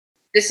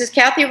This is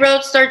Kathy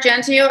Rhodes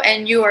Sargentio,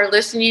 and you are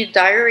listening to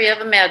Diary of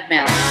a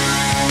Madman.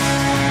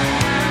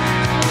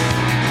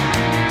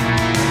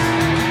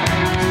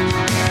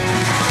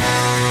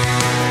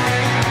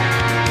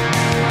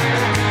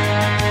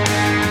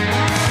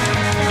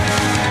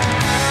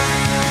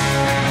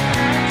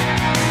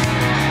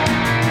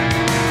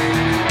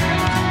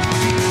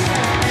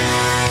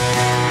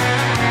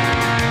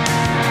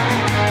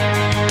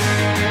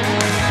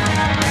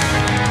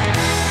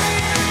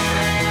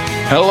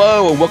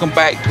 Hello, and welcome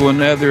back to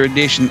another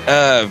edition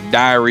of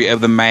Diary of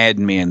the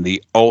Madmen,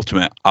 the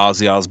ultimate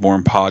Ozzy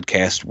Osbourne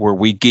podcast, where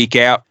we geek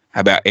out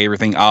about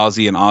everything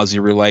Ozzy and Ozzy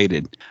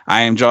related.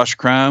 I am Josh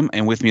Crum,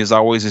 and with me as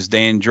always is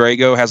Dan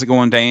Drago. How's it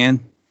going,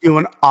 Dan?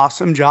 Doing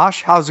awesome,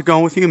 Josh. How's it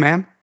going with you,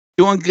 man?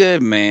 Doing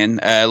good,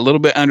 man. A little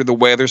bit under the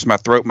weather, so my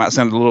throat might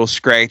sound a little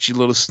scratchy, a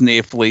little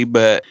sniffly,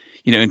 but,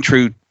 you know, in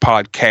true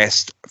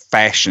podcast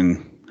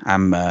fashion,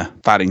 I'm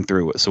fighting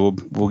through it, so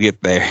we'll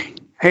get there.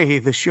 Hey,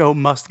 the show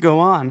must go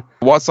on.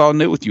 What's all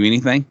new with you?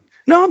 Anything?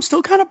 No, I'm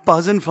still kind of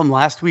buzzing from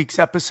last week's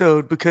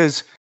episode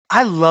because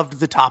I loved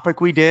the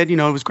topic we did. You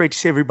know, it was great to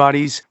see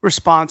everybody's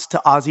response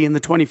to Ozzy in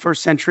the 21st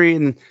century.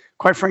 And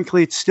quite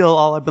frankly, it's still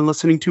all I've been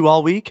listening to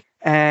all week.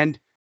 And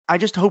I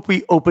just hope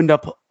we opened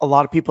up a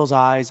lot of people's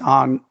eyes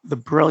on the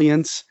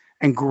brilliance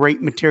and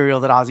great material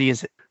that Ozzy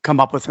has come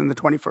up with in the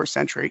 21st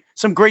century.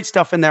 Some great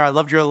stuff in there. I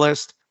loved your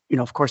list. You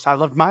know, of course, I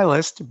loved my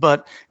list, but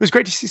it was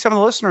great to see some of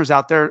the listeners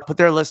out there put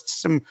their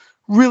lists, some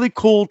really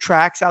cool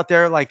tracks out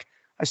there. Like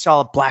I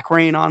saw Black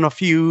Rain on a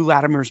few,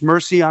 Latimer's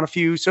Mercy on a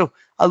few. So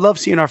I love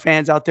seeing our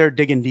fans out there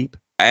digging deep.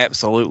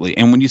 Absolutely.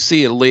 And when you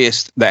see a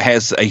list that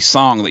has a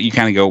song that you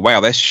kind of go, wow,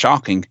 that's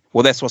shocking.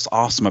 Well, that's what's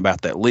awesome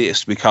about that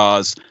list,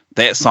 because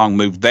that song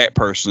moved that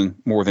person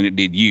more than it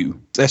did you.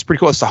 That's pretty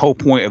cool. That's the whole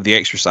point of the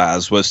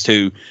exercise, was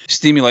to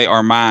stimulate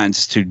our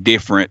minds to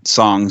different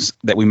songs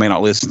that we may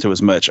not listen to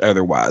as much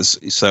otherwise.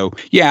 So,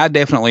 yeah, I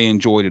definitely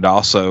enjoyed it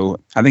also.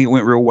 I think it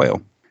went real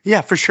well. Yeah,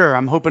 for sure.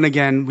 I'm hoping,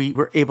 again, we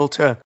were able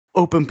to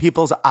open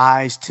people's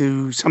eyes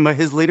to some of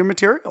his later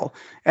material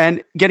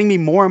and getting me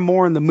more and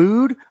more in the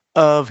mood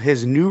of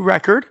his new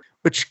record,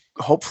 which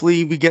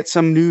hopefully we get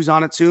some news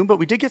on it soon. But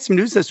we did get some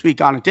news this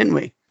week on it, didn't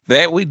we?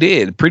 That we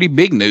did. Pretty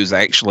big news,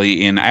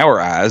 actually, in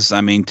our eyes.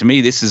 I mean, to me,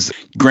 this is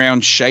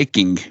ground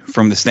shaking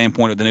from the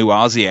standpoint of the new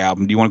Ozzy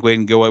album. Do you want to go ahead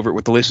and go over it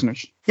with the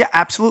listeners? Yeah,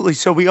 absolutely.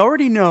 So we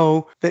already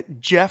know that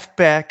Jeff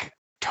Beck,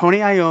 Tony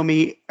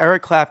Iommi,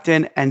 Eric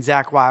Clapton, and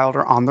Zakk Wylde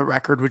are on the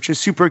record, which is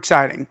super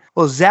exciting.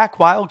 Well, Zakk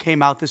Wylde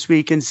came out this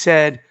week and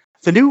said,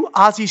 the new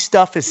Ozzy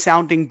stuff is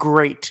sounding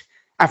great.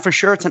 And for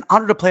sure, it's an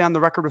honor to play on the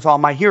record with all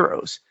my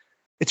heroes.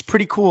 It's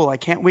pretty cool. I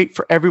can't wait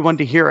for everyone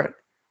to hear it.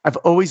 I've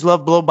always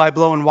loved Blow by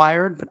Blow and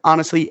Wired, but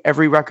honestly,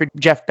 every record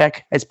Jeff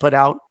Beck has put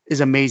out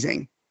is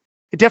amazing.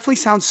 It definitely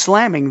sounds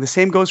slamming. The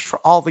same goes for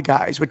all the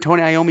guys. With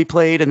Tony Iommi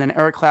played, and then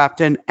Eric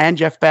Clapton and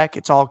Jeff Beck,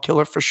 it's all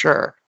killer for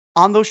sure.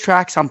 On those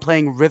tracks, I'm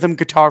playing rhythm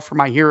guitar for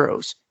my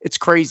heroes. It's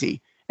crazy.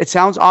 It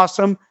sounds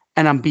awesome,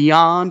 and I'm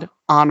beyond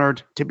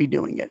honored to be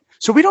doing it.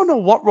 So we don't know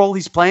what role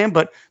he's playing,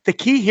 but the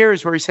key here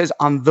is where he says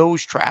on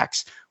those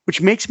tracks,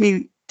 which makes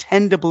me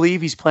tend to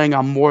believe he's playing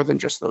on more than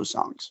just those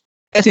songs.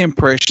 That's the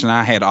impression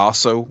I had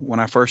also when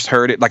I first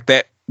heard it. Like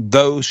that,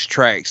 those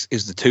tracks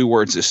is the two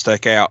words that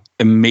stuck out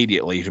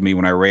immediately to me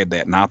when I read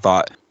that. And I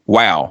thought,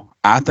 wow,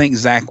 I think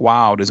Zakk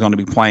Wylde is going to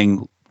be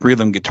playing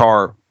rhythm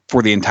guitar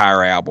for the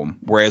entire album.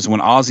 Whereas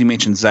when Ozzy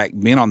mentioned Zakk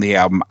being on the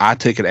album, I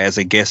took it as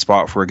a guest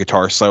spot for a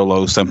guitar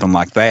solo, something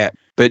like that.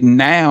 But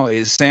now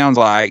it sounds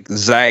like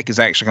Zakk is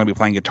actually going to be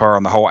playing guitar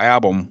on the whole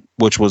album,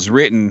 which was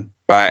written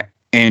by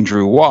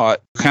Andrew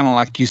Watt, kind of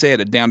like you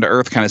said, a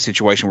down-to-earth kind of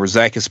situation where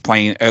Zakk is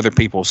playing other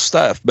people's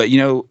stuff. But, you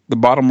know, the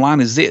bottom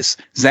line is this.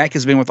 Zakk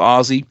has been with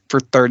Ozzy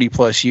for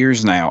 30-plus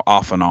years now,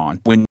 off and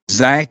on. When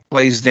Zakk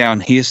plays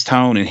down his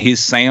tone and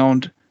his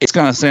sound, it's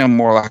going to sound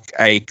more like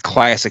a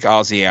classic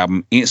Ozzy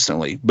album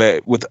instantly.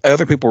 But with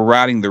other people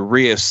writing the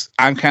riffs,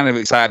 I'm kind of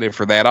excited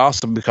for that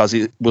also, because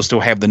it will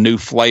still have the new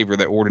flavor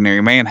that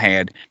Ordinary Man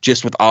had,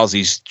 just with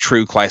Ozzy's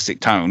true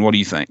classic tone. What do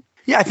you think?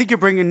 Yeah, I think you're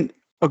bringing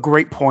a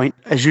great point.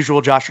 As usual,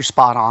 Josh, you're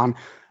spot on.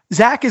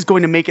 Zakk is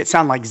going to make it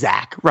sound like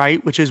Zakk,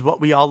 right? Which is what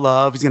we all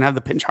love. He's going to have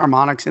the pinch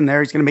harmonics in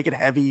there. He's going to make it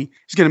heavy.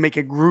 He's going to make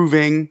it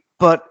grooving.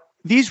 But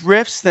these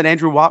riffs that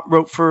Andrew Watt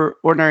wrote for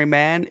Ordinary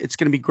Man, it's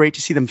going to be great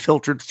to see them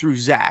filtered through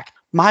Zakk.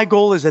 My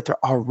goal is that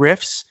there are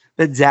riffs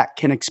that Zakk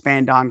can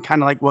expand on,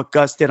 kind of like what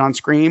Gus did on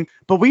Scream.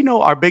 But we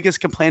know our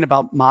biggest complaint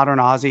about modern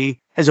Ozzy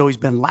has always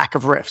been lack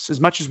of riffs. As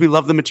much as we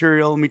love the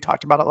material, and we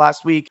talked about it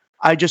last week,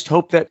 I just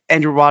hope that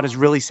Andrew Watt has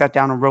really sat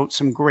down and wrote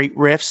some great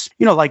riffs,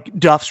 you know, like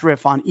Duff's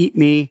riff on Eat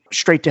Me,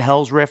 Straight to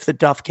Hell's riff that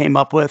Duff came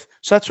up with.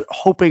 So that's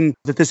hoping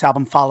that this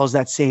album follows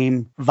that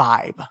same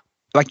vibe.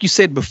 like you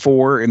said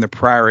before in the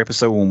prior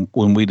episode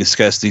when we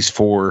discussed these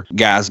four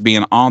guys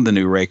being on the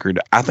new record,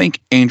 I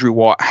think Andrew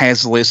Watt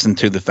has listened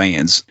to the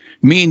fans.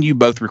 Me and you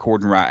both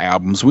record and write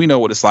albums. We know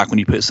what it's like when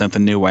you put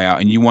something new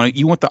out and you want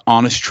the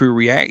honest, true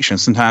reaction.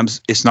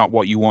 Sometimes it's not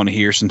what you want to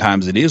hear.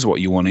 Sometimes it is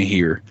what you want to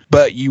hear.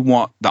 But you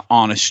want the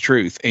honest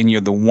truth. And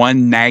you're the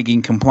one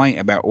nagging complaint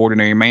about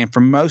Ordinary Man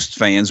from most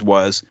fans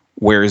was,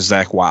 where is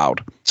Zakk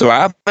Wylde? So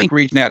I think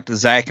reaching out to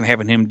Zakk and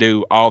having him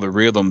do all the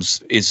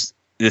rhythms is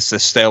a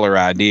stellar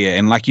idea.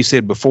 And like you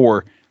said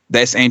before,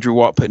 that's Andrew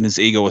Watt putting his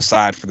ego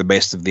aside for the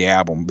best of the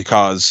album,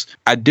 because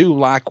I do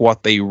like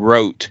what they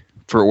wrote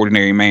for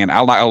Ordinary Man. I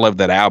love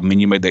that album,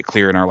 and you made that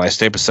clear in our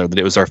last episode that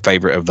it was our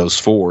favorite of those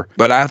four.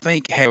 But I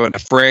think having a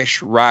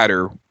fresh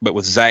writer, but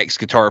with Zack's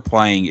guitar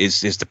playing, is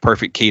the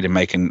perfect key to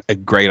making a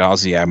great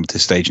Ozzy album at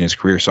this stage in his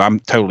career. So I'm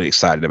totally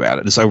excited about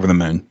it. It's over the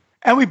moon.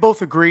 And we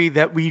both agree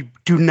that we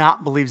do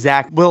not believe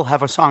Zakk will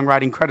have a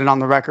songwriting credit on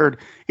the record,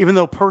 even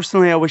though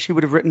personally I wish he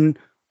would have written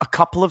a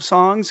couple of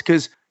songs,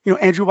 because,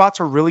 Andrew Watt's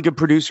a really good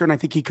producer, and I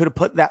think he could have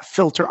put that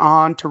filter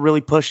on to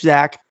really push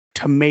Zakk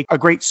to make a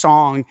great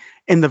song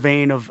in the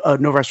vein of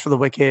No Rest for the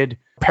Wicked,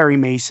 Perry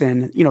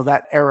Mason,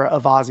 that era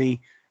of Ozzy.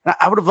 And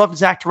I would have loved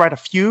Zakk to write a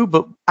few,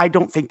 but I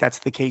don't think that's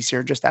the case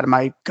here, just out of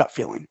my gut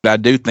feeling. I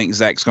do think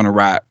Zack's going to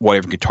write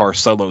whatever guitar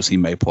solos he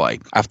may play.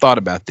 I've thought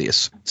about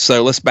this.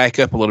 So let's back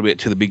up a little bit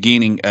to the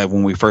beginning of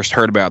when we first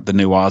heard about the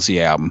new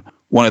Ozzy album.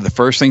 One of the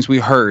first things we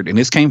heard, and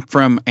this came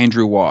from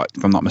Andrew Watt,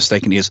 if I'm not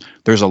mistaken, is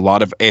there's a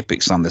lot of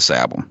epics on this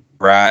album,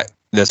 right?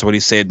 That's what he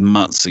said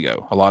months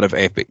ago. A lot of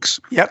epics.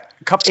 Yep.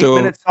 A couple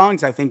 8-minute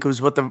songs, I think,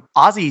 was what the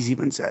Ozzy's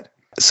even said.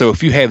 So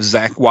if you have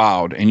Zakk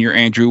Wylde and you're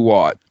Andrew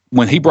Watt,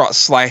 when he brought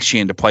Slash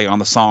in to play on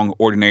the song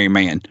Ordinary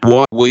Man,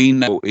 what we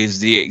know is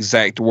the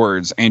exact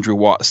words Andrew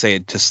Watt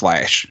said to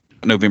Slash,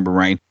 November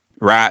Rain.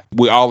 Right?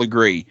 We all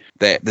agree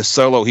that the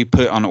solo he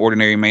put on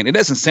Ordinary Man, it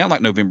doesn't sound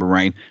like November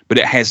Rain, but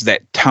it has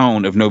that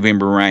tone of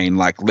November Rain.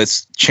 Like,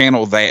 let's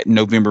channel that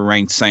November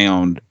Rain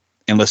sound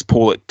and let's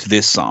pull it to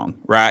this song,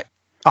 right?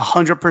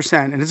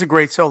 100%. And it's a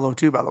great solo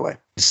too, by the way.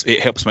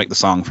 It helps make the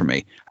song for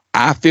me.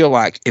 I feel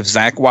like if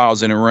Zakk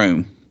Wylde's in a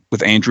room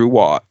with Andrew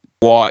Watt,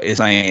 Watt is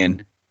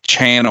saying,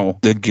 channel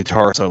the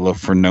guitar solo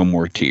for No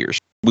More Tears.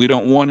 We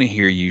don't want to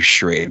hear you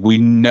shred. We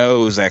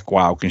know Zakk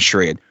Wylde can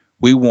shred.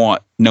 We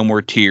want No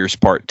More Tears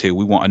Part 2.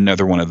 We want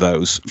another one of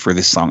those for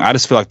this song. I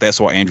just feel like that's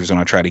what Andrew's going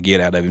to try to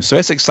get out of him. So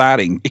it's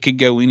exciting. It could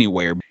go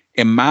anywhere.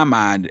 In my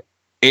mind,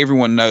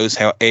 everyone knows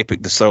how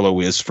epic the solo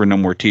is for No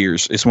More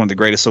Tears. It's one of the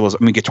greatest solos.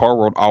 I mean, Guitar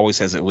World always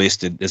has it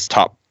listed as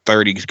top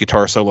 30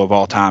 guitar solo of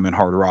all time in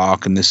hard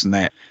rock and this and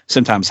that,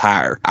 sometimes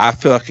higher. I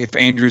feel like if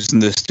Andrew's in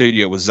the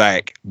studio with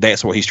Zakk,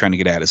 that's what he's trying to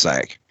get out of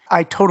Zakk.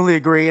 I totally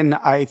agree, and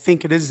I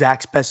think it is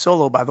Zack's best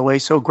solo, by the way,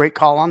 so great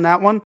call on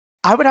that one.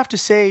 I would have to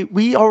say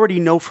we already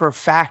know for a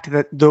fact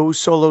that those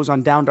solos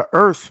on Down to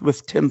Earth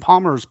with Tim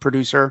Palmer's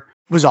producer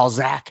was all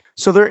Zakk.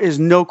 So there is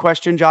no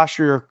question, Josh,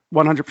 you're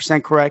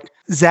 100% correct.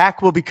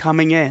 Zakk will be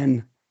coming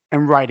in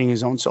and writing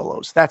his own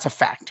solos. That's a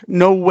fact.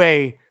 No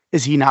way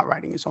is he not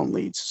writing his own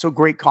leads. So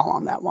great call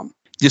on that one.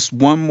 Just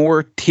one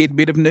more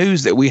tidbit of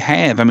news that we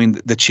have. I mean,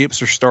 the chips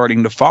are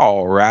starting to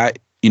fall, right?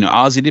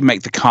 Ozzy did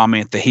make the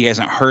comment that he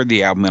hasn't heard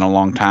the album in a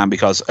long time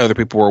because other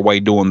people were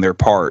away doing their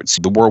parts.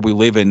 The world we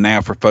live in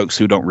now, for folks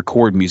who don't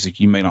record music,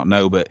 you may not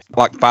know, but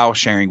like file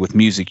sharing with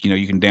music,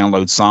 you can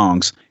download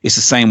songs. It's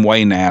the same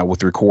way now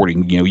with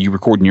recording. You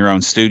record in your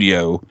own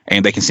studio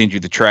and they can send you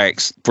the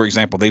tracks. For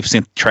example, they've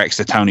sent tracks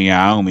to Tony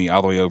Iommi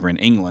all the way over in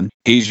England.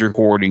 He's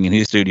recording in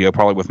his studio,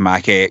 probably with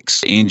Mike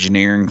X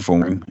engineering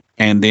for him.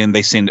 And then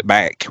they send it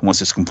back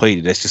once it's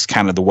completed. That's just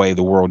kind of the way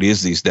the world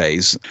is these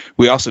days.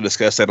 We also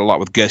discussed that a lot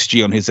with Gus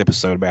G on his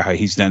episode about how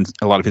he's done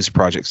a lot of his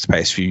projects the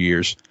past few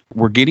years.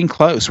 We're getting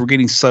close. We're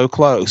getting so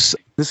close.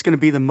 This is going to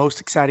be the most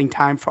exciting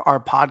time for our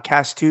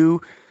podcast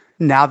too.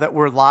 Now that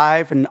we're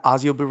live and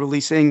Ozzy will be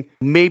releasing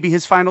maybe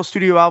his final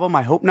studio album.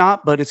 I hope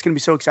not, but it's going to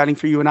be so exciting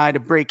for you and I to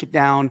break it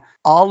down.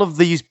 All of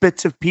these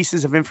bits of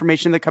pieces of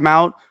information that come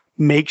out,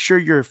 make sure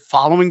you're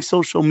following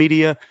social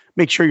media.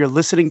 Make sure you're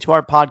listening to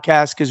our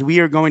podcast because we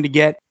are going to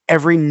get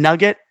every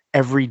nugget,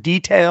 every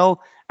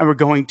detail, and we're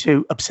going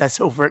to obsess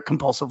over it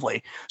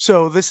compulsively.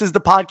 So this is the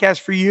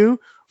podcast for you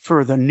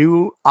for the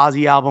new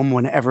Ozzy album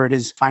whenever it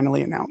is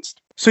finally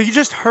announced. So you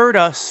just heard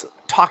us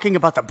talking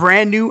about the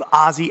brand new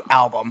Ozzy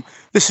album.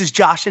 This is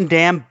Josh and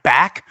Dan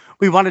back.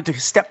 We wanted to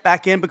step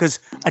back in because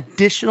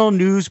additional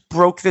news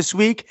broke this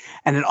week,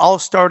 and it all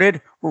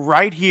started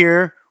right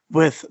here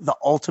with the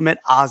Ultimate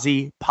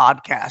Ozzy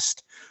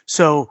podcast.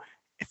 So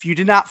if you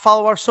did not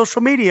follow our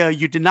social media,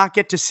 you did not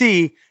get to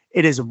see,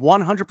 it is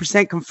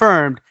 100%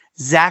 confirmed.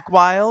 Zakk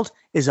Wylde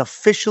is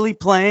officially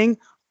playing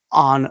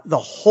on the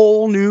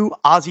whole new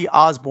Ozzy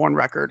Osbourne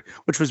record,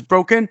 which was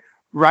broken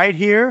right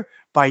here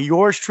by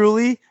yours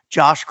truly,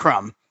 Josh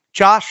Crum.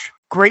 Josh,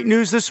 great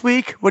news this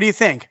week. What do you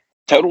think?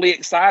 Totally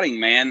exciting,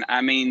 man.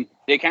 I mean,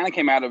 it kind of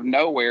came out of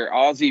nowhere.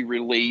 Ozzy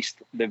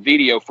released the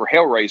video for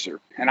Hellraiser.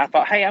 And I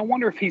thought, hey, I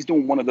wonder if he's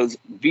doing one of those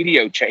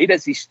video chats. He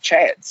does these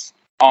chats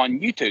on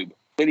YouTube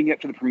leading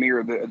up to the premiere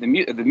of the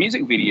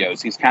music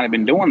videos. He's kind of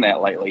been doing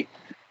that lately.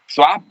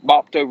 So I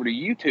bopped over to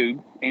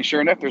YouTube, and sure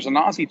enough, there's an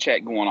Ozzy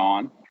chat going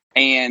on.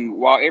 And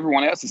while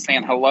everyone else is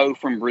saying hello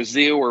from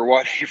Brazil or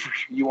whatever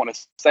you want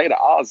to say to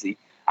Ozzy,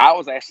 I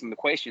was asking the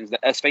questions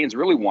that us fans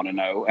really want to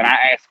know. And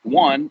I asked,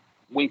 one,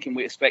 when can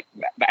we expect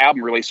the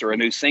album release or a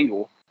new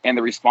single? And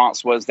the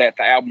response was that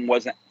the album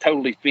wasn't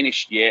totally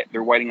finished yet.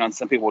 They're waiting on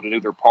some people to do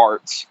their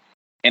parts.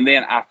 And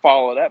then I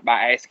followed up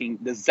by asking,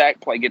 does Zach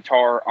play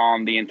guitar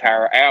on the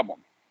entire album?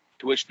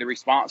 To which the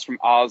response from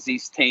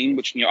Ozzy's team,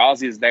 which,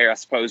 Ozzy is there, I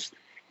suppose,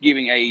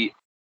 giving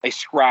a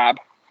scribe,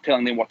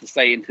 telling them what to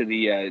say into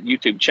the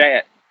YouTube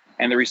chat.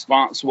 And the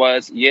response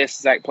was, yes,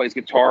 Zach plays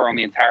guitar on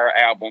the entire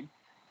album.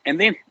 And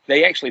then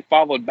they actually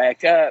followed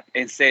back up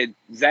and said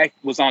Zach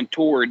was on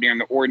tour during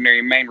the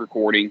Ordinary Man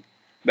recording,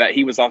 but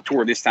he was off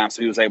tour this time,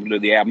 so he was able to do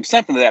the album.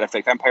 Something to that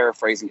effect. I'm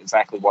paraphrasing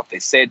exactly what they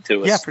said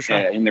to us for sure.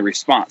 In the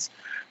response.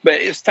 But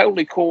it's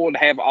totally cool to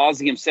have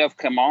Ozzy himself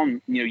come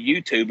on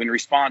YouTube and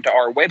respond to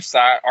our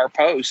website, our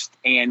post,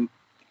 and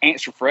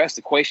answer for us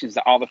the questions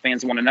that all the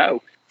fans want to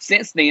know.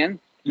 Since then,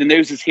 the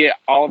news has hit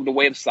all of the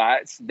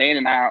websites. Dan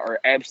and I are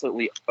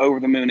absolutely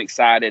over the moon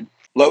excited.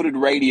 Loaded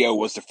Radio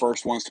was the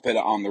first ones to put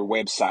it on their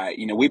website.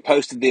 We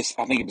posted this,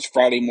 I think it was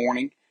Friday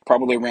morning,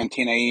 probably around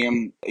 10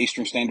 a.m.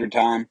 Eastern Standard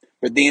Time.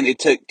 But then it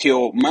took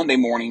till Monday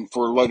morning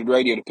for Loaded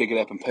Radio to pick it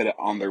up and put it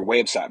on their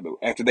website. But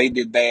after they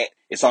did that,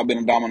 it's all been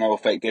a domino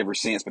effect ever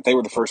since. But they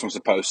were the first ones to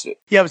post it.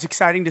 Yeah, it was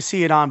exciting to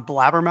see it on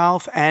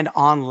Blabbermouth and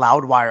on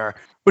Loudwire,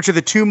 which are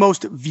the two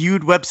most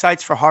viewed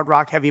websites for hard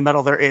rock heavy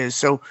metal there is.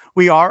 So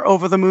we are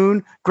over the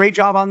moon. Great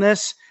job on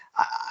this.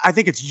 I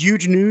think it's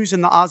huge news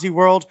in the Ozzy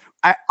world.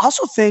 I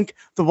also think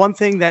the one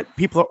thing that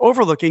people are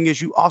overlooking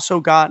is you also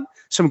got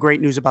some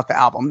great news about the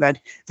album, that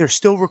they're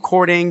still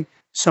recording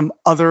some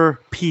other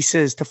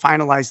pieces to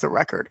finalize the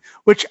record,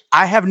 which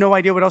I have no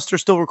idea what else they're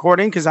still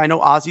recording because I know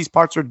Ozzy's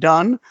parts are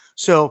done.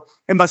 So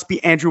it must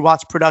be Andrew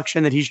Watt's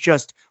production that he's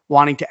just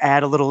wanting to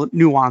add a little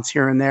nuance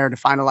here and there to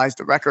finalize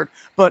the record.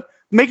 But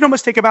make no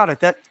mistake about it,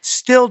 that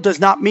still does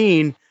not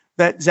mean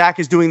that Zach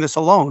is doing this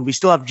alone. We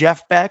still have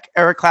Jeff Beck,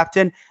 Eric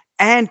Clapton,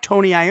 and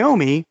Tony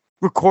Iommi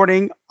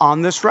recording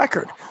on this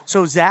record.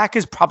 So Zach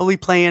is probably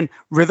playing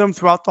rhythm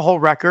throughout the whole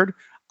record.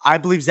 I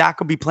believe Zach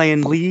will be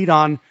playing lead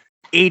on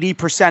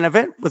 80% of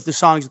it with the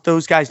songs that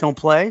those guys don't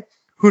play.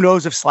 Who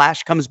knows if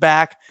Slash comes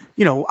back?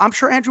 I'm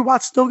sure Andrew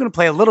Watt's still going to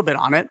play a little bit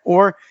on it,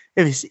 or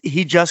is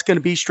he just going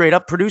to be straight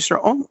up producer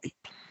only?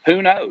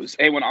 Who knows?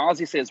 And when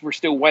Ozzy says we're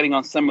still waiting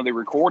on some of the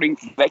recording,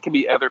 that could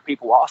be other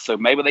people also.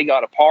 Maybe they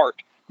got a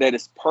part that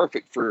is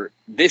perfect for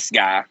this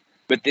guy,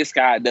 but this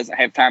guy doesn't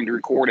have time to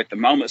record at the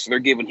moment, so they're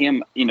giving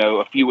him,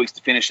 a few weeks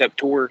to finish up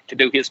tour to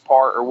do his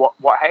part or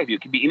what have you.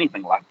 It could be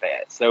anything like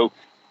that. So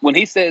when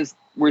he says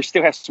we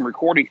still have some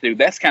recording to do,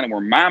 that's kind of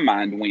where my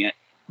mind went.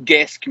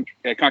 Guest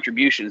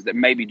contributions that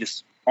maybe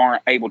just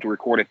aren't able to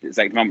record at the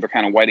exact moment. They're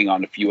kind of waiting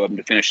on a few of them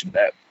to finish it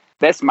up.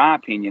 That's my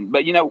opinion.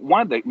 But,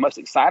 one of the most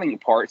exciting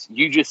parts,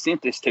 you just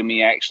sent this to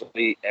me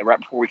actually right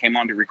before we came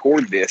on to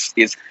record this,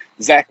 is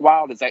Zach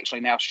Wilde has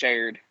actually now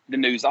shared the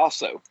news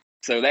also.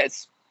 So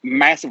that's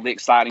massively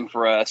exciting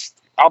for us.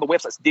 All the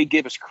websites did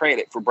give us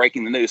credit for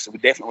breaking the news, so we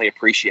definitely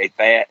appreciate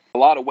that. A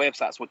lot of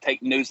websites would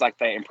take news like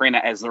that and print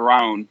it as their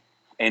own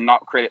and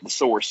not credit the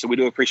source. So we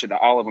do appreciate that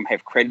all of them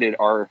have credited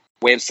our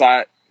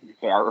website,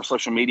 our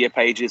social media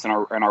pages, and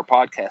our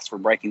podcast for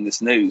breaking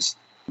this news.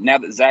 Now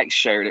that Zach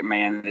shared it,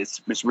 man,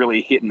 it's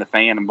really hitting the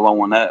fan and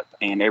blowing up,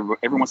 and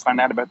everyone's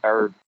finding out about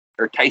our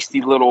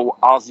tasty little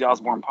Ozzy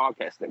Osbourne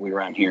podcast that we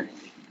run here.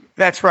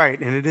 That's right,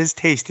 and it is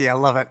tasty. I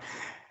love it.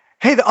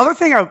 Hey, the other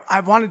thing I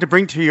wanted to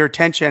bring to your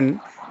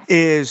attention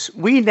is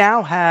we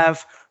now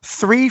have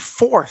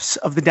 3/4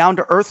 of the Down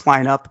to Earth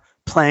lineup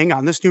playing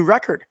on this new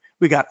record.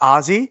 We got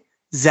Ozzy,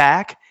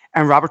 Zach,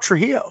 and Robert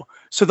Trujillo.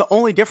 So the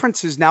only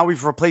difference is now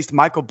we've replaced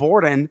Michael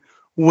Borden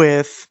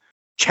with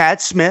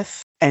Chad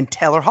Smith and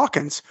Taylor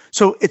Hawkins.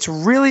 So it's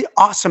really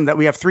awesome that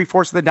we have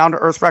 3/4 of the Down to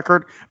Earth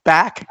record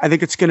back. I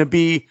think it's going to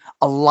be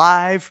a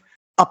live,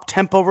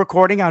 up-tempo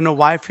recording. I don't know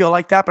why I feel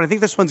like that, but I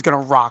think this one's going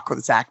to rock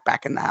with Zach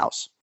back in the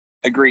house.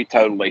 Agree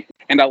totally.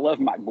 And I love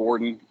Mike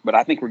Gordon, but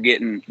I think we're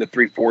getting the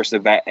 3/4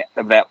 of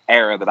that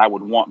era that I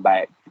would want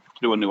back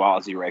to do a new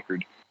Ozzy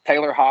record.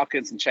 Taylor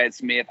Hawkins and Chad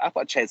Smith. I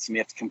thought Chad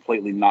Smith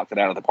completely knocked it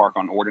out of the park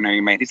on Ordinary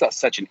Man. He's got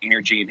such an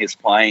energy in his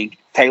playing.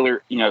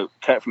 Taylor,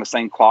 cut from the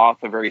same cloth,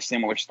 a very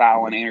similar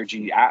style and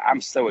energy.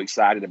 I'm so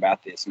excited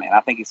about this, man. I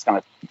think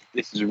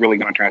this is really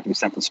going to turn out to be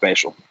something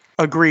special.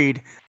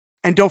 Agreed.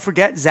 And don't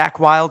forget, Zach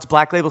Wilde's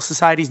Black Label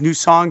Society's new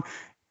song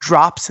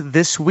drops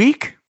this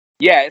week.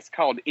 Yeah, it's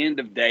called End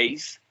of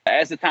Days.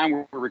 As the time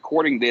we're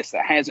recording this,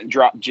 it hasn't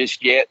dropped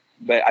just yet,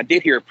 but I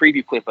did hear a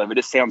preview clip of it.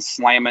 It sounds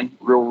slamming,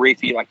 real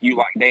riffy, like you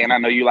like, Dan. I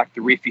know you like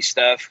the riffy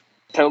stuff.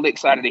 Totally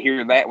excited to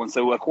hear that one.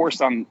 So, of course,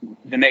 on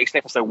the next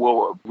episode,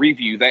 we'll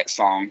review that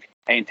song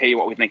and tell you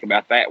what we think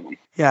about that one.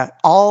 Yeah,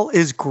 all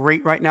is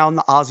great right now in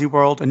the Ozzy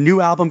world. A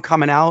new album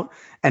coming out,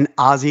 and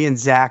Ozzy and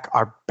Zach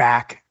are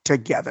back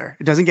together.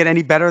 It doesn't get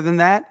any better than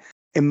that,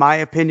 in my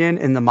opinion,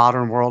 in the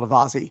modern world of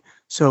Ozzy.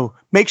 So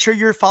make sure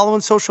you're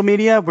following social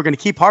media. We're going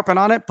to keep harping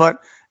on it,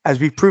 but as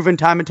we've proven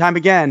time and time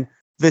again,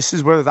 this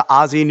is where the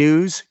Ozzy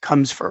news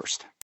comes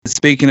first.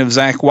 Speaking of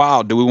Zakk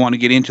Wylde, do we want to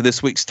get into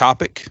this week's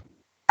topic?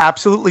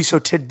 Absolutely. So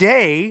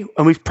today,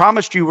 and we've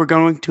promised you we're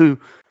going to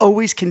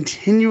always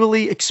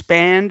continually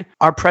expand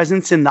our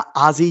presence in the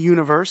Ozzy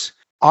universe.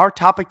 Our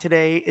topic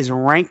today is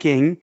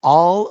ranking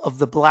all of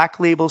the Black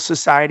Label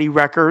Society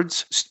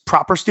records,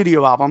 proper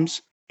studio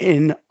albums,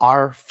 in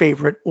our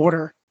favorite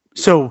order.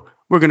 So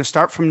we're going to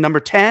start from number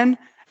 10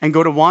 and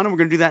go to 1, and we're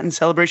going to do that in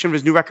celebration of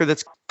his new record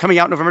that's coming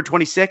out November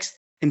 26th,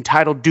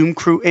 entitled Doom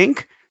Crew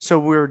Inc. So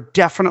we're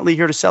definitely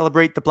here to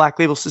celebrate the Black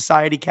Label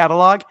Society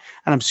catalog,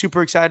 and I'm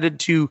super excited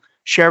to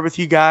share with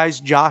you guys,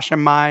 Josh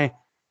and my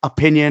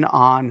opinion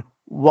on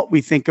what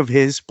we think of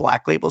his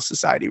Black Label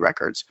Society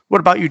records. What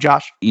about you,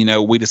 Josh? You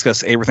know, we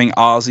discuss everything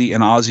Ozzy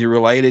and Ozzy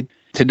related.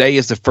 Today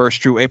is the first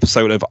true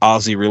episode of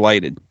Ozzy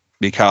related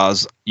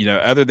because, you know,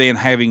 other than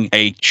having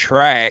a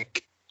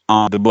track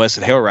on the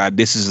Blessed Hell Ride,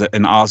 this is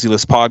an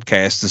Ozzy-less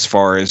podcast as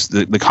far as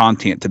the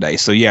content today.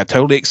 So yeah,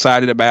 totally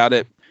excited about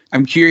it.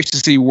 I'm curious to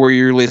see where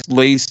your list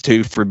leads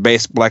to for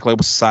best Black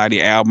Label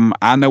Society album.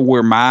 I know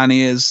where mine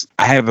is.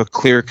 I have a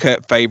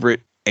clear-cut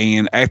favorite.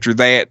 And after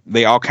that,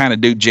 they all kind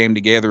of do jam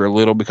together a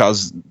little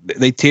because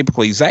they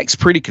typically, Zakk's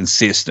pretty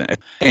consistent.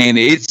 And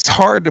it's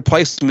hard to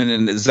place them in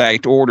an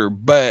exact order.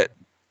 But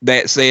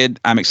that said,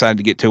 I'm excited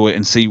to get to it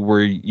and see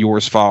where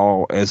yours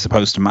fall as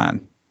opposed to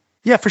mine.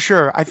 Yeah, for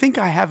sure. I think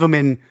I have them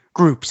in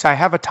groups. I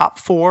have a top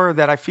 4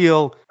 that I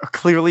feel are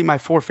clearly my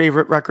 4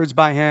 favorite records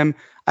by him.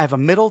 I have a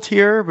middle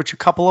tier, which a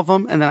couple of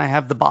them, and then I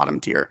have the bottom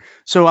tier.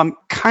 So I'm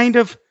kind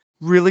of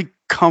really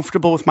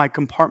comfortable with my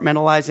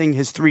compartmentalizing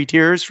his 3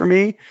 tiers for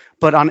me.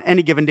 But on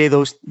any given day,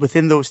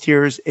 within those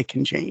tiers, it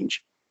can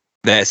change.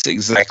 That's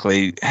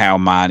exactly how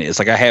mine is.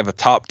 Like I have a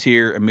top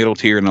tier, a middle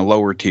tier, and a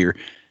lower tier.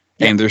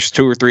 Yeah. And there's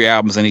 2 or 3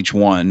 albums in each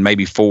one,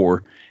 maybe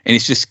 4. And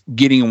it's just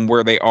getting them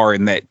where they are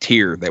in that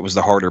tier. That was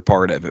the harder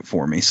part of it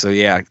for me. So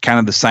yeah, kind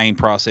of the same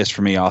process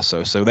for me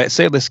also. So that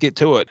said, let's get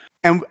to it.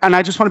 And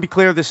I just want to be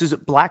clear, this is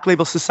Black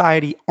Label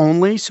Society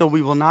only. So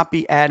we will not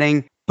be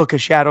adding Book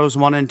of Shadows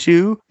 1 and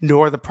 2,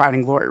 nor the Pride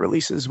and Glory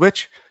releases,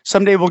 which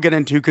someday we'll get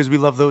into because we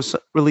love those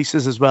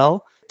releases as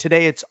well.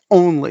 Today, it's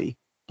only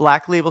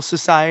Black Label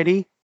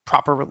Society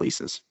proper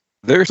releases.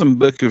 There's some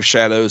Book of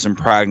Shadows and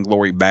Pride and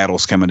Glory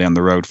battles coming down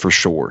the road for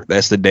sure.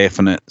 That's the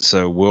definite.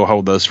 So we'll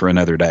hold those for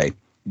another day.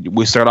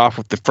 We start off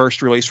with the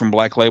first release from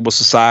Black Label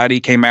Society.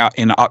 Came out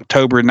in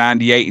October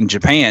 98 in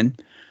Japan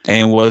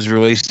and was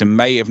released in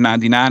May of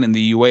 99 in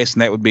the U.S.,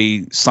 and that would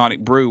be Sonic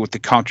Brew with the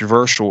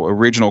controversial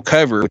original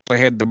cover. They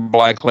had the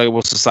Black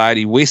Label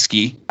Society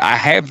whiskey. I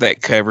have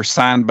that cover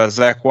signed by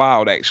Zakk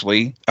Wylde,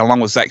 actually, along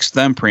with Zack's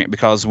thumbprint,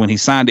 because when he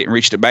signed it and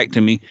reached it back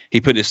to me,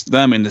 he put his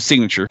thumb in the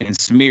signature and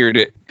smeared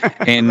it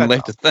and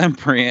left a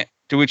thumbprint,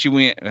 to which he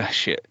went, oh,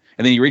 shit.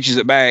 And then he reaches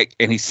it back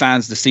and he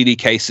signs the CD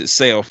case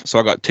itself. So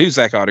I got 2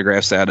 Zakk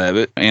autographs out of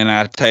it. And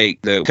I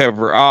take the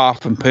cover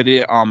off and put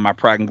it on my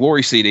Pride and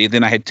Glory CD.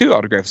 Then I had 2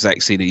 autographed Zakk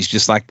CDs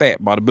just like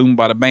that. Bada boom,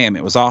 bada bam.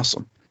 It was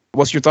awesome.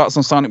 What's your thoughts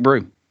on Sonic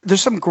Brew?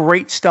 There's some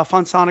great stuff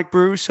on Sonic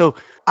Brew. So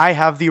I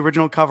have the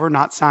original cover,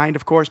 not signed,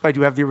 of course, but I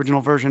do have the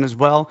original version as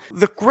well.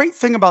 The great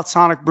thing about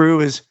Sonic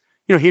Brew is,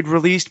 you know, he had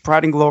released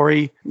Pride and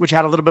Glory, which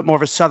had a little bit more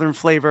of a Southern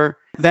flavor,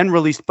 then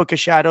released Book of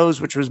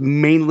Shadows, which was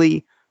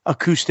mainly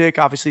acoustic.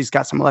 Obviously, he's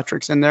got some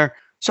electrics in there.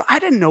 So I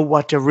didn't know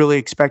what to really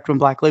expect when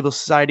Black Label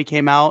Society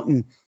came out,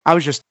 and I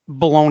was just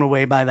blown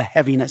away by the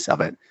heaviness of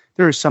it.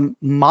 There are some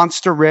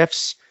monster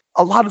riffs.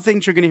 A lot of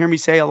things you're going to hear me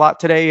say a lot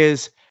today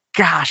is,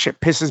 gosh, it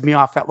pisses me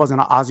off that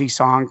wasn't an Ozzy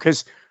song,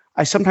 because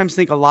I sometimes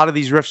think a lot of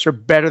these riffs are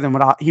better than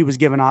what he was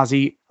giving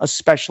Ozzy,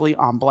 especially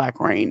on Black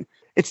Rain.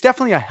 It's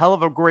definitely a hell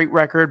of a great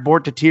record,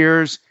 Bored to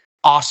Tears,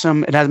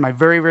 awesome. It has my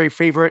very, very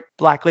favorite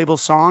Black Label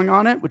song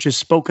on it, which is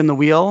Spoke in the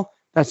Wheel.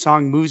 That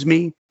song moves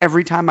me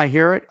every time I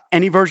hear it.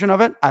 Any version of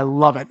it, I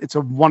love it. It's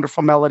a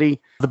wonderful melody.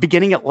 The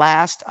beginning at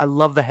last, I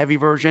love the heavy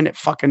version. It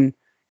fucking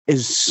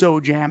is so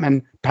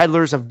jamming.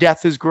 Peddlers of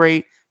Death is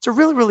great. It's a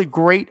really, really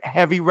great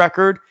heavy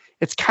record.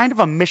 It's kind of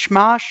a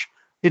mishmash.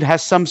 It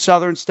has some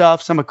Southern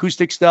stuff, some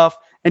acoustic stuff,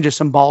 and just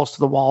some balls to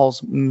the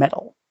walls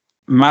metal.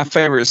 My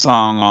favorite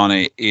song on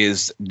it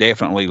is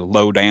definitely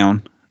Low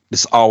Down.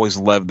 Just always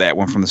loved that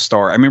one from the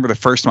start. I remember the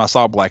first time I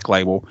saw Black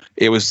Label,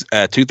 it was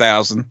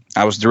 2000.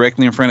 I was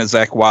directly in front of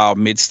Zakk Wylde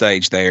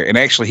mid-stage there. And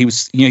actually he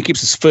was, he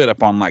keeps his foot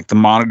up on like the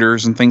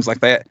monitors and things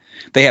like that.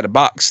 They had a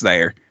box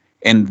there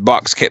and the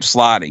box kept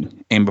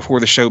sliding. And before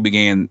the show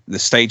began, the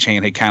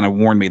stagehand had kind of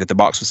warned me that the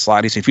box was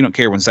sliding. So if you don't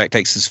care when Zakk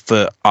takes his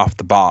foot off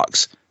the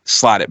box,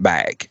 slide it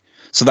back.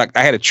 So like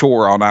I had a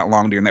chore all night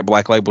long during that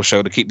Black Label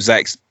show to keep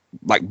Zack's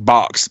like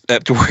box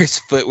up to where his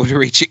foot would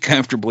reach it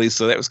comfortably.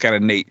 So that was kind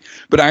of neat.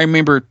 But I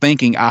remember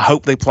thinking, I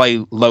hope they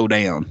play Low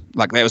Down.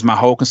 Like that was my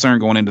whole concern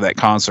going into that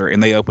concert,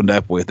 and they opened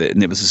up with it,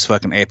 and it was just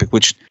fucking epic,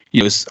 which, you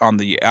know, is on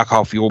the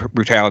Alcohol Fuel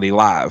Brutality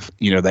Live.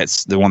 You know,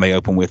 that's the one they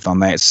open with on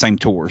that same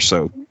tour.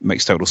 So it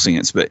makes total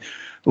sense. But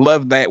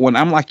love that one.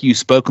 I'm like you,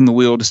 Spoke in the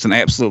Wheel, just an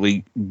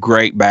absolutely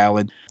great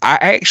ballad. I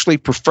actually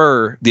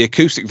prefer the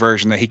acoustic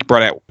version that he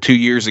brought out 2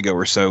 years ago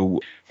or so.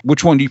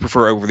 Which one do you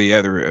prefer over the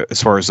other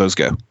as far as those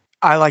go?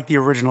 I like the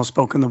original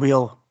Spoke in the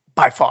Wheel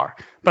by far,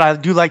 but I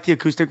do like the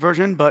acoustic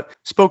version. But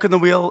Spoke in the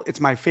Wheel, it's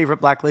my favorite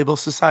Black Label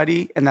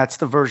Society, and that's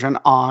the version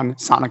on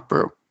Sonic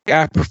Brew.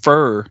 I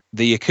prefer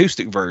the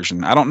acoustic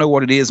version. I don't know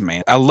what it is,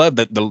 man. I love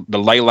the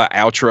Layla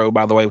outro,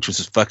 by the way, which was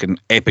a fucking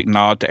epic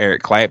nod to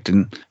Eric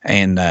Clapton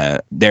and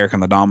Derek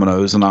and the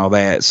Dominoes and all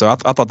that. So I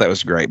thought that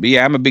was great. But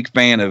yeah, I'm a big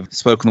fan of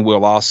Spoke in the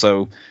Wheel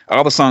also.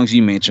 All the songs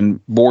you mentioned,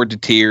 Bored to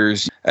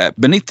Tears.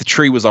 Beneath the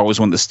Tree was always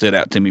one that stood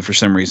out to me for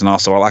some reason.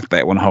 Also, I like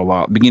that one a whole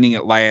lot. Beginning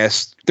at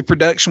Last. The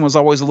production was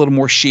always a little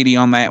more shitty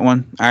on that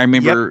one. I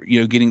remember,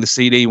 getting the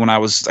CD when I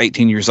was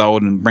 18 years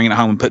old and bringing it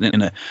home and putting it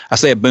in a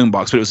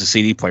boombox, but it was a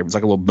CD player. It was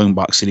like a little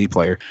boombox CD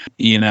player,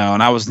 and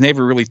I was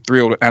never really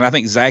thrilled. And I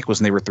think Zach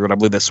was never thrilled. I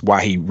believe that's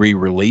why he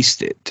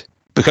re-released it,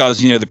 because,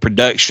 the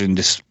production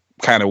just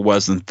kind of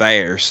wasn't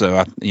there.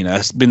 So,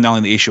 that's been the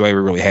only issue I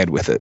ever really had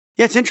with it.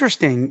 Yeah, it's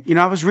interesting.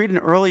 I was reading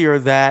earlier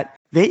that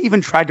they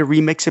even tried to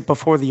remix it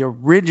before the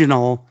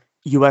original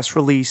US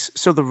release.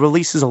 So the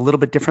release is a little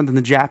bit different than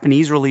the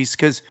Japanese release,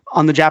 because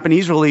on the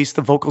Japanese release,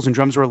 the vocals and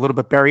drums were a little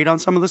bit buried on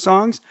some of the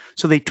songs.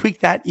 So they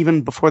tweaked that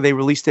even before they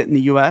released it in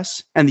the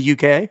US and the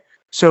UK.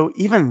 So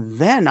even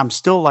then, I'm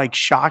still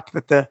shocked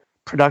that the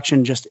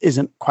production just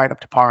isn't quite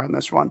up to par on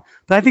this one.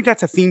 But I think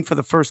that's a theme for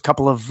the first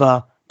couple of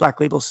Black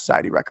Label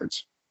Society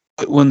records.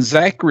 When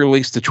Zach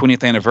released the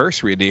 20th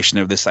anniversary edition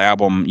of this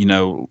album,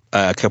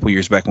 a couple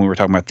years back when we were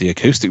talking about the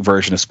acoustic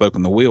version of Spoke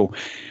in the Wheel,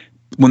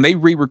 when they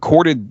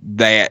re-recorded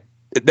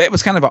that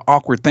was kind of an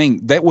awkward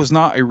thing. That was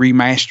not a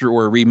remaster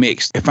or a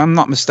remix. If I'm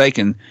not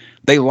mistaken,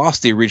 they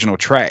lost the original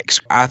tracks.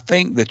 I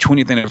think the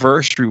 20th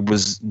anniversary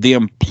was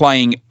them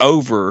playing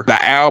over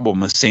the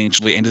album,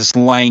 essentially, and just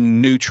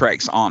laying new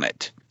tracks on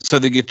it. So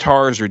the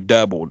guitars are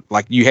doubled.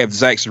 Like, you have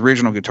Zach's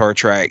original guitar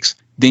tracks,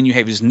 then you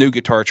have his new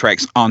guitar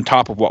tracks on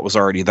top of what was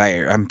already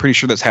there. I'm pretty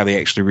sure that's how they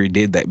actually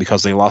redid that,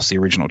 because they lost the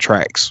original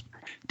tracks.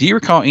 Do you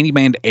recall any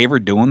band ever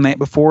doing that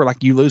before?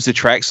 Like, you lose the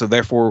tracks, so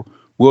therefore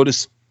we'll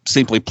just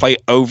simply play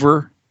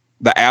over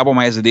the album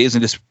as it is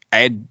and just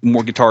add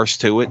more guitars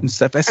to it and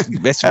stuff.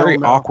 That's very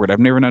awkward. I've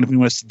never known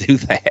anyone else to do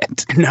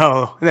that.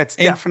 No, that's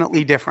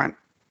definitely different.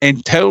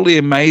 And totally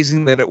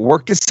amazing that it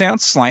worked. It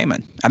sounds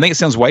slamming. I think it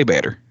sounds way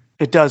better.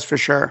 It does, for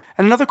sure.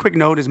 And another quick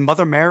note is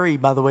Mother Mary,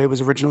 by the way,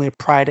 was originally a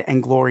Pride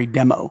and Glory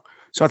demo.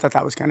 So I thought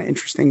that was kind of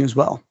interesting as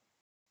well.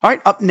 All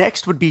right, up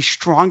next would be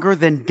Stronger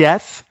Than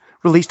Death,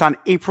 released on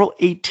April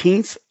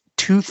 18th,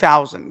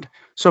 2000.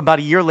 So about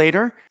a year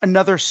later,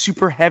 another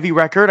super heavy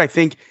record. I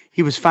think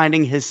he was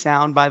finding his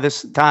sound by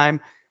this time.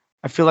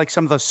 I feel like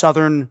some of the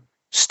Southern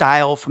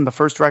style from the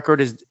first record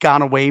has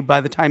gone away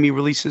by the time he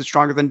releases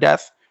Stronger Than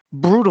Death.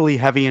 Brutally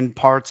heavy in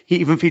parts. He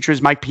even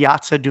features Mike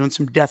Piazza doing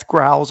some death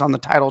growls on the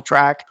title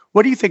track.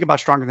 What do you think about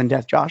Stronger Than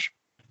Death, Josh?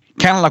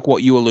 Kind of like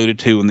what you alluded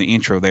to in the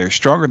intro there.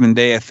 Stronger Than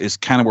Death is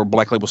kind of where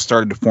Black Label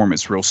started to form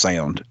its real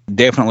sound.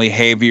 Definitely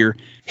heavier.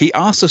 He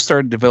also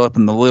started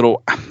developing the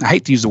little, I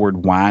hate to use the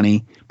word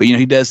whiny, but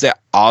he does that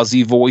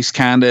Ozzy voice,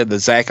 kind of the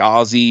Zach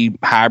Ozzy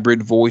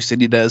hybrid voice that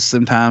he does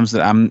sometimes,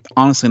 that I'm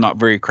honestly not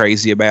very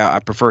crazy about. I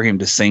prefer him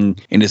to sing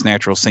in his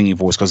natural singing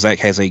voice, because Zach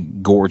has a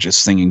gorgeous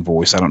singing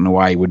voice. I don't know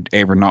why he would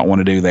ever not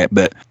want to do that,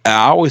 but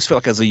I always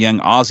felt like, as a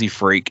young Ozzy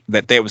freak,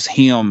 that was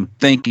him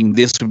thinking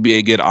this would be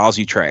a good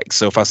Ozzy track.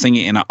 So if I sing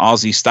it in an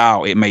Ozzy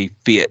style, it may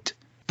fit.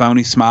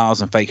 Phony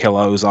Smiles and Fake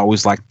Hellos,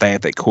 always like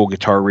that cool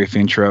guitar riff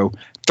intro.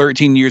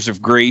 13 Years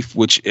of Grief,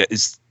 which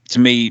is, to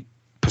me,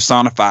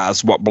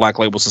 personifies what Black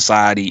Label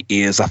Society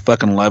is. I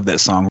fucking love that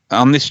song.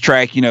 On this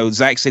track,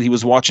 Zach said he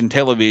was watching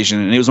television,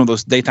 and it was one of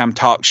those daytime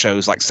talk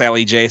shows like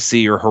Sally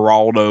Jesse or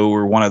Geraldo,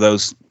 or one of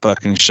those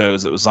fucking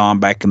shows that was on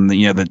back in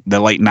the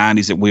late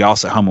 90s that we all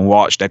sat home and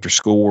watched after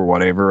school or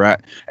whatever,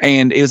 right?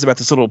 And it was about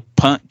this little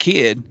punk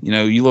kid,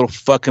 you little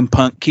fucking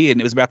punk kid,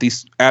 and it was about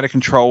these out of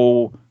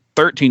control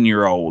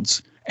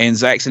 13-year-olds. And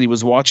Zach said he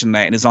was watching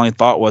that, and his only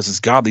thought was,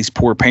 God, these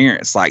poor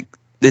parents, like,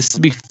 this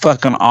would be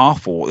fucking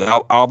awful.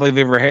 All they've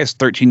ever had is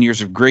 13 years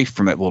of grief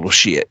from that little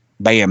shit.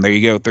 Bam, there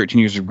you go, 13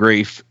 Years of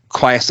Grief.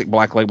 Classic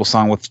Black Label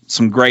song with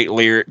some great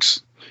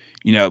lyrics.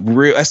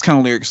 That's kind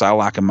of lyrics I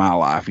like in my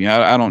life.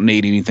 I don't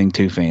need anything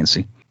too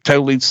fancy.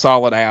 Totally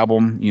solid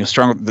album.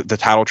 Stronger. The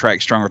title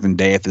track, Stronger Than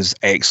Death, is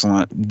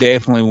excellent.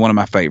 Definitely one of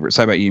my favorites.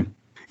 How about you?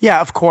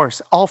 Yeah, of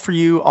course. All For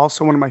You,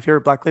 also one of my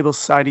favorite Black Label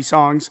Society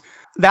songs.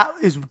 That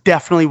is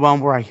definitely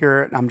one where I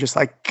hear it and I'm just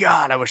like,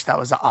 God, I wish that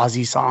was an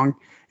Ozzy song.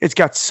 It's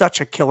got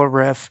such a killer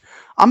riff.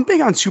 I'm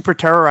big on Super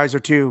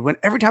Terrorizer too.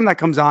 Every time that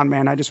comes on,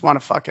 man, I just want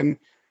to fucking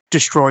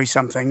destroy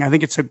something. I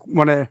think it's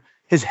one of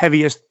his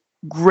heaviest,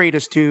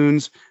 greatest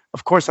tunes.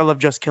 Of course, I love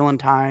Just Killin'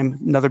 Time,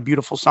 another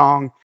beautiful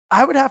song.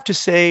 I would have to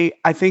say,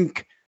 I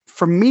think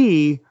for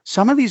me,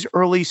 some of these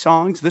early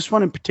songs, this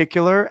one in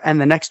particular,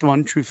 and the next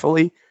one,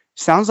 truthfully,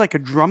 sounds like a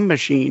drum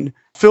machine.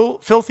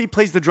 Filthy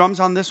plays the drums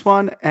on this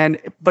one,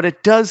 but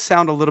it does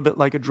sound a little bit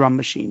like a drum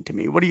machine to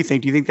me. What do you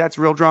think? Do you think that's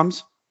real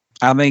drums?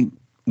 I think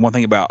one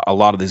thing about a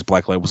lot of these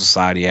Black Label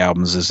Society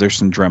albums is there's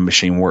some drum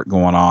machine work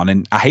going on.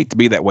 And I hate to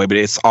be that way, but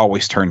it's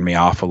always turned me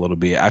off a little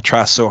bit. I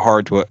try so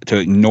hard to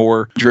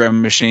ignore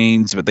drum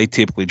machines, but they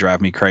typically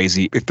drive me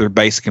crazy if they're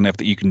basic enough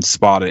that you can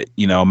spot it,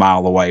 a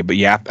mile away. But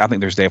yeah, I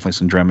think there's definitely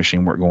some drum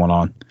machine work going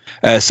on.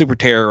 Super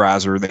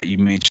Terrorizer that you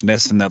mentioned,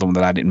 that's another one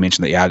that I didn't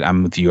mention.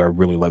 I'm with you. I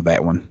really love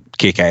that one.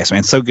 Kick ass,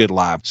 man. So good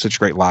live. Such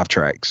great live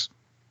tracks.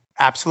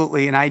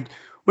 Absolutely. And I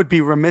would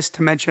be remiss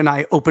to mention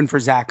I opened for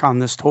Zach on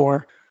this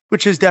tour,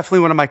 which is definitely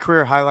one of my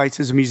career highlights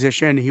as a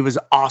musician. He was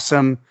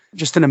awesome.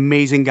 Just an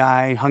amazing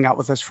guy. Hung out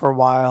with us for a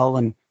while,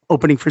 and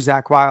opening for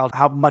Zach Wilde.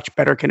 How much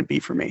better can it be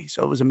for me?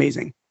 So it was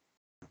amazing.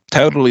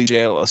 Totally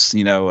jealous.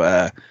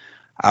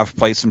 I've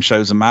played some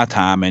shows in my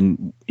time,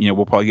 and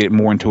we'll probably get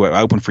more into it.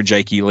 Open for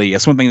Jake E. Lee.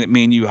 That's one thing that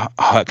me and you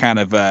kind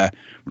of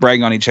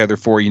brag on each other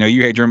for.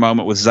 You had your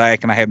moment with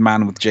Zach, and I had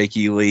mine with Jake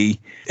E. Lee.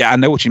 Yeah, I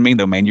know what you mean,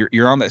 though, man.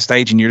 You're on that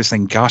stage, and you're just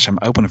thinking, "Gosh, I'm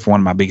opening for one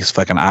of my biggest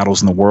fucking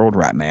idols in the world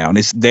right now," and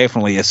it's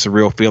definitely a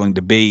surreal feeling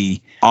to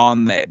be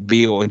on that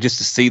bill and just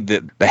to see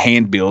the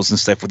handbills and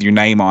stuff with your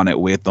name on it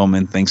with them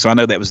and things. So I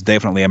know that was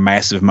definitely a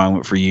massive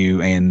moment for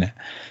you. And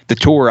the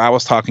tour I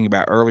was talking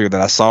about earlier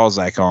that I saw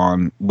Zach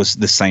on was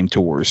the same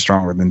tour,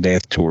 Stronger Than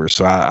Death tour.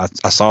 So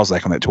I saw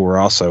Zach on that tour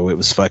also. It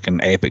was fucking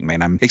epic,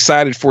 man. I'm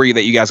excited for you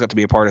that you guys got to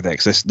be a part of that,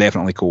 because it's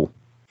definitely cool.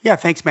 Yeah,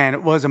 thanks, man.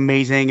 It was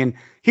amazing. And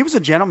he was a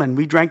gentleman.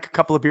 We drank a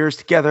couple of beers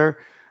together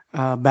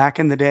back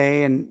in the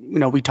day. And,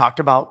 we talked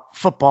about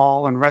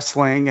football and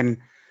wrestling and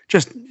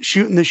just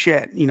shooting the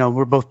shit.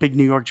 We're both big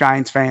New York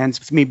Giants fans,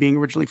 with me being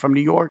originally from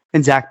New York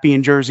and Zach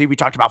being Jersey. We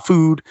talked about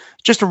food,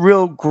 just a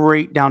real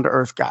great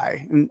down-to-earth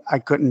guy. And I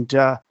couldn't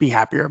be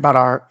happier about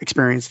our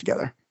experience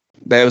together.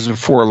 That was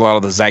before a lot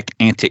of the Zach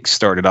antics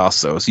started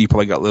also. So you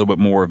probably got a little bit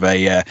more of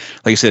a, like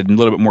I said, a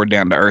little bit more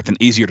down to earth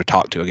and easier to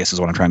talk to, I guess is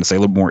what I'm trying to say. A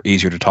little more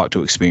easier to talk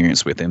to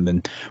experience with him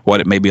than what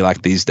it may be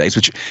like these days,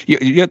 which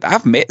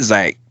I've met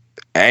Zach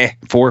 4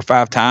 or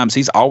 5 times.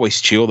 He's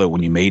always chill though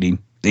when you meet him.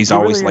 He's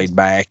always laid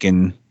back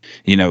and,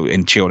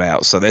 and chilled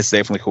out. So that's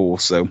definitely cool.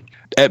 So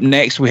up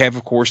next we have,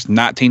 of course,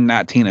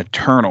 1919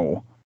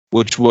 Eternal,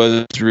 which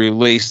was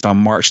released on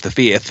March the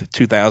 5th,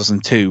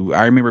 2002.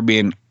 I remember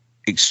being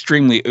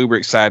extremely uber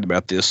excited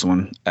about this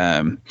one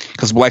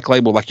because Black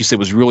Label, like you said,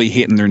 was really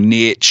hitting their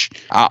niche.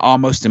 I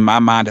almost, in my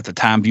mind at the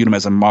time, viewed them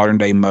as a modern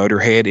day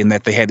Motorhead, in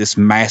that they had this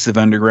massive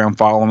underground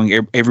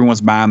following.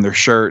 Everyone's buying their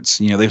shirts.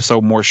 They've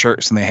sold more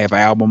shirts than they have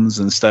albums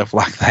and stuff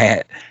like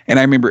that. And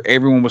I remember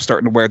everyone was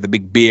starting to wear the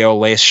big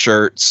BLS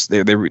shirts.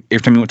 Every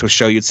time you went to a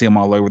show, you'd see them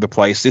all over the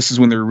place. This is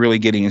when they're really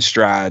getting in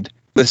stride.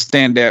 The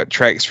standout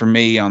tracks for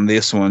me on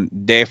this one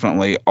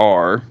definitely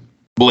are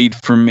Bleed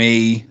For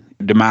Me,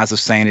 Demise of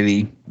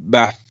Sanity.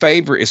 My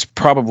favorite is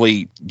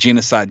probably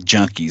Genocide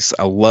Junkies.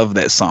 I love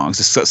that song.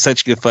 It's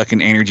such good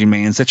fucking energy,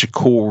 man. Such a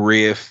cool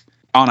riff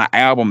on an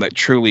album that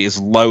truly is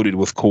loaded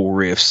with cool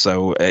riffs.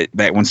 So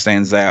that one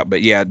stands out.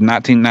 But yeah,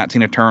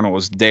 1919 Eternal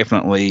is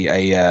definitely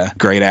a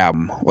great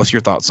album. What's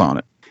your thoughts on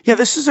it? Yeah,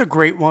 this is a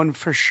great one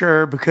for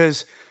sure,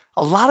 because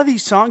a lot of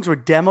these songs were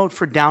demoed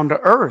for Down to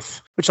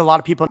Earth, which a lot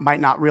of people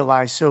might not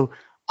realize. So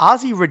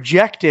Ozzy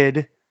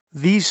rejected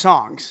these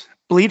songs: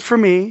 Bleed For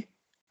Me,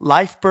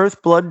 Life,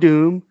 Birth, Blood,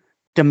 Doom,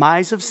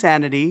 Demise of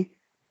Sanity,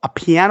 a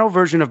piano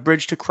version of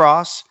Bridge to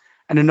Cross,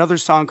 and another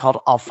song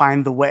called I'll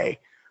Find the Way,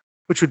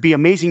 which would be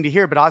amazing to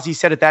hear. But Ozzy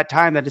said at that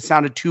time that it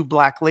sounded too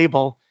Black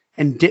Label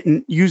and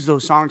didn't use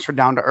those songs for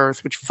Down to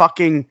Earth, which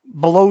fucking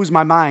blows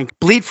my mind.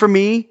 Bleed For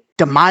Me,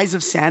 Demise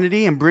of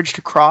Sanity, and Bridge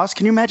to Cross.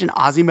 Can you imagine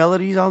Ozzy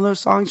melodies on those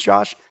songs,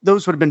 Josh?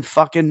 Those would have been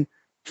fucking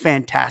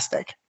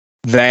fantastic.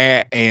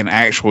 That and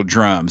actual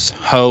drums.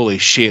 Holy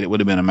shit, it would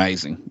have been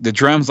amazing. The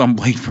drums on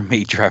Bleed For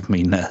Me drive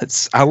me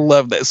nuts. I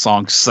love that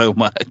song so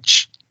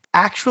much.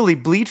 Actually,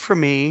 Bleed For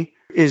Me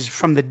is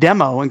from the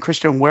demo, and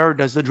Christian Ware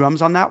does the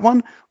drums on that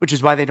one, which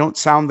is why they don't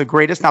sound the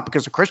greatest. Not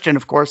because of Christian,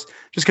 of course,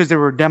 just because they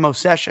were a demo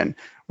session,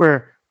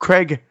 where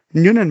Craig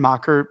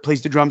Neunenmacher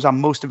plays the drums on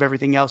most of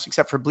everything else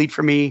except for Bleed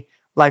For Me,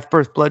 Life,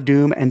 Birth, Blood,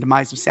 Doom, and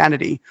Demise of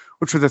Sanity,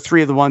 which were the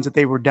 3 of the ones that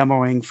they were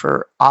demoing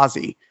for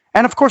Ozzy.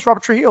 And of course,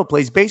 Robert Trujillo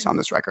plays bass on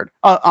this record,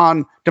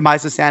 on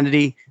Demise of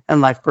Sanity and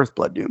Life, Birth,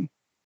 Blood, Doom.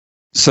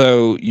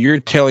 So you're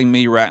telling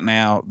me right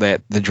now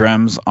that the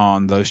drums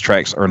on those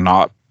tracks are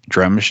not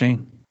drum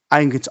machine? I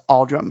think it's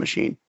all drum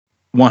machine.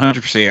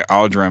 100%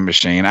 all drum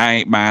machine. I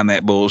ain't buying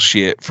that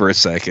bullshit for a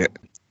second.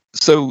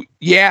 So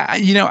yeah,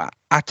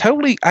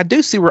 I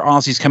do see where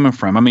Ozzy's coming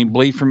from. I mean,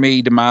 Bleed For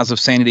Me, Demise of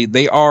Sanity,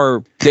 they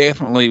are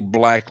definitely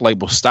Black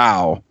Label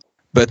style.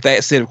 But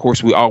that said, of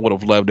course, we all would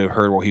have loved to have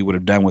heard what he would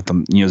have done with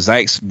them.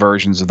 Zach's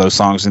versions of those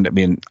songs ended up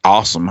being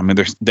awesome. I mean,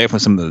 there's definitely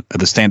some of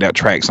the standout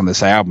tracks on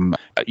this album.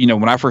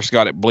 When I first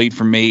got it, Bleed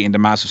For Me and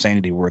Demise of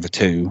Sanity were the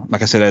 2.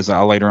 Like I said, as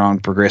I later on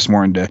progressed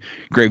more into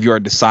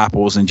Graveyard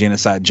Disciples and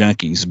Genocide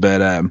Junkies.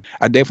 But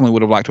I definitely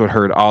would have liked to have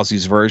heard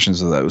Ozzy's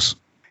versions of those.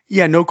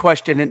 Yeah, no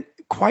question. And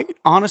quite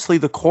honestly,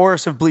 the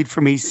chorus of Bleed For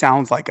Me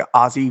sounds like an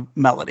Ozzy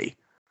melody.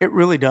 It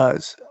really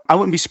does. I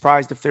wouldn't be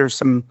surprised if there's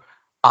some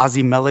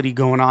Ozzy melody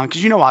going on,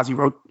 because Ozzy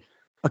wrote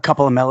a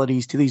couple of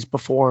melodies to these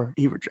before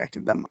he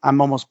rejected them.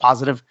 I'm almost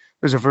positive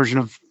there's a version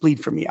of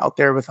Bleed For Me out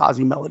there with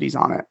Ozzy melodies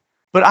on it.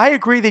 But I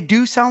agree, they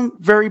do sound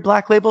very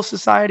Black Label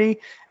Society,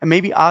 and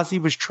maybe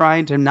Ozzy was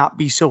trying to not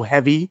be so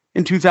heavy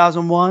in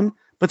 2001,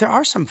 but there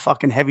are some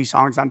fucking heavy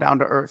songs on Down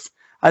to Earth.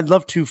 I'd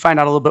love to find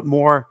out a little bit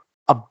more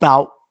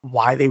about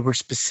why they were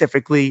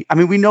specifically, I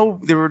mean, we know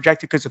they were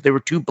rejected because they were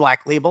too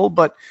Black Label,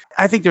 but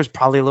I think there's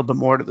probably a little bit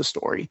more to the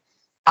story.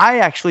 I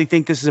actually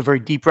think this is a very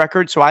deep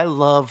record, so I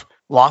love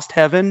Lost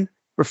Heaven,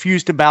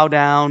 Refuse to Bow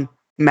Down,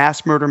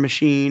 Mass Murder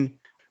Machine,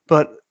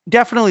 but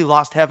definitely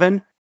Lost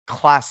Heaven,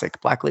 classic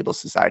Black Label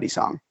Society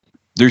song.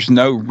 There's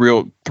no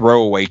real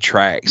throwaway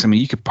tracks. I mean,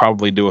 you could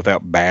probably do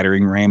without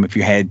Battering Ram if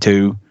you had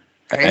to.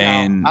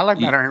 And I like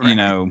Battering Ram. You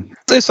know,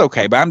 it's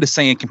okay, but I'm just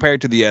saying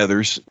compared to the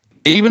others,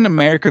 even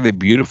America the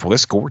Beautiful,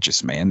 it's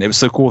gorgeous, man. It was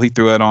so cool he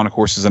threw that on, of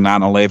course, as a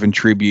 9/11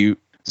 tribute.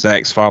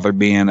 Zach's father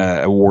being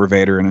a war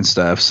veteran and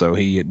stuff, so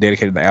he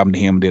dedicated the album to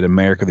him, did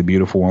America the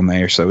Beautiful on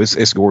there, so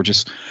it's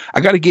gorgeous. I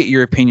got to get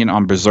your opinion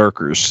on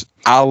Berserkers.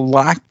 I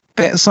like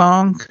that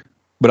song,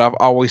 but I've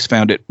always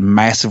found it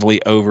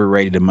massively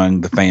overrated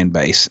among the fan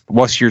base.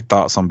 What's your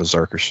thoughts on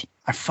Berserkers?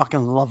 I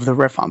fucking love the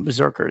riff on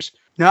Berserkers.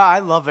 No, I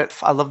love it.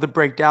 I love the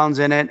breakdowns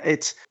in it.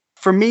 It's,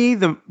 for me,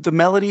 the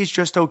melody is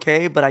just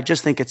okay, but I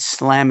just think it's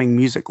slamming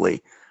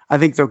musically. I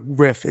think the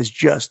riff is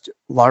just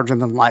larger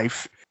than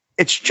life.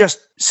 It's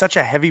just such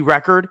a heavy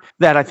record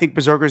that I think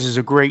Berserkers is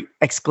a great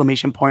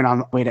exclamation point on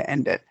the way to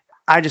end it.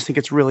 I just think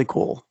it's really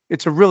cool.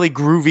 It's a really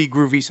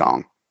groovy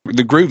song.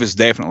 The groove is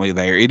definitely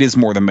there. It is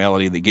more the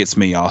melody that gets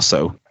me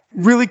also.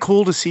 Really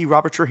cool to see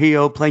Robert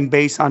Trujillo playing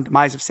bass on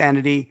Demise of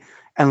Sanity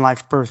and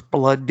Life, Birth,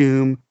 Blood,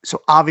 Doom.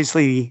 So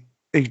obviously,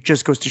 it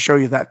just goes to show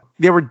you that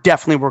they were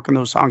definitely working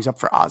those songs up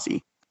for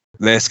Ozzy.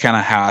 That's kind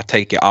of how I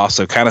take it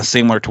also. Kind of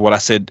similar to what I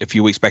said a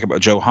few weeks back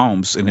about Joe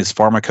Holmes and his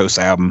Pharmakos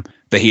album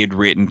that he had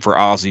written for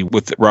Ozzy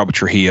with Robert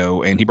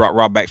Trujillo. And he brought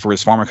Rob back for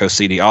his Pharmakos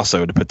CD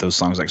also to put those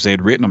songs, like they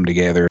had written them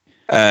together.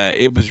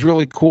 It was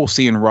really cool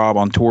seeing Rob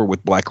on tour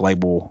with Black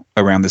Label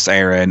around this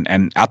era,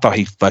 and I thought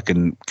he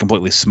fucking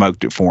completely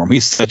smoked it for him.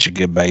 He's such a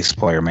good bass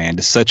player, man.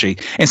 Just such a,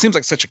 and it seems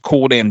like such a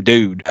cool damn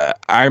dude.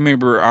 I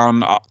remember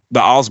on the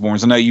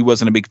Osbournes, I know you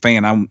wasn't a big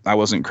fan. I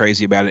wasn't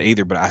crazy about it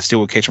either, but I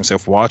still would catch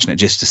myself watching it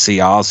just to see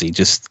Ozzy,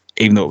 just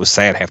even though it was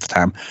sad half the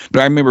time.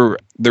 But I remember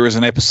there was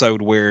an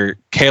episode where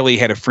Kelly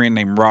had a friend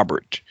named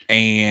Robert,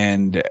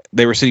 and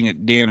they were sitting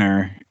at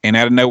dinner, and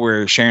out of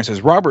nowhere, Sharon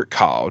says, Robert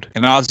called.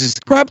 And I was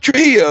just, Rob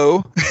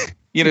Trujillo,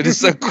 you know,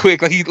 just so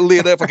quick, like he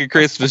lit up like a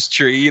Christmas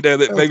tree, you know,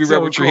 that maybe so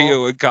Robert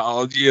Trujillo had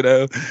called, you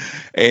know.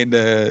 And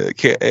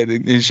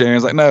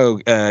Sharon's like, no,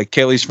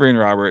 Kelly's friend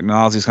Robert. And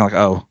I was just kind of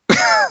like,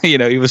 oh, you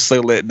know, he was so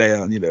let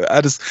down, you know.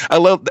 I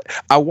love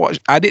that.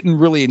 I didn't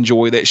really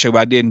enjoy that show, but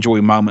I did enjoy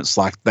moments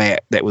like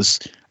that was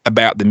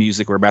about the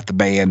music or about the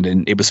band,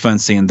 and it was fun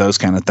seeing those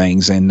kind of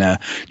things. And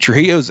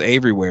Trujillo's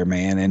everywhere,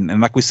 man. And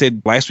like we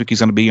said last week, he's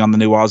going to be on the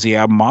new Ozzy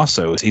album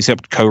also. He's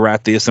helped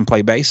co-write this and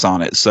play bass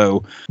on it.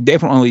 So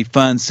definitely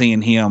fun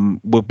seeing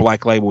him with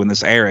Black Label in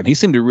this era. And he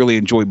seemed to really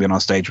enjoy being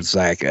on stage with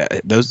Zach.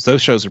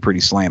 Those shows are pretty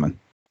slamming.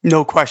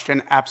 No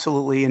question,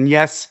 absolutely. And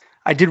yes,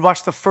 I did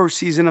watch the first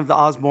season of the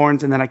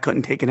Osbournes, and then I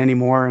couldn't take it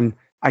anymore, and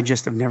I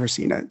just have never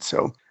seen it.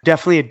 So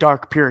definitely a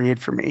dark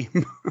period for me.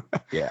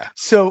 Yeah.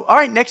 So, all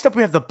right, next up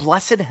we have The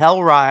Blessed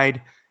Hell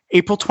Ride,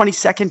 April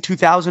 22nd,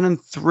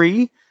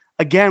 2003.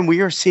 Again,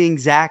 we are seeing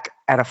Zach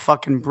at a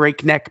fucking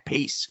breakneck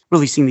pace,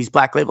 releasing these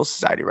Black Label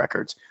Society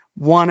records,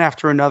 one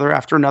after another.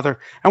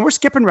 And we're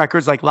skipping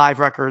records like live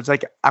records,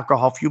 like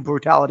Alcohol Fuel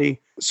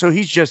Brutality. So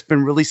he's just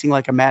been releasing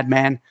like a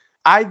madman.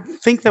 I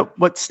think that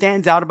what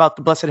stands out about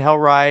The Blessed Hell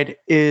Ride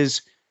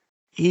is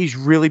he's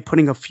really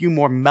putting a few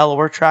more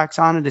mellower tracks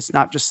on it. It's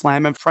not just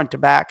slamming front to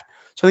back.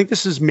 So I think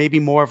this is maybe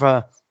more of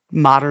a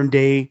modern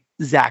day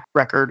Zach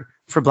record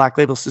for Black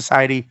Label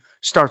Society.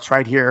 Starts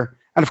right here.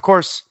 And of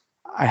course,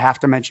 I have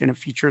to mention it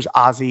features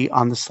Ozzy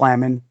on the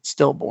slammin'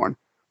 Stillborn.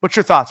 What's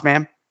your thoughts,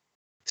 man?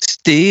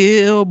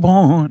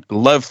 Stillborn.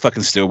 Love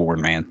fucking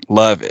Stillborn, man.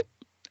 Love it.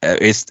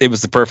 It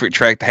was the perfect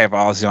track to have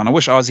Ozzy on. I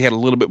wish Ozzy had a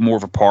little bit more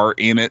of a part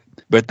in it.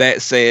 But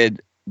that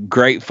said,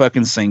 great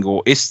fucking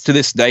single. It's to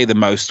this day the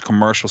most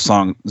commercial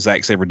song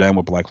Zach's ever done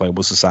with Black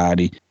Label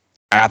Society.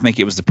 I think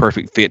it was the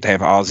perfect fit to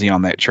have Ozzy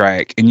on that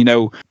track. And, you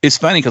know, it's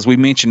funny because we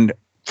mentioned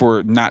for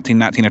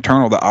 1919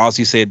 Eternal that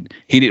Ozzy said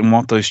he didn't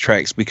want those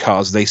tracks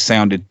because they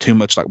sounded too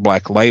much like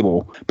Black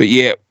Label. But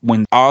yet,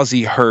 when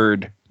Ozzy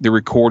heard the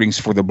recordings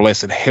for The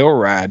Blessed Hell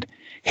Ride,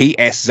 he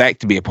asked Zach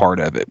to be a part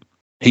of it.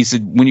 He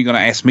said, when are you going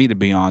to ask me to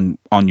be on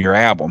your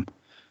album?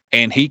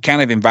 And he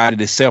kind of invited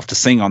himself to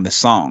sing on this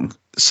song.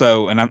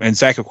 So, and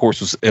Zach, of course,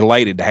 was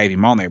elated to have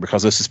him on there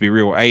because let's just be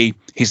real. A,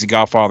 he's the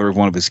godfather of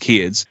one of his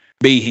kids.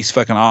 B, he's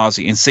fucking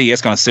Ozzy. And C,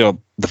 it's going to sell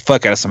the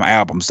fuck out of some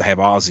albums to have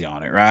Ozzy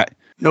on it, right?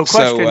 No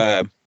question.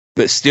 So,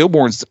 but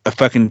Stillborn's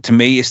to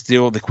me, is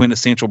still the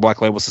quintessential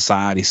Black Label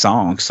Society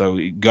song. So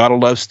you gotta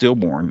love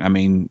Stillborn. I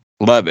mean,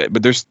 love it.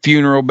 But there's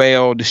Funeral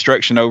Bell,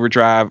 Destruction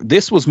Overdrive.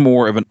 This was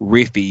more of a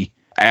riffy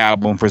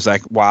album for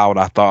Zach Wilde,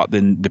 I thought,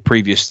 than the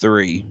previous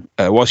three.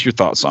 What's your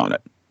thoughts on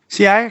it?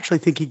 See, I actually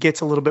think he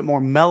gets a little bit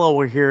more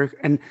mellower here,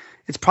 and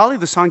it's probably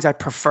the songs I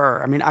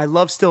prefer. I mean, I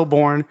love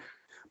Stillborn,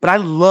 but I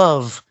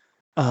love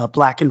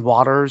Blackened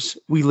Waters,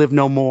 We Live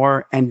No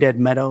More, and Dead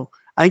Meadow.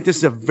 I think this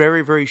is a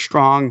very, very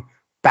strong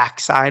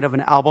backside of an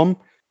album,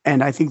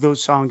 and I think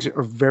those songs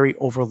are very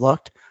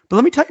overlooked. But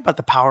let me tell you about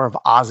the power of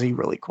Ozzy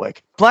really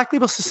quick. Black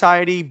Label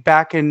Society,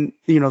 back in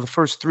the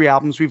first 3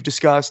 albums we've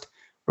discussed,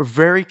 were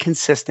very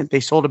consistent.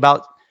 They sold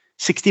about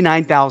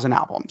 69,000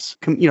 albums,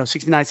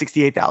 69,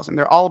 68,000.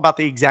 They're all about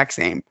the exact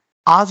same.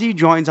 Ozzy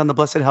joins on the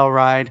Blessed Hell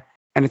Ride,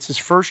 and it's his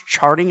first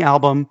charting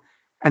album,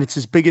 and it's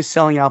his biggest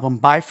selling album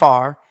by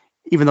far,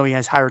 even though he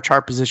has higher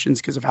chart positions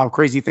because of how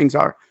crazy things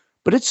are.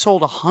 But it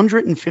sold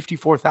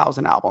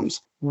 154,000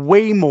 albums,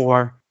 way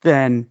more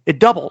than it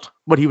doubled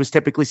what he was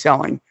typically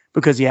selling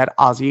because he had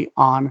Ozzy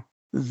on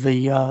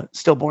the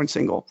Stillborn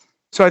single.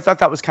 So I thought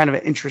that was kind of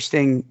an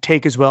interesting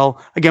take as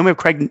well. Again, we have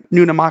Craig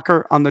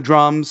Nunemacher on the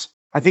drums.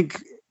 I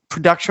think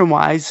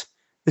production-wise,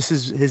 this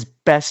is his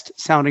best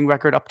sounding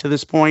record up to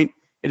this point.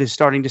 It is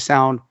starting to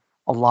sound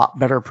a lot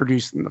better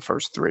produced than the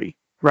first 3,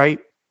 right?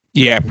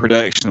 Yeah,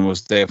 production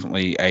was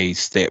definitely a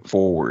step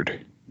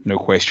forward. No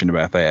question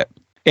about that.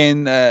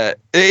 And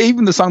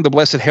even the song "The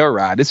Blessed Hell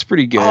Ride," it's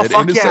pretty good. Oh,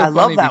 fuck and yeah, I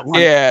love that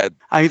one. Yeah,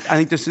 I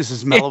think this is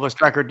his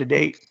mellowest record to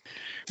date.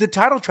 The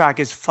title track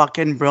is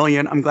fucking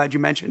brilliant. I'm glad you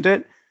mentioned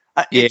it.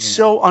 It's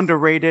so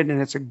underrated,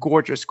 and it's a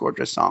gorgeous,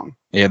 gorgeous song.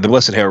 Yeah, The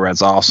Blessed Hell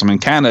Ride's awesome,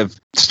 and kind of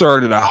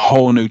started a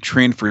whole new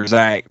trend for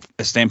Zach,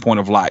 a standpoint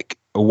of like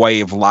a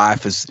way of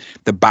life is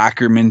the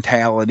biker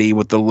mentality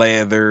with the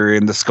leather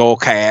and the skull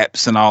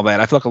caps and all that.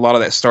 I feel like a lot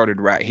of that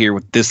started right here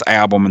with this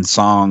album and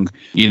song.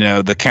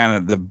 The kind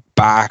of the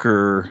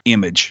biker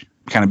image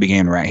kind of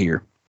began right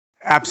here.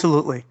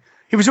 Absolutely.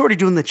 He was already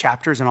doing the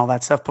chapters and all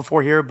that stuff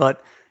before here,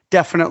 but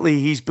definitely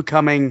he's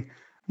becoming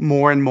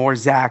more and more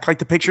Zach. Like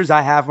the pictures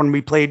I have when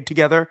we played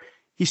together,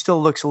 he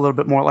still looks a little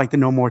bit more like the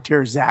No More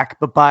Tears Zach,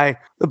 but by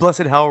the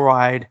Blessed Hell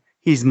Ride,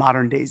 he's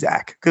modern day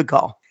Zach. Good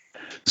call.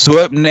 So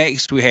up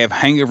next, we have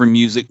Hangover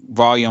Music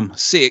Volume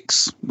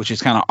 6, which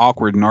is kind of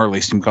awkward in our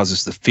listing because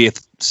it's the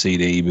 5th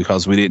CD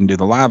because we didn't do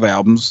the live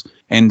albums.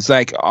 And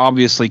Zach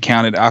obviously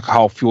counted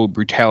Alcohol Fueled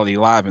Brutality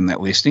live in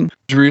that listing. It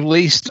was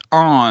released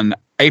on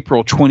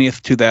April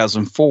 20th,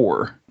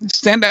 2004.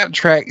 Standout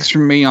tracks for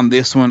me on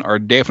this one are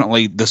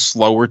definitely the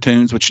slower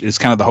tunes, which is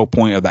kind of the whole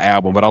point of the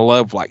album. But I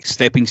love like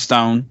Stepping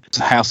Stone,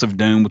 House of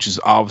Doom, which is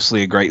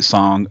obviously a great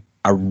song.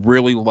 I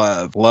really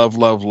love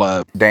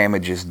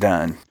Damage Is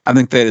Done. I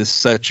think that is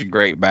such a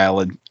great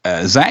ballad.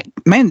 Zach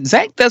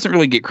doesn't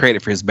really get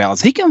credit for his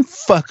ballads. He can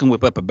fucking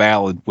whip up a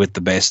ballad with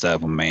the best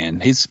of them,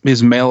 man.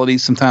 His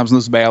melodies sometimes in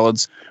those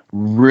ballads,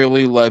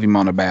 really love him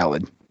on a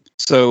ballad.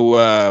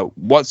 So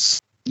what's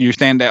your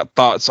standout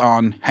thoughts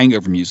on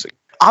Hangover Music?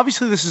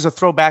 Obviously, this is a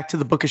throwback to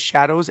the Book of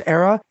Shadows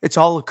era. It's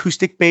all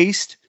acoustic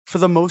based for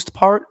the most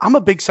part. I'm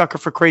a big sucker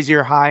for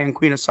Crazier High and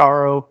Queen of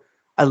Sorrow.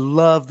 I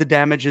love The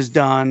Damage Is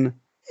Done.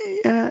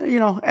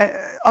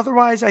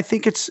 Otherwise, I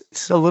think it's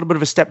a little bit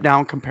of a step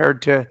down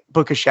compared to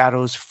Book of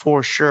Shadows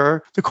for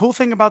sure. The cool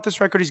thing about this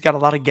record, he's got a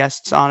lot of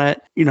guests on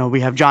it. We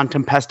have John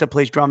Tempesta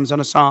plays drums on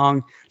a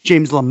song.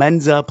 James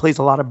LaMenza plays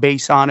a lot of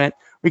bass on it.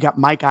 We got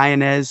Mike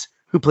Ionez,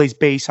 who plays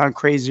bass on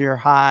Crazier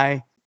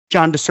High.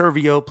 John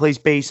DeServio plays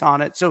bass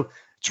on it. So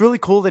it's really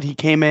cool that he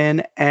came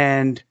in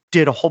and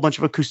did a whole bunch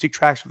of acoustic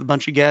tracks with a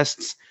bunch of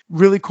guests.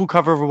 Really cool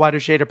cover of A Whiter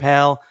Shade of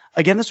Pale.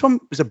 Again, this one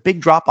was a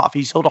big drop off.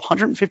 He sold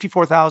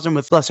 154,000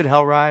 with Blessed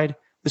Hell Ride.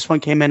 This one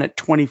came in at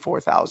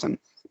 24,000.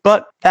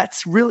 But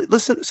that's really,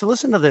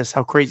 listen to this,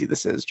 how crazy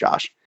this is,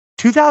 Josh.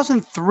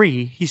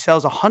 2003, he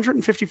sells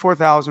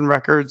 154,000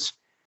 records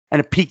and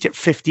it peaked at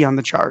 50 on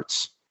the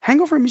charts.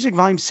 Hangover Music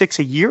Volume 6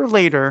 a year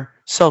later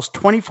sells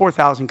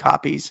 24,000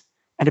 copies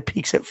and it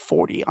peaks at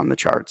 40 on the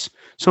charts.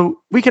 So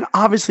we can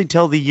obviously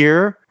tell the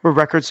year where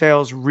record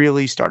sales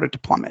really started to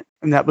plummet.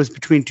 And that was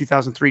between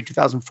 2003,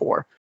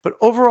 2004. But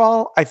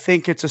overall, I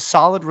think it's a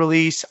solid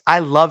release. I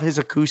love his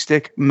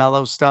acoustic,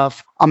 mellow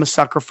stuff. I'm a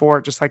sucker for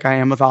it, just like I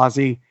am with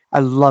Ozzy. I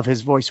love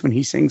his voice when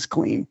he sings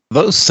clean.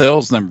 Those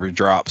sales number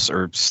drops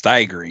are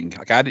staggering.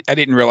 Like I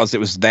didn't realize it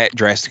was that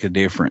drastic a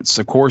difference.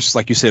 Of course,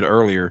 like you said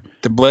earlier,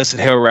 the Blessed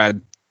Hell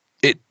Ride,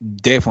 it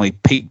definitely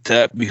peaked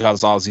up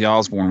because Ozzy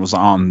Osbourne was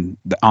on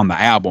the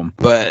album,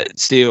 but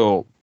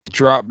still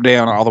dropped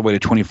down all the way to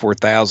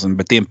 24,000,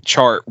 but then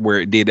chart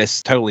where it did,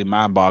 that's totally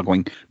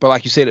mind-boggling. But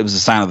like you said, it was a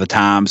sign of the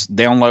times.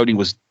 Downloading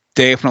was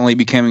definitely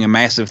becoming a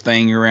massive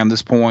thing around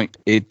this point.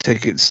 It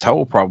took its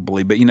toll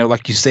probably, but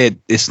like you said,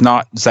 it's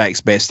not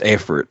Zach's best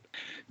effort.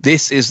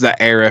 This is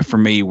the era for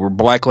me where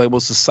Black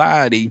Label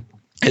Society,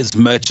 as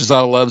much as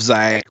I love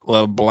Zach,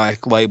 love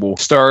Black Label,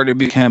 started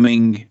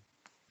becoming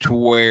to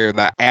where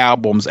the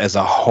albums as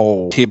a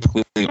whole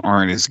typically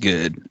aren't as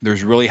good.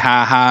 There's really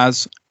high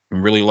highs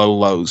and really low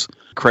lows.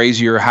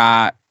 Crazier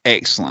High,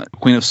 excellent.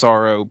 Queen of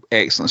Sorrow,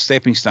 excellent.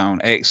 Stepping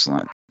Stone,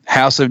 excellent.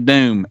 House of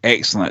Doom,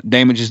 excellent.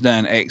 Damage Is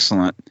Done,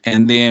 excellent.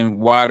 And then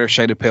Whiter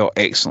Shade of Pale,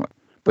 excellent.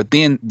 But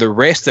then the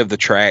rest of the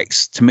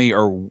tracks, to me,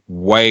 are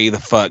way the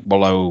fuck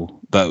below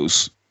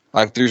those.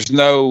 Like, there's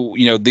no,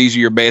 these are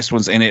your best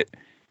ones, and it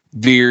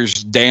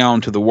veers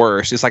down to the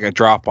worst. It's like a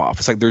drop off.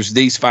 It's like there's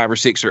these 5 or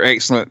 6 are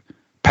excellent.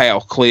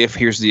 Pal, Cliff,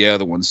 here's the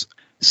other ones.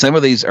 Some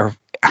of these are,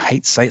 I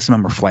hate to say it, some of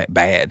them are flat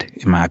bad,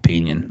 in my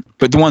opinion.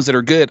 But the ones that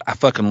are good, I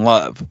fucking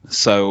love.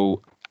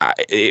 So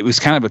it was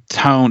kind of a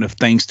tone of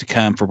things to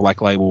come for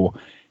Black Label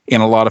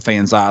in a lot of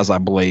fans' eyes, I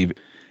believe.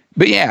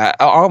 But yeah,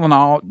 all in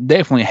all,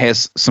 definitely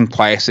has some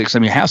classics. I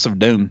mean, House of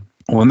Doom,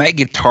 when that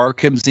guitar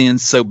comes in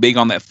so big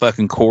on that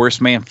fucking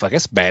chorus, man, fuck,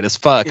 that's bad as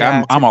fuck.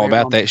 Yeah, I'm all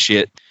about that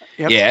shit.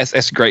 Yep. Yeah,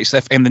 that's great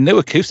stuff. And the new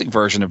acoustic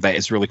version of that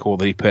is really cool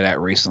that he put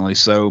out recently.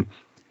 So,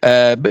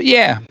 but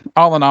yeah,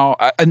 all in all,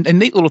 a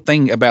neat little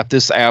thing about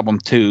this album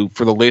too,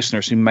 for the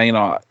listeners who may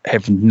not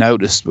have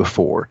noticed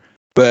before,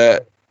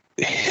 but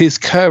his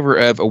cover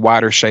of A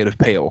Wider Shade of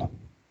Pale,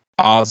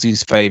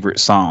 Ozzy's favorite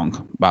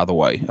song, by the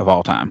way, of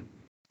all time.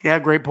 Yeah,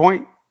 great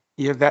point.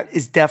 Yeah, that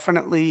is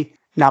definitely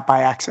not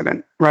by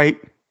accident, right?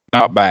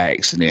 Not by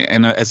accident.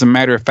 And as a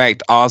matter of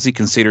fact, Ozzy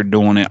considered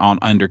doing it on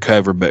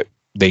Undercover, but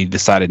they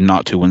decided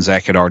not to when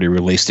Zach had already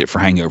released it for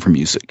Hangover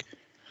Music.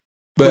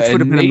 But Which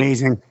would have been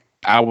amazing.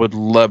 I would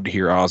love to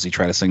hear Ozzy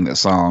try to sing that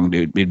song,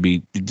 dude.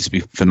 It'd just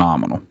be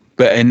phenomenal.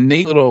 But a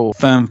neat little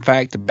fun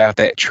fact about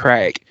that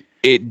track,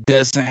 it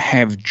doesn't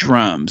have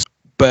drums,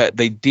 but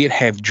they did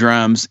have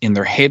drums in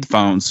their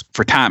headphones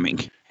for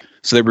timing.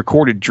 So they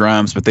recorded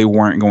drums, but they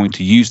weren't going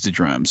to use the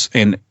drums.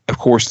 And of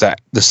course,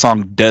 that the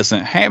song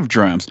doesn't have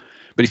drums.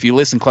 But if you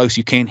listen close,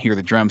 you can hear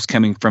the drums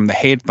coming from the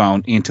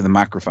headphone into the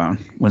microphone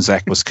when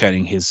Zach was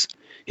cutting his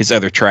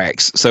other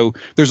tracks. So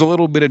there's a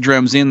little bit of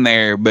drums in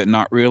there, but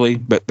not really,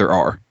 but there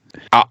are.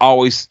 I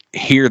always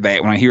hear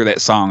that when I hear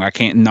that song. I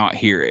can't not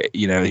hear it,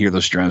 hear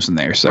those drums in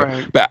there. So,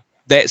 right. But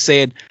that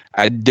said,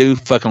 I do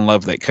fucking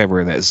love that cover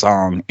of that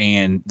song,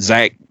 and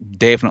Zach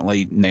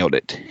definitely nailed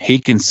it. He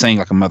can sing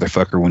like a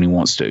motherfucker when he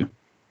wants to.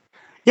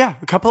 Yeah,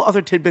 a couple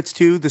other tidbits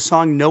too. The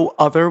song No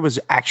Other was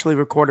actually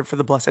recorded for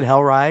the Blessed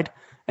Hell Ride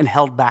and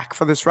held back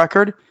for this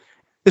record.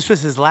 This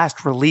was his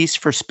last release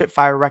for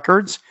Spitfire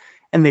Records,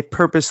 and they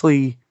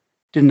purposely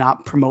did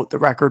not promote the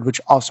record, which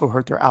also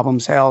hurt their album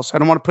sales. I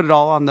don't want to put it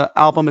all on the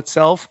album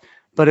itself,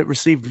 but it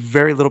received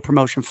very little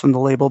promotion from the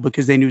label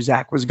because they knew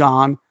Zach was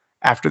gone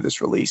after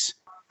this release.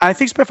 I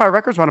think Spitfire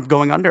Records wound up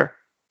going under,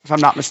 if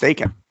I'm not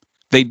mistaken.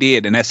 They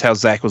did, and that's how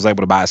Zach was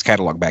able to buy his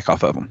catalog back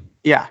off of them.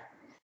 Yeah.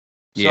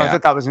 So I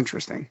thought that was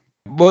interesting.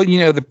 Well,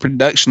 the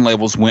production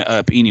levels went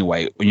up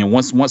anyway.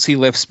 Once he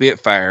left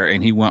Spitfire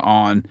and he went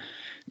on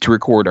to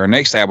record our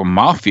next album,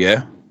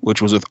 Mafia,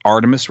 which was with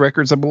Artemis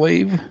Records, I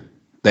believe.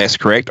 That's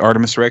correct,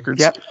 Artemis Records.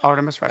 Yep,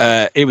 Artemis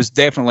Records. It was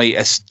definitely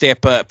a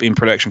step up in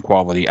production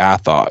quality, I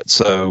thought.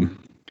 So,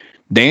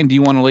 Dan, do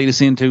you want to lead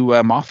us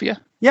into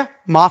Mafia? Yeah,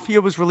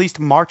 Mafia was released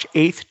March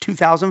 8th,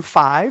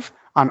 2005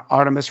 on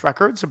Artemis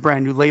Records, a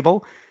brand new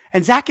label.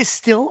 And Zach is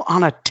still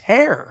on a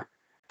tear,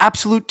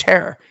 absolute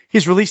tear.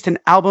 He's released an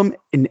album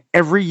in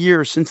every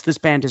year since this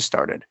band has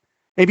started,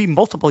 maybe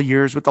multiple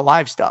years with the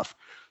live stuff.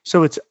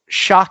 So it's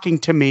shocking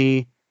to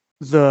me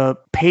the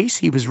pace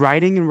he was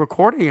writing and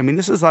recording. I mean,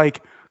 this is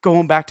like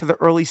going back to the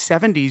early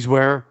 70s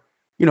where,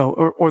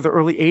 or the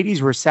early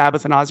 80s where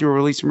Sabbath and Ozzy were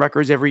releasing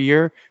records every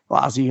year.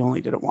 Well, Ozzy only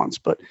did it once,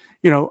 but,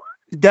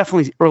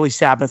 definitely early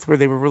Sabbath where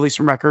they were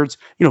releasing records.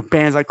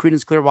 Bands like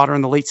Creedence Clearwater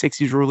in the late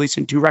 60s were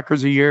releasing 2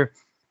 records a year.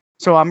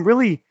 So I'm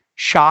really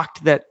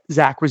shocked that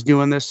Zach was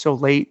doing this so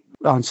late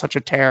on such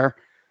a tear.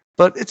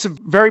 But it's a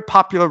very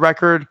popular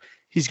record.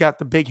 He's got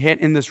the big hit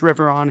In This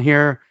River on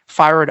here.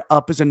 Fire It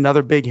Up is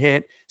another big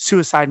hit.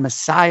 Suicide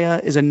Messiah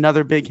is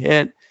another big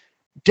hit.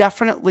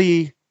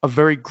 Definitely a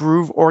very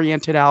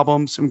groove-oriented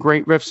album. Some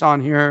great riffs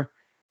on here.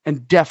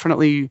 And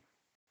definitely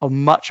a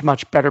much,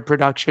 much better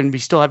production. We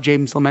still have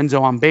James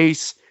Lomenzo on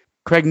bass.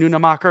 Craig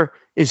Nunemacher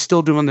is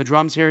still doing the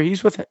drums here.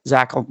 He's with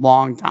Zach a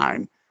long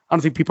time. I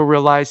don't think people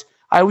realize.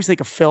 I always think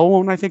of Phil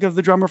when I think of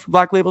the drummer for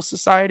Black Label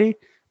Society,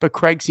 but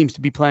Craig seems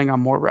to be playing on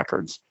more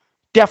records.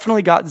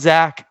 Definitely got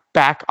Zach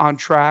back on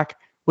track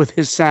with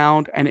his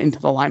sound and into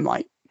the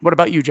limelight. What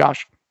about you,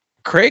 Josh?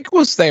 Craig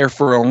was there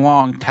for a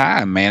long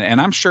time, man.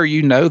 And I'm sure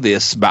you know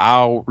this, but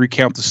I'll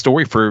recount the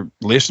story for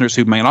listeners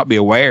who may not be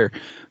aware.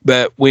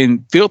 But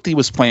when Filthy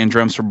was playing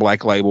drums for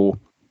Black Label,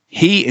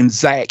 he and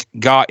Zach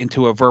got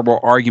into a verbal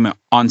argument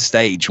on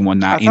stage one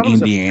night in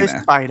Indiana. A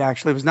fist fight,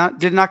 actually.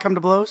 Did it not come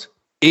to blows?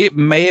 It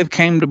may have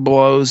came to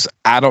blows.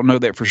 I don't know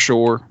that for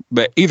sure.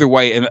 But either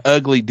way, an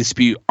ugly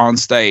dispute on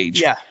stage.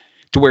 Yeah.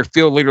 To where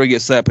Phil literally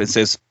gets up and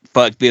says,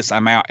 "Fuck this,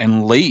 I'm out,"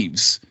 and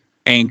leaves.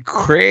 And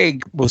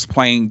Craig was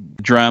playing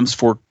drums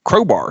for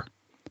Crowbar.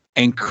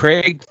 And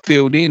Craig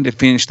filled in to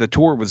finish the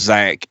tour with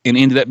Zach and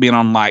ended up being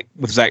on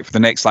with Zach for the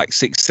next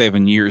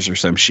 6-7 years or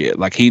some shit.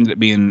 He ended up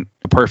being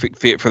a perfect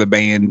fit for the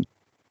band.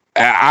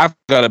 I've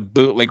got a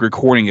bootleg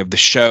recording of the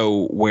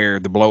show where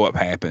the blow up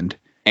happened.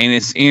 And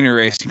it's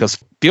interesting because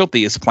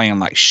Filthy is playing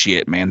like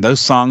shit, man.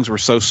 Those songs were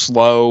so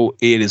slow.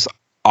 It is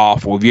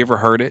awful. Have you ever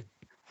heard it?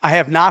 I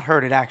have not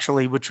heard it,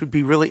 actually, which would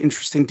be really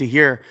interesting to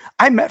hear.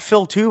 I met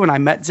Phil, too, and I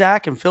met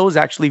Zach, and Phil was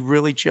actually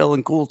really chill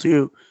and cool,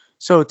 too.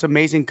 So it's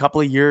amazing couple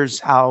of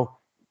years how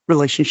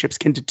relationships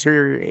can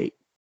deteriorate.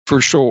 For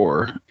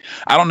sure.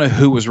 I don't know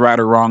who was right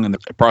or wrong in the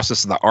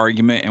process of the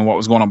argument and what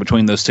was going on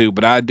between those two,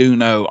 but I do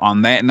know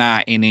on that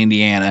night in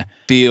Indiana,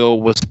 Phil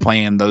was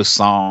playing those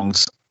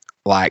songs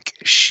like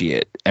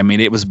shit. I mean,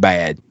 it was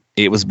bad.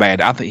 It was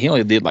bad. I think he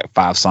only did like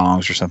 5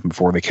 songs or something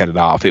before they cut it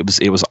off. It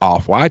was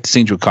awful. I had to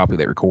send you a copy of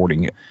that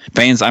recording.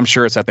 Fans, I'm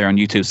sure it's out there on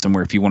YouTube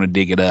somewhere if you want to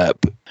dig it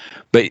up.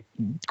 But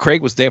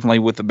Craig was definitely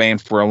with the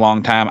band for a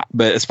long time.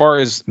 But as far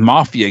as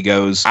Mafia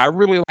goes, I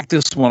really like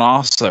this one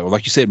also.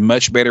 Like you said,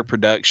 much better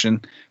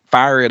production.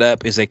 Fire It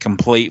Up is a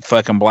complete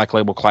fucking Black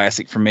Label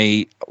classic for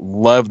me.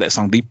 Love that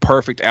song. The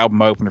perfect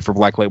album opener for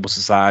Black Label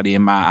Society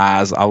in my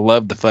eyes. I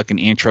love the fucking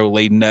intro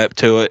leading up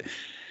to it.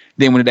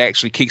 Then when it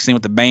actually kicks in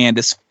with the band,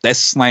 that's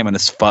slamming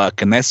as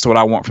fuck. And that's what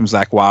I want from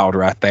Zakk Wylde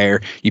right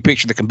there. You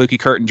picture the kabuki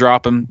curtain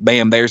dropping.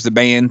 Bam, there's the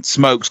band.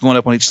 Smoke's going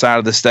up on each side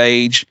of the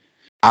stage.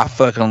 I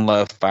fucking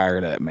love Fire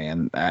It Up,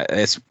 man.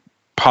 It's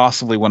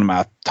possibly one of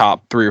my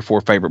top 3 or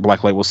 4 favorite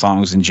Black Label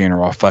songs in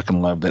general. I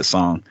fucking love that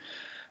song.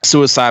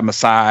 Suicide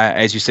Messiah,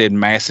 as you said,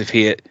 massive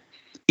hit.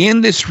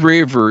 In This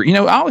River, I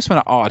always found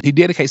it odd. He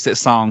dedicates that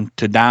song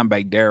to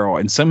Dimebag Darrell,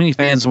 and so many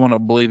fans want to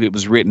believe it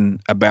was written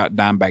about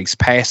Dimebag's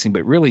passing,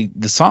 but really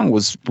the song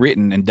was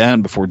written and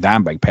done before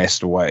Dimebag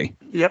passed away.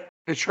 Yep,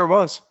 it sure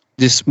was.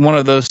 Just one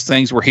of those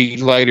things where he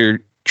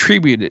later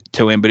tributed it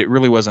to him, but it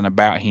really wasn't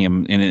about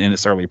him in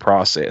its early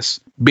process.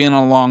 Been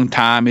a Long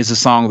Time is a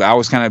song that I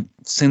always kind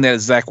of seen that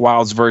as Zakk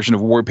Wylde's version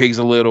of War Pigs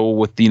a little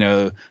with,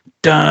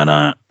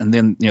 dun-dun, and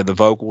then, the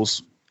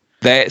vocals.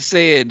 That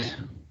said,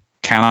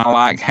 kind of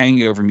like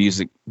Hangover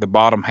music, the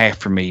bottom half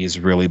for me is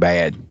really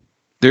bad.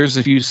 There's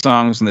a few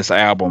songs on this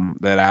album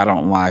that I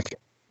don't like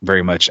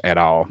very much at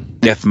all.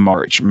 Death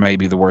March may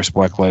be the worst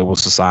Black Label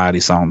Society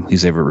song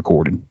he's ever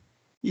recorded.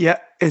 Yeah,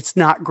 it's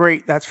not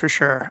great, that's for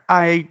sure.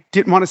 I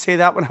didn't want to say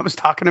that when I was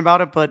talking about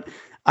it, but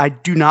I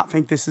do not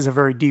think this is a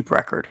very deep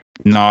record.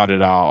 Not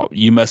at all.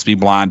 You Must Be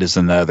Blind is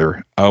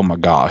another. Oh my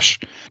gosh.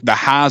 The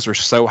highs are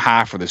so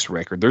high for this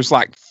record. There's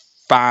like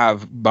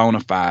 5 bona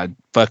fide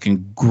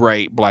fucking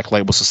great Black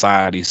Label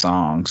Society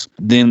songs.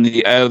 Then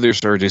the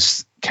others are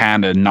just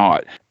kind of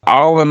not.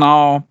 All in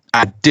all,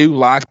 I do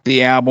like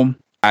the album.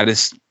 I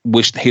just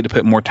wish he'd have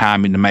put more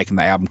time into making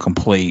the album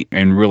complete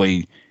and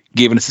really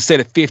given us, instead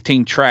of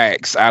 15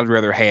 tracks, I'd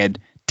rather had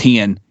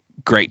 10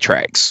 great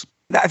tracks.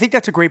 I think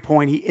that's a great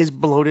point. He is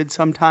bloated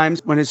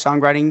sometimes when his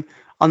songwriting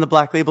on the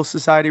Black Label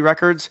Society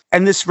records.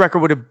 And this record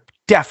would have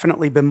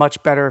definitely been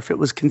much better if it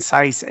was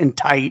concise and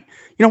tight.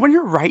 When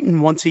you're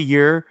writing once a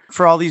year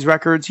for all these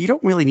records, you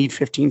don't really need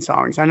 15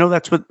 songs. I know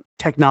that's what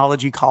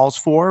technology calls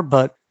for,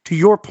 but to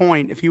your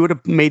point, if you would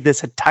have made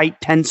this a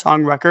tight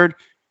 10-song record,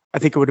 I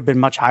think it would have been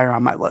much higher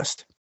on my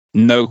list.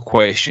 No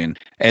question.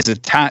 As a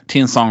tight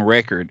 10-song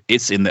record,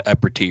 it's in the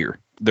upper tier.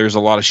 There's a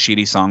lot of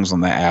shitty songs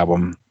on that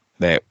album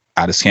that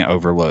I just can't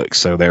overlook.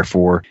 So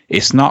therefore,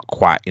 it's not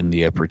quite in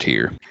the upper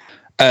tier.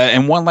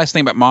 And one last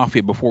thing about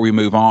Mafia before we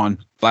move on.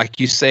 Like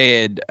you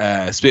said,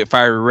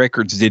 Spitfire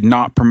Records did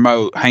not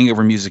promote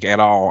Hangover music at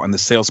all, and the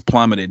sales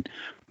plummeted.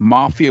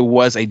 Mafia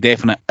was a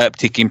definite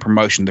uptick in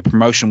promotion. The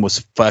promotion was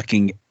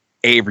fucking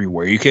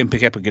everywhere. You couldn't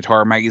pick up a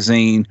guitar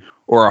magazine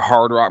or a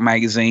hard rock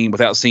magazine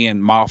without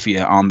seeing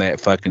Mafia on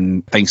that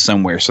fucking thing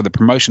somewhere. So the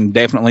promotion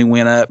definitely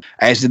went up,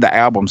 as did the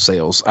album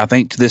sales. I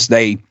think to this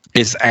day,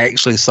 it's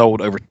actually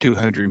sold over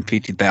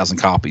 250,000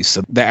 copies.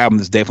 So that album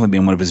has definitely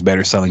been one of his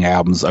better selling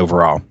albums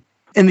overall.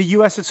 In the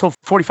US, it sold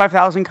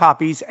 45,000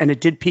 copies, and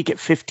it did peak at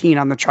 15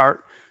 on the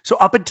chart. So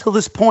up until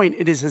this point,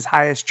 it is his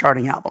highest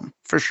charting album,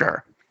 for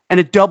sure. And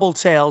it doubled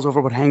sales over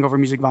what Hangover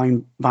Music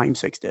Volume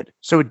 6 did.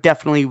 So it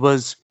definitely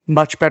was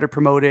much better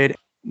promoted,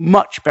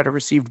 much better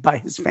received by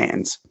his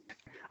fans.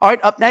 All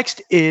right, up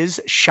next is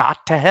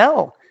Shot to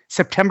Hell,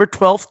 September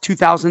 12th,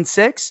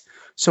 2006.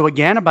 So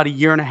again, about a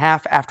year and a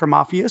half after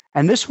Mafia.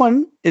 And this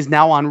one is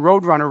now on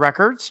Roadrunner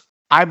Records.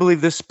 I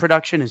believe this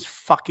production is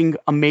fucking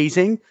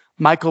amazing.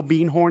 Michael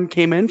Beinhorn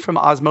came in from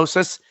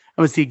Osmosis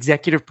and was the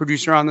executive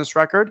producer on this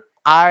record.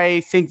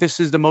 I think this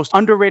is the most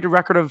underrated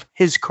record of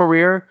his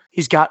career.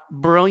 He's got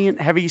brilliant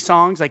heavy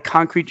songs like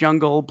Concrete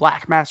Jungle,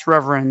 Black Mass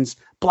Reverends,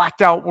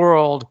 Blacked Out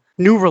World,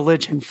 New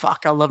Religion.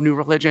 Fuck, I love New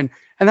Religion.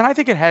 And then I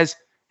think it has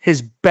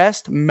his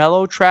best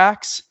mellow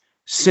tracks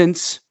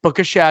since Book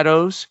of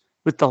Shadows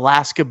with The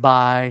Last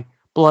Goodbye,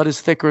 Blood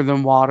is Thicker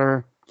Than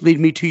Water, Lead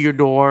Me to Your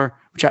Door,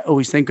 which I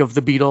always think of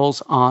the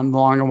Beatles on The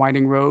Long and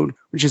Winding Road,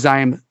 which is, I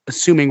am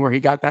assuming, where he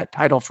got that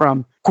title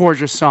from.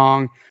 Gorgeous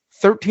song.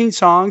 13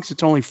 songs.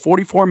 It's only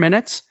 44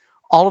 minutes.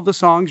 All of the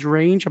songs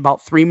range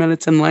about 3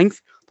 minutes in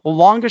length. The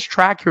longest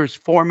track here is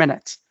 4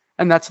 minutes,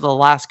 and that's The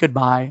Last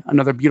Goodbye,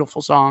 another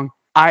beautiful song.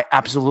 I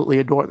absolutely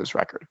adore this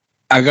record.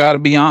 I gotta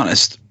be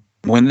honest.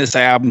 When this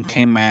album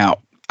came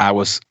out, I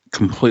was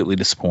completely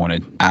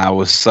disappointed. I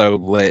was so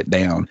let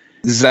down.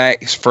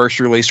 Zack's first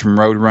release from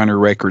Roadrunner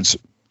Records,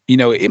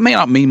 it may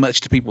not mean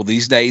much to people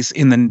these days.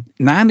 In the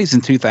 90s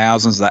and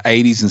 2000s, the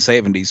 80s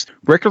and 70s,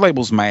 record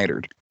labels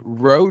mattered.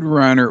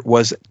 Roadrunner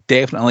was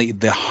definitely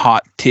the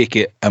hot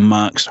ticket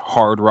amongst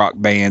hard rock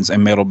bands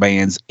and metal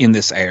bands in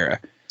this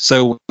era.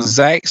 So when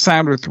Zach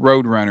signed with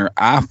Roadrunner,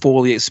 I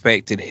fully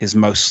expected his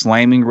most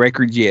slamming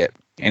record yet.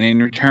 And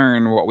in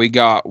return, what we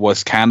got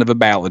was kind of a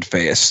ballad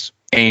fest.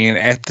 And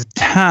at the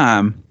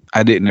time,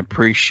 I didn't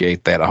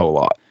appreciate that a whole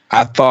lot.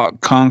 I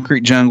thought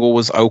Concrete Jungle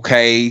was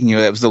okay. You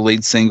know, that was the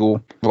lead single.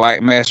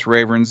 Black Mass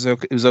Reverends,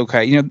 it was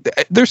okay. You know,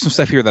 there's some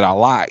stuff here that I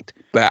liked.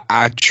 But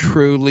I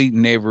truly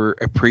never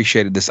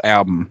appreciated this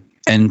album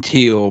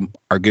until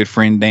our good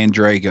friend Dan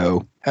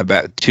Drago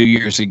about 2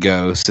 years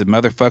ago said,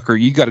 motherfucker,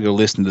 you got to go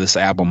listen to this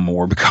album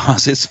more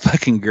because it's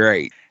fucking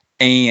great.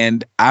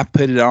 And I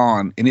put it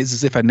on, and it's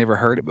as if I'd never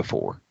heard it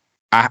before.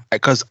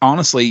 Because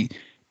honestly,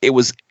 it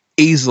was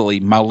easily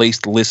my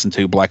least listened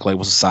to Black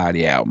Label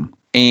Society album.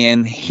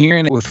 And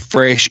hearing it with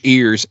fresh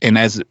ears and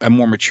as a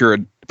more mature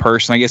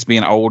person, I guess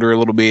being older a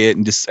little bit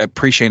and just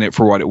appreciating it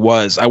for what it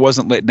was, I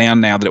wasn't let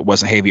down now that it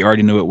wasn't heavy. I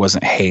already knew it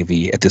wasn't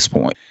heavy at this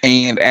point.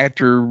 And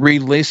after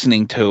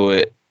re-listening to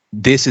it,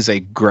 this is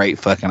a great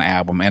fucking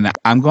album. And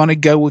I'm going to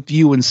go with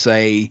you and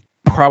say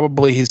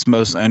probably his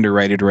most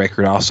underrated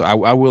record also.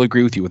 I will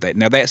agree with you with that.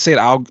 Now, that said,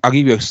 I'll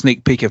give you a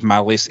sneak peek of my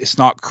list. It's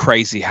not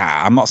crazy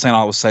high. I'm not saying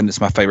all of a sudden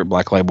it's my favorite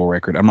Black Label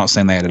record. I'm not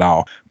saying that at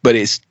all. But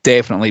it's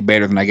definitely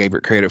better than I gave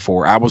it credit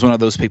for. I was one of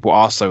those people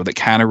also that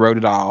kind of wrote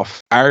it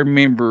off. I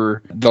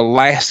remember The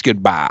Last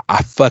Goodbye.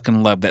 I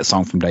fucking loved that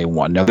song from day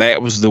one. Now,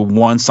 that was the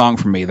one song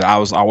for me that I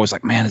was always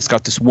like, man, it's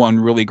got this one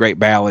really great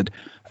ballad.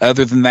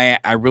 Other than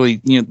that, I really,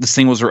 the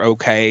singles are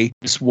okay.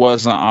 This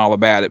wasn't all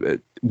about it. But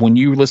when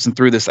you listen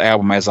through this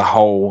album as a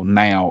whole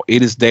now,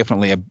 it is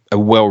definitely a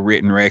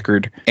well-written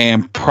record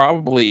and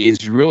probably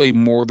is really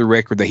more the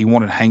record that he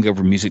wanted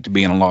Hangover Music to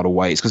be in a lot of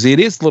ways because it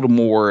is a little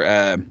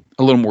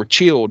more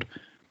chilled,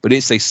 but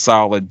it's a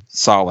solid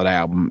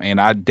album.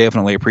 And I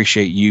definitely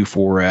appreciate you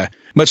for,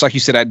 much like you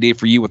said I did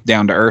for you with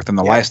Down to Earth in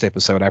the last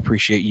episode, I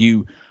appreciate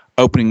you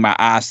opening my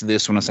eyes to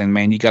this one and saying,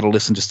 man, you got to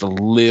listen just a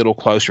little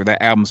closer.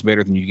 That album's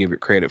better than you give it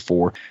credit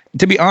for.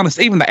 To be honest,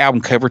 even the album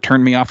cover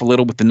turned me off a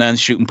little with the nuns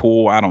shooting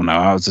pool. I don't know.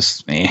 I was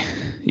just,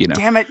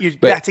 Damn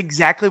it. That's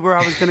exactly where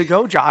I was going to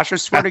go, Josh. I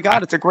swear to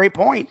God, it's a great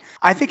point.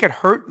 I think it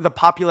hurt the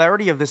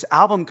popularity of this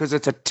album because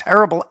it's a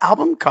terrible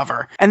album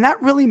cover. And that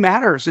really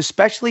matters,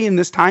 especially in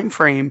this time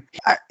frame.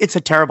 It's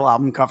a terrible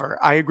album cover.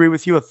 I agree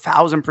with you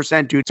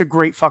 1,000%, dude. It's a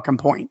great fucking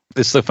point.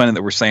 It's so funny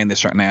that we're saying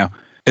this right now.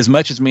 As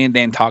much as me and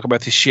Dan talk about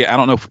this shit, I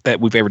don't know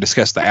that we've ever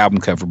discussed the album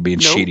cover being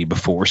shitty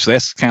before. So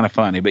that's kind of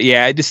funny. But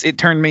yeah, it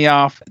turned me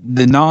off.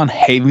 The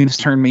non-heaviness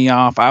turned me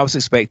off. I was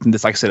expecting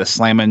this, like I said, a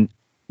slamming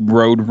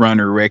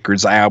Roadrunner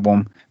Records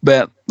album.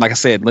 But like I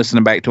said,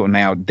 listening back to it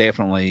now,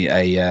 definitely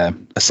a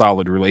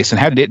solid release. And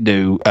how did it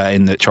do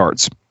in the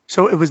charts?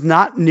 So it was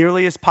not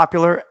nearly as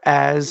popular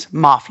as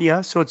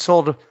Mafia. So it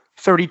sold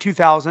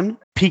 32,000,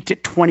 peaked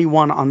at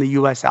 21 on the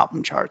U.S.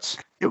 album charts.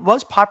 It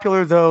was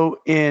popular, though,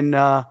 in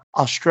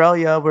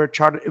Australia, where it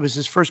charted. It was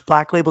his first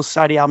Black Label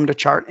Society album to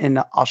chart in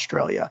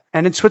Australia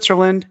and in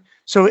Switzerland.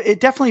 So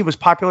it definitely was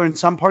popular in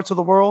some parts of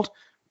the world,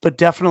 but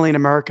definitely in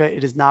America,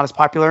 it is not as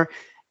popular,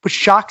 which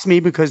shocks me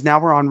because now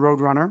we're on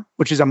Roadrunner,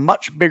 which is a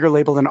much bigger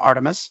label than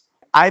Artemis.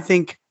 I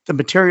think the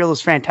material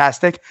is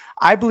fantastic.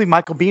 I believe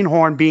Michael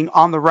Beinhorn being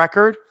on the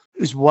record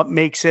is what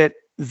makes it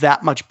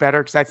that much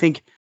better because I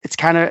think it's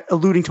kind of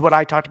alluding to what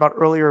I talked about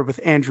earlier with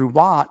Andrew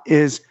Watt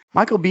is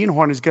Michael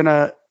Beinhorn is going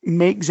to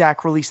make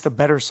Zach release the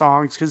better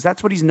songs because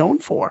that's what he's known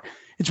for.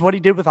 It's what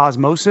he did with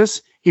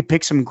Osmosis. He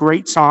picked some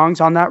great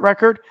songs on that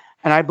record.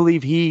 And I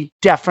believe he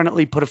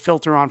definitely put a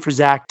filter on for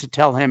Zach to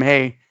tell him,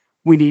 hey,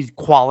 we need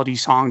quality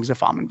songs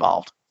if I'm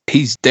involved.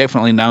 He's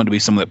definitely known to be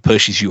someone that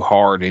pushes you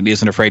hard and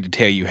isn't afraid to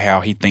tell you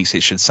how he thinks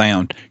it should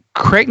sound.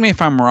 Correct me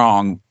if I'm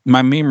wrong.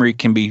 My memory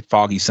can be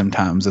foggy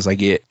sometimes as I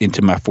get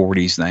into my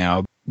 40s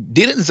now.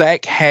 Didn't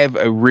Zach have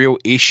a real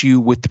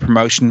issue with the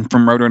promotion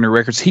from Roadrunner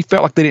Records? He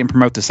felt like they didn't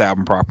promote this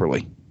album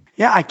properly.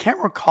 Yeah, I can't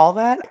recall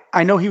that.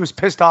 I know he was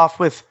pissed off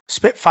with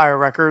Spitfire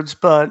Records,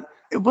 but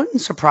it wouldn't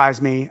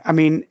surprise me. I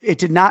mean,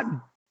 it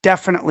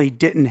definitely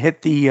didn't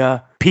hit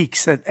the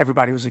peaks that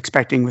everybody was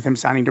expecting with him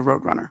signing to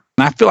Roadrunner.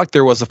 And I feel like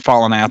there was a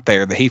falling out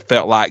there that he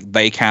felt like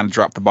they kind of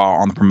dropped the ball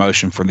on the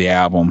promotion for the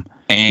album.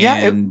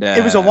 And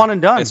it was a one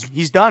and done.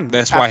 He's done.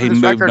 That's why he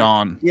moved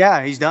on.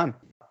 Yeah, he's done.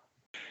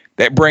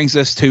 That brings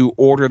us to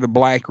Order the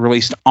Black,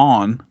 released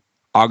on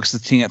August the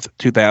 10th,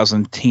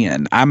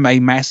 2010. I'm a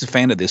massive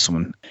fan of this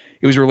one.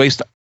 It was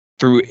released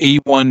through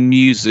E1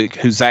 Music,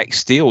 who Zach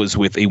still is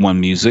with E1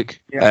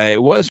 Music. Yeah.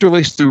 It was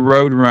released through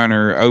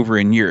Roadrunner over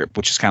in Europe,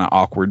 which is kind of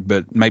awkward,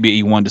 but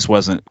maybe E1 just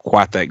wasn't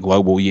quite that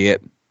global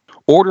yet.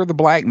 Order the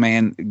Black,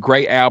 man,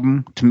 great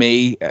album to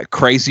me.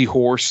 Crazy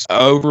Horse,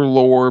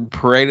 Overlord,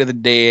 Parade of the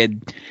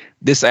Dead.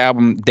 This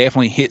album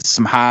definitely hits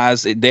some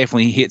highs. It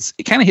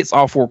kind of hits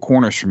all four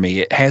corners for me.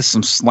 It has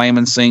some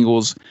slamming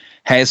singles,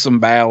 has some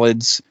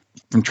ballads.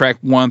 From track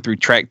 1 through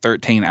track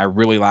 13, I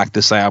really like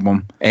this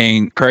album.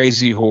 And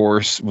Crazy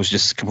Horse was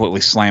just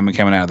completely slamming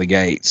coming out of the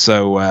gate.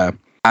 So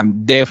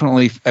I'm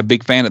definitely a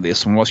big fan of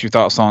this one. What's your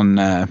thoughts on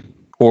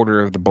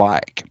Order of the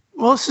Black?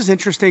 Well, this is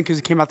interesting because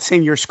it came out the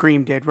same year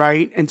Scream did,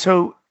 right? And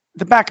so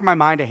the back of my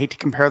mind, I hate to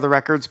compare the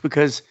records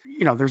because,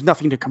 there's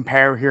nothing to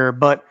compare here.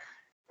 But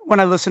When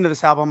I listened to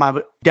this album, I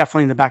was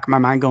definitely in the back of my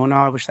mind going, oh,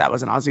 I wish that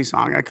was an Ozzy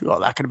song. That could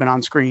have been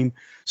on Scream.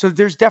 So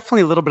there's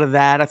definitely a little bit of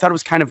that. I thought it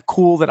was kind of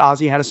cool that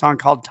Ozzy had a song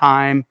called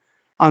Time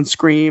on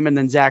Scream, and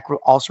then Zach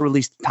also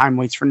released Time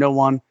Waits for No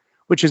One,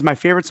 which is my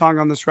favorite song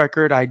on this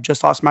record. I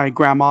just lost my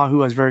grandma,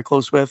 who I was very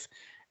close with,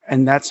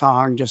 and that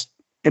song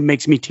it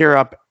makes me tear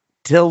up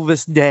till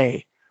this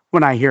day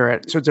when I hear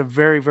it. So it's a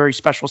very, very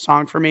special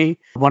song for me.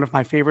 One of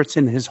my favorites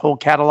in his whole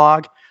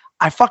catalog.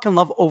 I fucking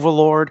love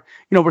Overlord.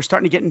 We're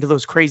starting to get into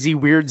those crazy,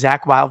 weird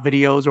Zakk Wylde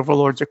videos.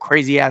 Overlord's a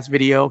crazy ass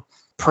video.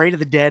 Pray to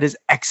the Dead is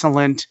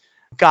excellent.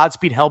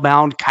 Godspeed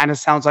Hellbound kind of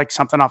sounds like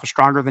something off of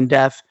Stronger Than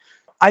Death.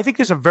 I think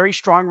there's a very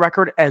strong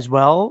record as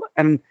well.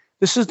 And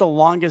this is the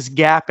longest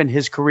gap in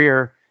his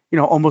career,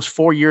 almost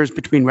 4 years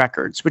between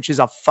records, which is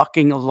a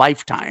fucking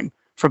lifetime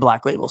for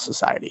Black Label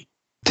Society.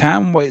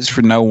 Time Waits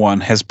for No One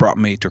has brought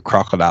me to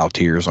crocodile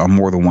tears on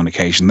more than one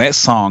occasion. That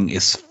song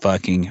is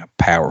fucking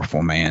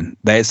powerful, man.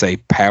 That's a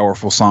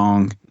powerful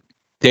song.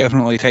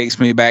 Definitely takes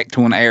me back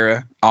to an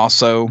era.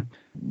 Also,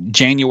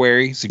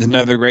 January is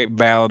another great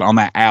ballad on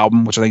that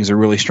album, which I think is a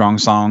really strong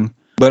song.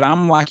 But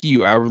I'm like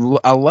you. I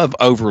love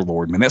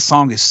Overlord, man. That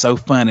song is so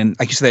fun. And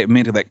like you said,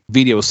 that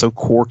video is so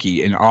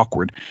quirky and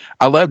awkward.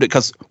 I loved it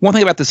because one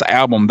thing about this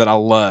album that I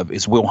love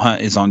is Will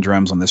Hunt is on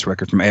drums on this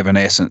record from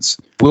Evanescence.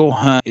 Will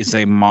Hunt is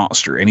a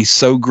monster, and he's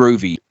so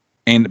groovy.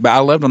 But I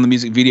loved on the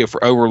music video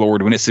for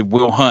Overlord when it said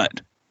Will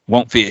Hunt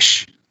won't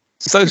fish.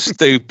 So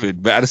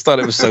stupid, but I just thought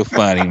it was so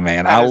funny,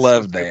 man. I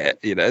love that.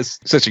 It's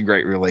such a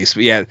great release.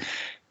 But yeah,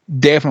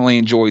 definitely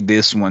enjoyed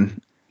this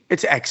one.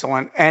 It's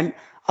excellent. And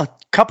a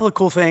couple of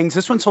cool things.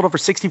 This one sold over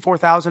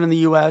 64,000 in the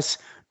US,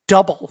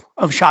 double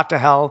of Shot to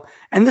Hell.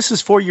 And this is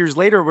 4 years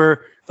later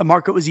where the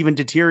market was even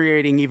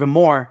deteriorating even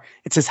more.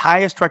 It's his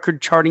highest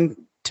record charting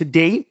to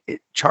date.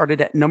 It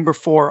charted at number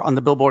 4 on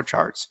the Billboard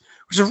charts,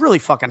 which is really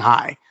fucking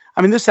high.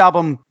 I mean, this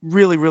album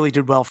really, really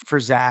did well for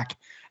Zakk.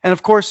 And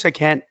of course, I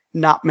can't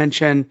not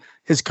mention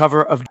his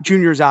cover of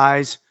Junior's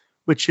Eyes,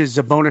 which is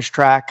a bonus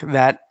track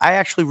that I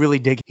actually really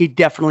dig. He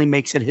definitely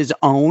makes it his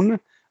own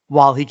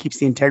while he keeps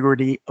the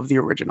integrity of the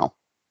original.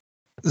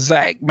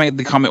 Zakk made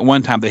the comment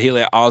one time that he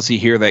let Ozzy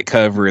hear that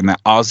cover and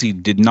that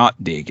Ozzy did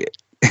not dig it,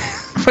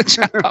 which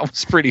I thought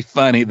was pretty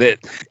funny. That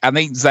I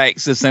think Zakk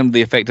said something to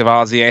the effect of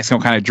Ozzy asked him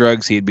what kind of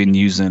drugs he had been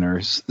using or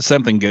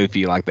something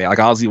goofy like that. Like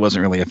Ozzy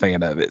wasn't really a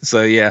fan of it.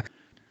 So, yeah.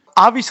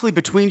 Obviously,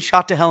 between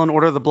Shot to Hell and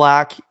Order of the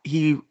Black,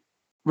 he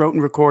wrote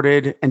and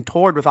recorded and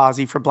toured with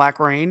Ozzy for Black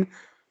Rain,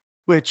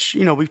 which,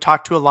 we've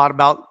talked to a lot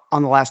about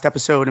on the last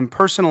episode. And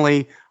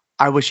personally,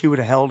 I wish he would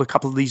have held a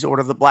couple of these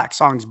Order of the Black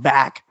songs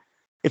back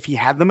if he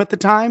had them at the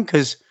time,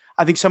 because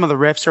I think some of the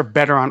riffs are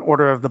better on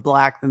Order of the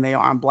Black than they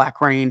are on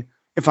Black Rain,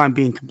 if I'm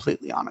being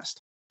completely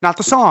honest. Not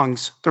the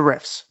songs, the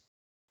riffs.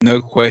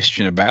 No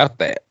question about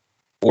that.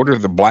 Order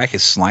of the Black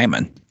is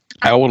slamming.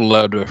 I would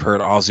love to have heard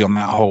Ozzy on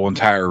that whole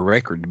entire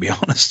record, to be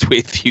honest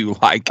with you.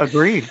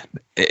 Agreed.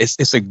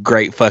 It's a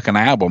great fucking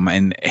album,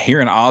 and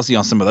hearing Ozzy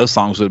on some of those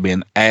songs would have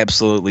been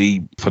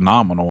absolutely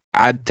phenomenal.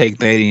 I'd take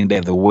that any day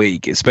of the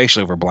week,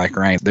 especially over Black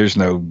Rain. There's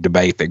no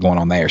debate that going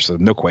on there, so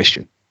no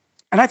question.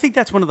 And I think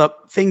that's one of the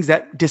things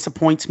that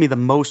disappoints me the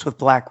most with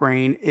Black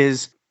Rain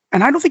is,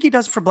 and I don't think he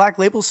does for Black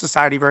Label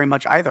Society very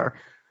much either.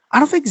 I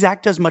don't think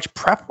Zakk does much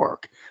prep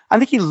work. I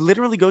think he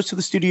literally goes to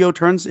the studio,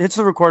 hits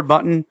the record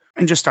button,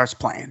 and just starts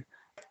playing.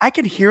 I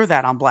could hear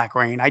that on Black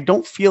Rain. I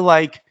don't feel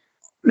like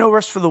No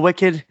Rest for the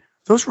Wicked.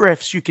 Those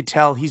riffs you could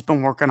tell he's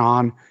been working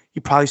on. He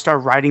probably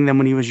started writing them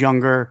when he was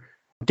younger.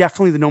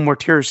 Definitely the No More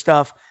Tears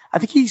stuff. I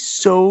think he's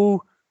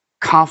so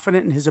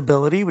confident in his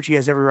ability, which he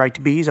has every right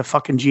to be. He's a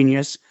fucking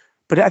genius.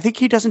 But I think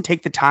he doesn't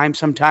take the time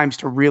sometimes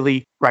to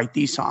really write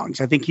these songs.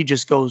 I think he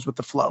just goes with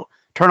the flow.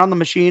 Turn on the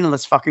machine and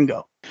let's fucking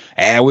go.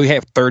 And we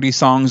have 30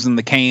 songs in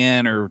the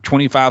can or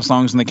 25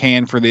 songs in the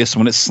can for this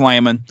one. It's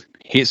slamming.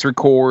 Hits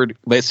record,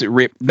 lets it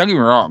rip. Don't get me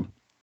wrong.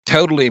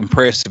 Totally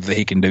impressive that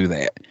he can do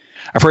that.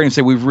 I've heard him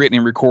say we've written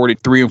and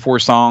recorded 3 and 4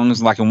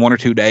 songs like in 1 or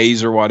 2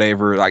 days or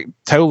whatever. Like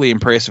totally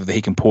impressive that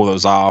he can pull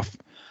those off.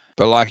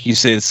 But like you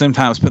said,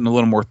 sometimes putting a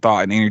little more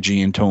thought and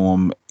energy into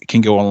them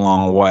can go a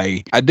long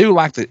way. I do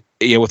like that.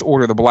 Yeah, with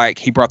Order of the Black,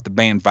 he brought the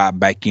band vibe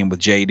back in with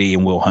JD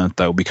and Will Hunt,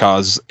 though,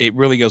 because it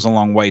really goes a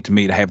long way to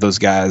me to have those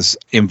guys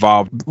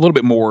involved a little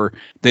bit more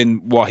than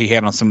what he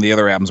had on some of the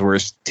other albums, where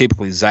it's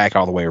typically Zakk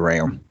all the way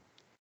around.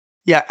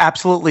 Yeah,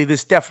 absolutely.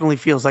 This definitely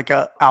feels like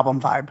a album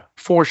vibe,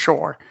 for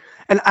sure.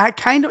 And I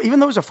kind of,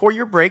 even though it was a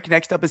 4-year break,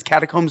 next up is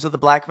Catacombs of the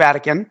Black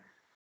Vatican.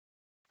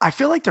 I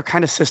feel like they're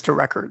kind of sister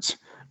records.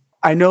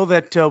 I know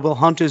that Will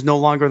Hunt is no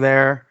longer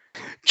there.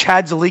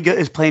 Chad Zaliga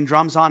is playing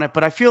drums on it,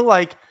 but I feel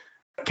like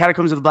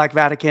Catacombs of the Black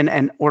Vatican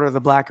and Order of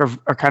the Black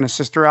are kind of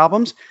sister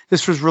albums.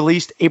 This was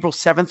released April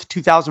 7th,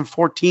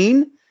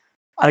 2014.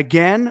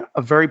 Again,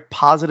 a very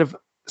positive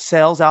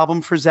sales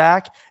album for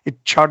Zakk.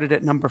 It charted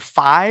at number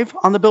 5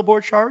 on the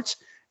Billboard charts.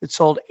 It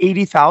sold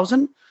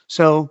 80,000.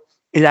 So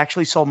it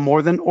actually sold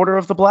more than Order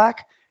of the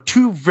Black.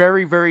 2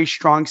 very, very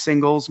strong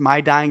singles,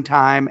 My Dying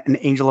Time and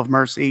Angel of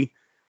Mercy.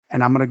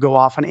 And I'm going to go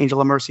off on Angel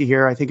of Mercy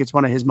here. I think it's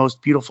one of his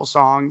most beautiful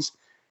songs.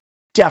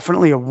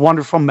 definitely a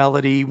wonderful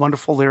melody,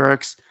 wonderful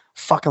lyrics.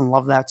 Fucking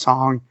love that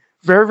song.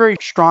 Very, very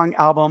strong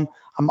album.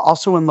 I'm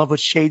also in love with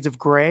Shades of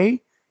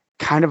Grey,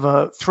 kind of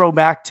a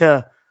throwback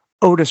to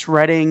Otis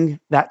Redding,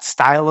 that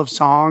style of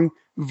song.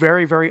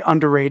 Very, very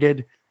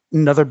underrated.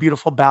 Another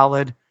beautiful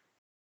ballad.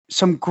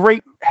 Some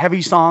great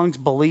heavy songs.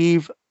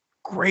 Believe,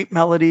 great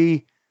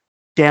melody.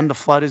 Damn the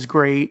Flood is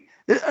great.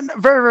 Very,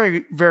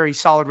 very, very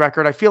solid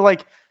record. I feel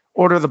like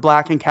Order of the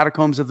Black and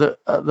Catacombs of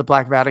the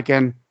Black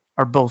Vatican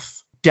are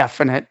both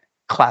definite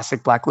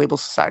classic Black Label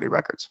Society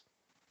records.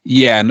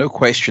 Yeah, no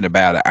question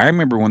about it. I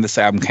remember when this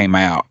album came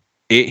out,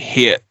 it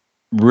hit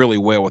really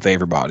well with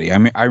everybody. I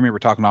mean, I remember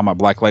talking to all my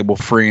Black Label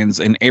friends,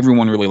 and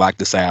everyone really liked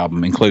this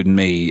album, including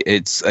me.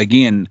 It's,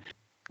 again,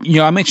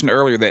 I mentioned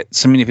earlier that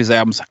so many of his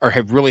albums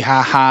have really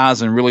high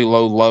highs and really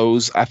low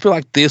lows. I feel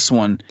like this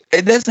one,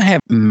 it doesn't have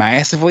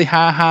massively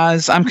high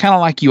highs. I'm kind of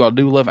like you. I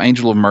do love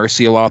Angel of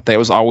Mercy a lot. That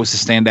was always a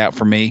standout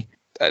for me.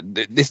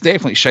 It's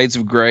definitely Shades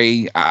of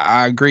Grey.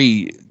 I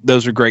agree.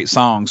 Those are great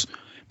songs.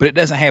 But it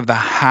doesn't have the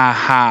high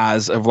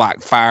highs of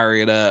like Fire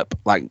It Up,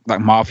 like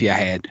Mafia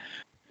had.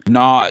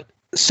 Not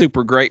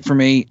super great for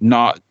me.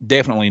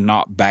 Definitely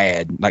not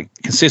bad. Like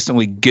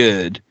consistently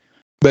good,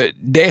 but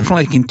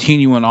definitely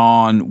continuing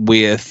on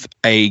with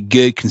a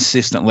good,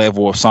 consistent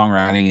level of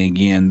songwriting.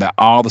 Again, that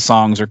all the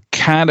songs are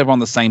kind of on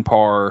the same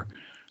par.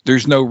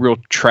 There's no real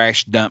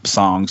trash dump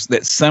songs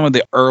that some of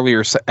the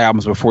earlier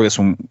albums before this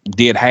one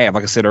did have.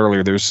 Like I said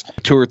earlier, there's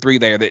 2 or 3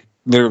 there that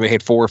literally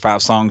had 4 or 5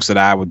 songs that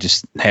I would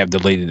just have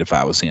deleted if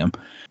I was him.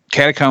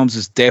 Catacombs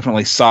is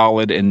definitely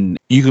solid, and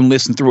you can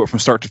listen through it from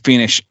start to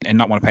finish and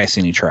not want to pass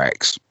any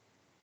tracks.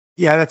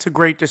 Yeah, that's a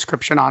great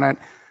description on it.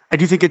 I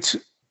do think it's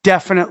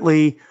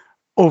definitely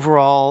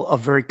overall a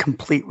very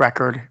complete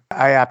record.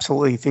 I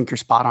absolutely think you're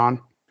spot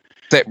on.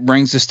 That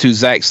brings us to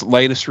Zach's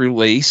latest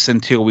release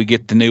until we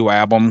get the new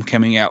album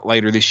coming out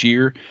later this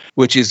year,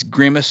 which is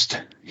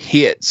Grimmest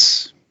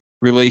Hits,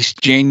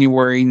 released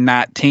January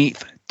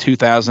 19th,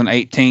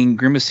 2018.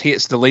 Grimmest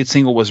Hits, the lead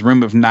single was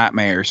Room of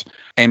Nightmares.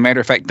 And matter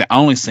of fact, the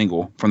only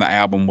single from the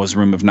album was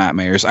Room of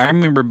Nightmares. I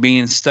remember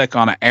being stuck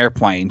on an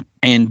airplane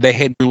and they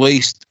had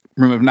released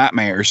Room of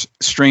Nightmares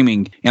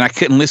streaming, and I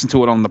couldn't listen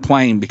to it on the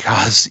plane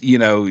because,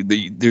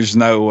 there's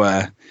no,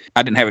 I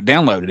didn't have it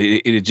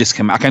downloaded. It had just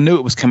come out. Like I knew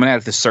it was coming out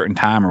at this certain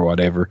time or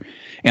whatever,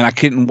 and I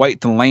couldn't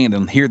wait to land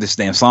and hear this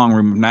damn song,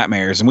 Room of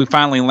Nightmares. And we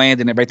finally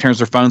landed, and everybody turns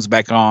their phones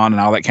back on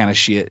and all that kind of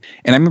shit.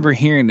 And I remember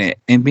hearing it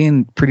and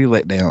being pretty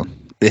let down.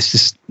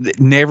 It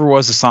never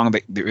was a song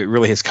that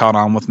really has caught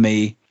on with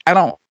me. I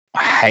don't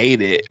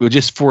hate it, but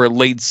just for a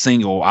lead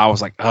single, I was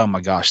like, oh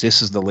my gosh,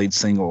 this is the lead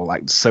single.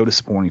 Like, so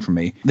disappointing for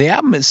me. The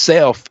album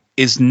itself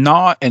is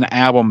not an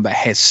album that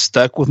has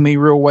stuck with me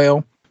real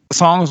well. The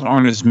songs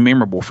aren't as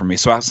memorable for me,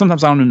 so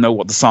sometimes I don't even know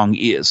what the song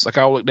is. Like,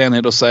 I'll look down and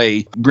it'll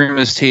say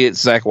Grimmest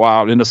Hits, Zakk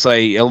Wylde, and it'll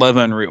say I Love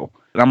Unreal,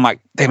 and I'm like,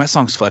 damn, that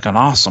song's fucking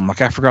awesome. Like,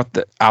 I forgot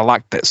that I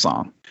liked that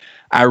song.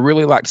 I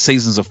really liked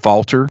Seasons of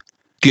Falter.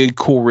 Good,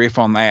 cool riff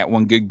on that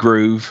one. Good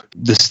groove.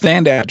 The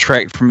standout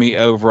track for me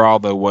overall,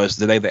 though, was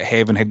The Day That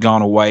Heaven Had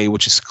Gone Away,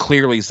 which is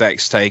clearly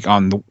Zach's take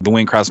on The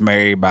Wind Cries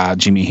Mary by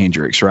Jimi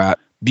Hendrix, right?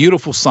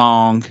 Beautiful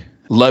song.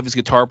 Love his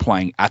guitar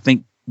playing. I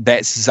think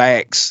that's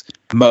Zach's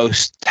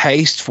most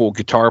tasteful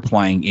guitar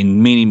playing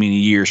in many, many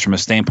years from a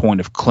standpoint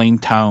of clean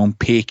tone,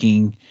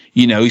 picking.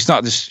 He's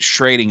not just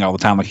shredding all the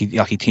time like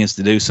he tends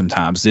to do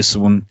sometimes. This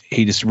one,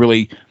 he just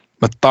really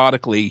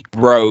methodically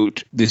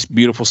wrote this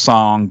beautiful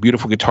song,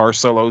 beautiful guitar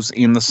solos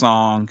in the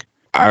song.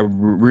 I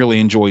really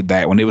enjoyed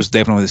that one. It was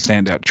definitely the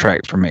standout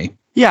track for me.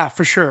 Yeah,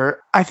 for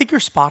sure. I think you're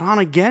spot on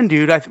again,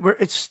 dude.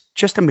 It's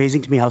just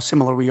amazing to me how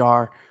similar we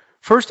are.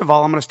 First of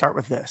all, I'm going to start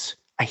with this.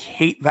 I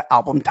hate the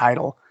album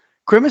title.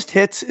 Grimmest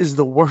Hits is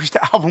the worst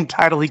album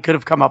title he could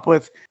have come up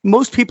with.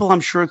 Most people,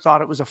 I'm sure,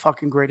 thought it was a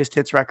fucking greatest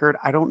hits record.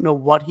 I don't know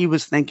what he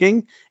was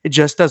thinking. It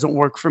just doesn't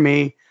work for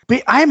me.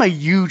 But I am a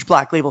huge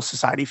Black Label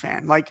Society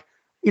fan. Like,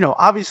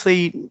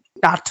 obviously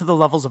not to the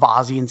levels of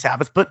Ozzy and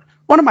Sabbath, but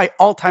one of my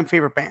all-time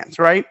favorite bands,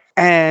 right?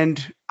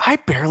 And I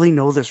barely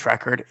know this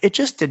record. It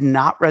just did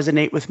not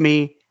resonate with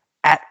me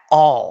at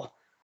all.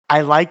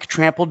 I like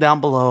Trampled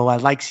Down Below. I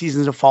like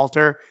Seasons of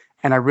Falter.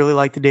 And I really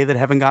like The Day That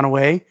Heaven Gone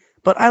Away.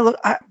 But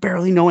I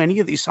barely know any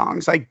of these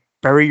songs. Like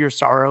Bury Your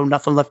Sorrow,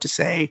 Nothing Left to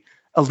Say,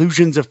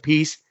 Illusions of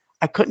Peace.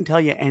 I couldn't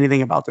tell you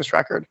anything about this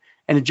record.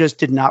 And it just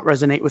did not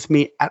resonate with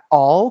me at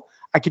all.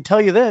 I could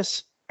tell you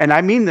this, and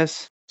I mean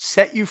this.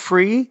 Set You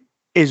Free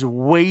is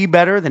way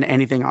better than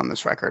anything on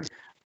this record,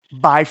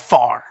 by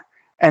far.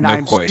 And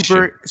I'm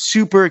super,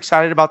 super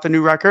excited about the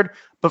new record.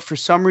 But for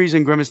some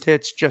reason, Grimmest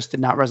Hits just did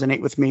not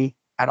resonate with me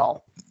at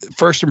all.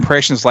 First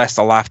impressions last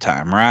a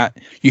lifetime, right?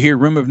 You hear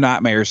Room of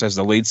Nightmares as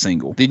the lead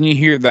single. Didn't you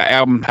hear the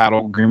album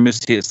title,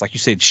 Grimmest Hits? Like you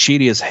said,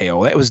 shitty as hell.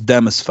 That was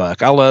dumb as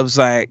fuck. I love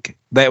Zach.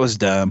 That was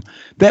dumb.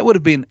 That would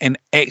have been an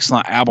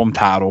excellent album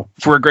title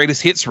for a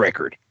greatest hits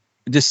record.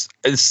 Just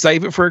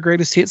save it for a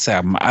greatest hits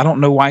album. I don't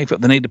know why he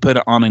felt the need to put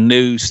it on a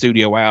new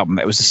studio album.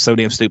 That was just so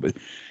damn stupid.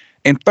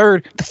 And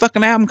third, the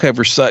fucking album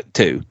cover sucked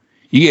too.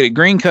 You get a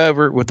green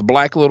cover with the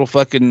black little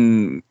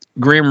fucking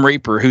Grim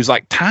Reaper, who's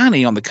like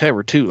tiny on the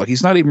cover too. Like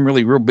he's not even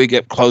really real big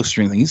up close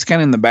or anything. He's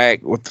kind of in the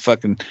back with the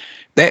fucking.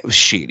 That was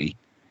shitty.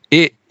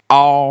 It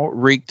all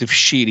reeked of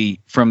shitty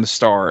from the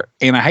start,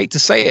 and I hate to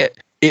say it.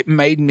 It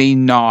made me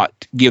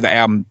not give the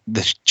album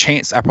the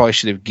chance I probably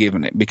should have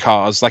given it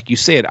because, like you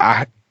said,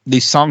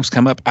 these songs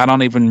come up, I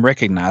don't even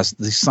recognize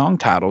these song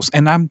titles,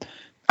 and I'm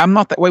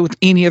not that way with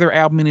any other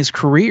album in his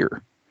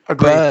career.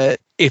 Agreed.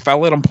 But if I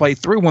let them play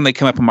through when they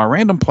come up on my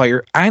random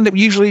player, I end up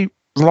usually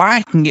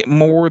liking it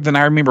more than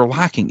I remember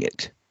liking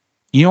it.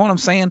 You know what I'm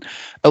saying?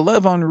 A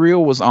Love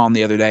Unreal was on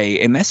the other day,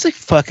 and that's a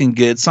fucking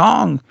good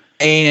song.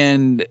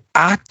 And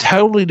I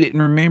totally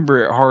didn't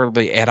remember it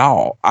hardly at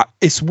all.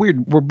 It's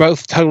weird. We're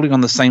both totally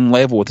on the same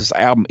level with this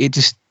album. It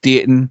just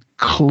didn't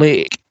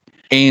click.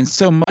 And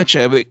so much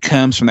of it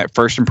comes from that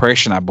first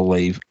impression, I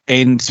believe.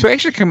 And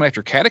especially coming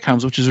after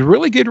Catacombs, which is a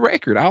really good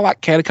record. I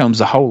like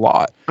Catacombs a whole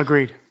lot.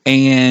 Agreed.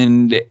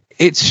 And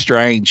it's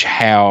strange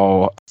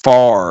how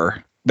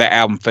far the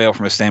album fell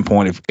from a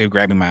standpoint of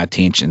grabbing my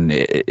attention.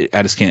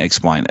 I just can't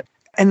explain it.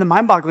 And the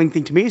mind-boggling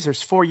thing to me is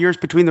there's 4 years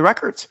between the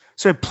records.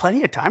 So I had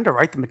plenty of time to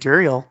write the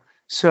material.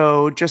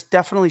 So just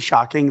definitely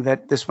shocking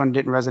that this one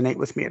didn't resonate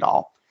with me at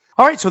all.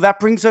 All right, so that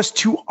brings us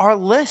to our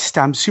list.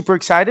 I'm super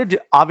excited.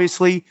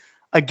 Obviously,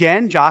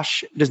 again,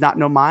 Josh does not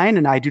know mine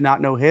and I do not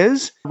know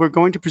his. We're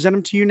going to present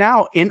them to you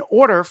now in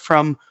order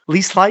from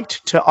least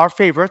liked to our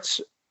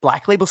favorites,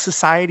 Black Label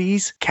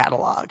Society's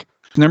catalog.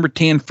 Number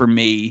 10 for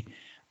me,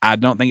 I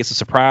don't think it's a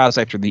surprise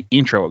after the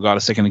intro it got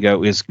a second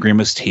ago, is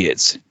Grimmest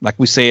Hits. Like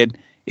we said,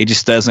 it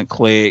just doesn't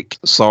click.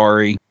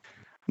 Sorry.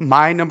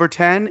 My number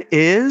 10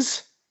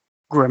 is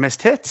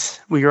Grimmest Hits.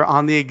 We are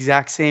on the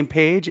exact same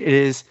page. It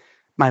is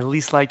my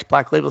least liked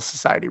Black Label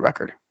Society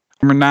record.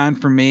 Number 9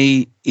 for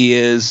me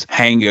is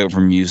Hangover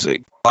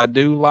Music. I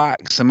do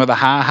like some of the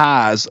high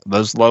highs.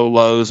 Those low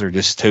lows are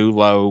just too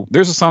low.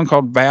 There's a song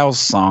called Val's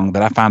Song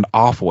that I find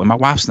awful, and my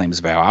wife's name is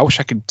Val. I wish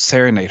I could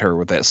serenade her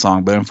with that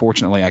song, but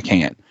unfortunately I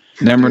can't.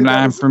 Number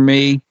 9 for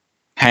me,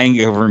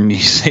 Hangover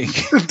Music.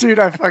 Dude,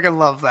 I fucking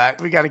love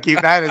that. We got to keep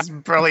that. It's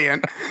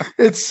brilliant.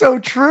 It's so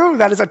true.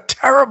 That is a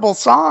terrible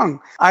song.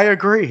 I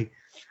agree.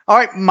 All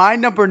right, my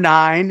number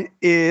 9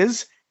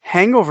 is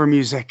Hangover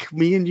Music.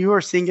 Me and you are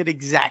seeing it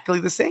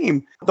exactly the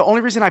same. The only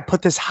reason I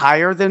put this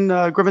higher than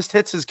Grimmest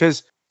Hits is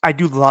because I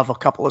do love a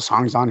couple of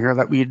songs on here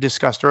that we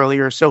discussed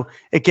earlier. So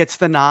it gets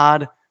the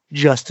nod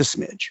just a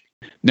smidge.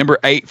 Number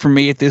 8 for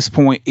me at this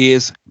point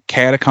is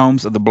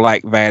Catacombs of the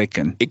Black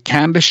Vatican. It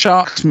kind of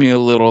shocks me a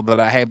little that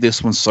I have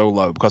this one so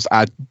low because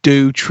I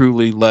do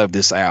truly love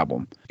this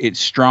album. It's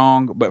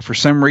strong, but for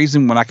some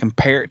reason when I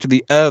compare it to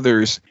the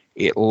others,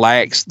 it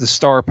lacks the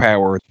star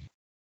power.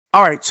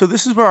 All right, so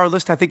this is where our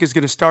list, I think, is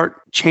going to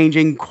start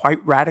changing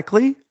quite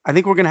radically. I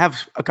think we're going to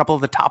have a couple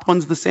of the top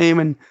ones the same,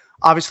 and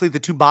obviously the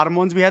two bottom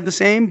ones we had the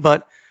same,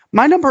 but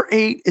my number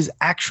 8 is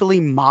actually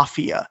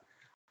Mafia.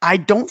 I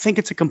don't think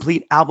it's a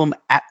complete album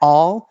at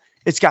all.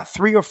 It's got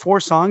 3 or 4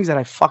 songs that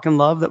I fucking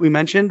love that we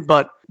mentioned,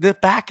 but the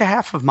back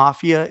half of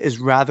Mafia is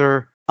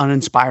rather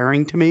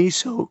uninspiring to me,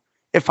 so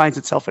it finds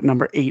itself at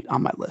number 8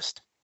 on my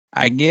list.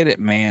 I get it,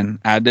 man.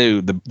 I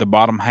do. The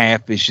bottom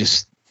half is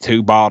just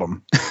too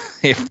bottom.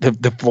 If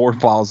the floor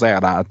falls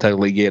out, I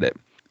totally get it.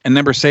 And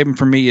number 7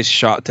 for me is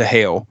Shot to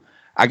Hell.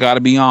 I got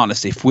to be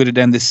honest. If we'd have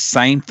done this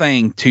same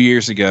thing 2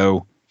 years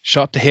ago,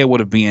 Shot to Hell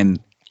would have been,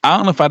 I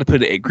don't know if I'd have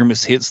put it at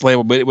Grimmest Hits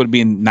level, but it would have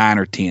been 9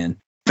 or 10.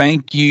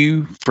 Thank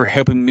you for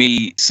helping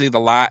me see the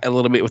light a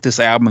little bit with this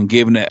album and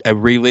giving it a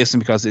re-listen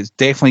because it's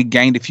definitely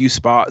gained a few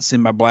spots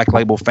in my Black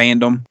Label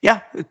fandom.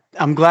 Yeah,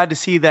 I'm glad to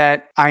see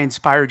that I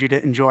inspired you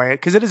to enjoy it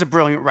because it is a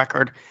brilliant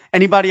record.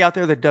 Anybody out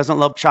there that doesn't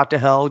love Shot to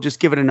Hell, just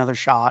give it another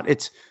shot.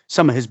 It's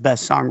some of his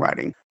best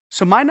songwriting.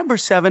 So my number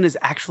 7 is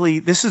actually,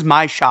 this is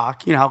my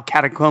shock. You know how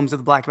Catacombs of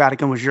the Black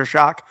Vatican was your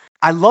shock?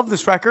 I love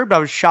this record, but I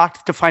was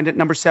shocked to find it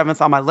number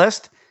 7th on my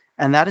list.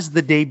 And that is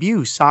the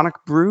debut. Sonic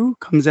Brew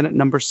comes in at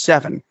number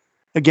 7.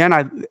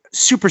 Again,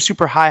 super,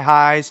 super high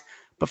highs.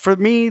 But for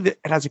me, it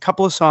has a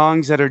couple of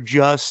songs that are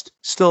just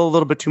still a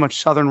little bit too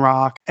much Southern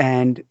rock.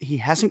 And he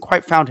hasn't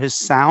quite found his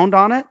sound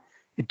on it.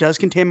 It does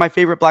contain my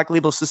favorite Black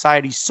Label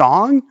Society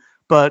song.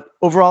 But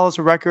overall, as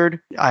a record,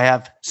 I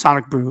have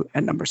Sonic Brew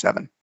at number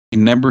 7.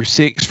 Number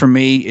 6 for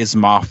me is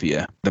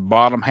Mafia. The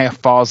bottom half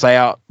falls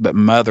out, but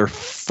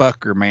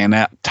motherfucker, man,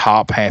 that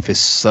top half is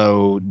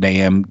so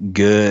damn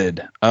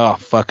good. Oh, I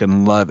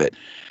fucking love it.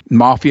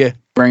 Mafia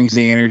brings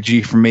the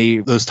energy for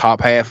me, those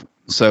top half.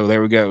 So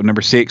there we go.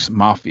 Number 6,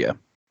 Mafia.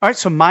 All right,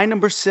 so my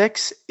number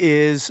 6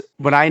 is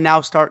when I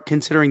now start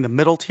considering the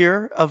middle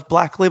tier of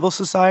Black Label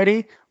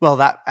Society. Well,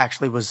 that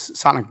actually was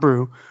Sonic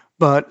Brew,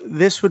 but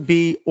this would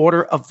be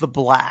Order of the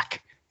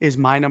Black is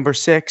my number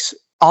 6.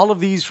 All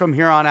of these from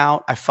here on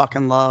out, I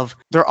fucking love.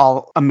 They're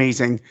all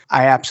amazing.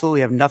 I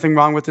absolutely have nothing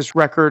wrong with this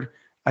record.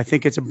 I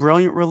think it's a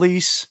brilliant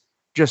release.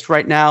 Just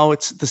right now,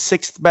 it's the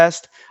 6th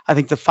best. I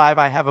think the 5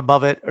 I have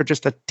above it are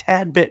just a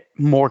tad bit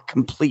more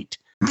complete.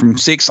 From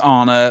 6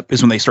 on up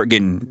is when they start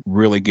getting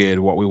really good,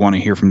 what we want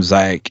to hear from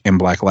Zach and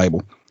Black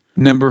Label.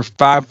 Number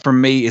 5 for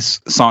me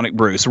is Sonic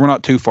Brew. So we're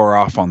not too far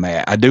off on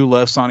that. I do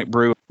love Sonic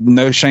Brew.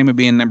 no shame of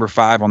being number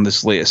 5 on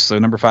this list. So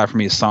number 5 for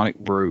me is Sonic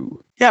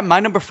Brew. Yeah, my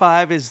number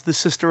 5 is the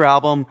sister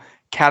album,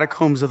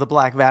 Catacombs of the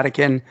Black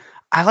Vatican.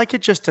 I like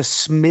it just a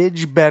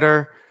smidge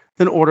better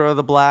than Order of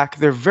the Black.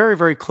 They're very,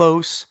 very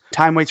close.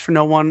 Time Waits for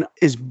No One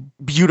is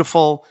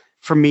beautiful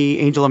for me.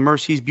 Angel of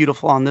Mercy is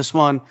beautiful on this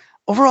one.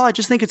 Overall, I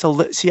just think it's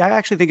I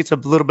actually think it's a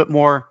little bit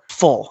more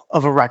full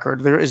of a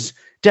record. There is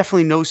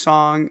definitely no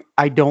song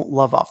I don't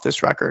love off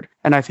this record.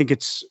 And I think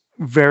it's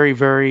very,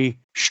 very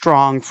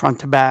strong front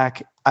to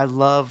back. I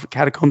love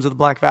Catacombs of the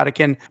Black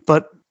Vatican,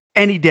 but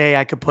any day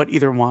I could put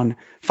either one.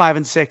 5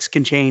 and 6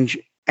 can change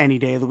any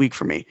day of the week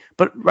for me.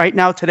 But right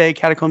now, today,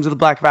 Catacombs of the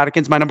Black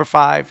Vatican is my number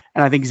 5.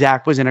 And I think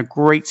Zach was in a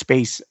great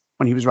space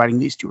when he was writing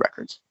these 2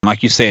 records.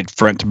 Like you said,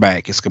 front to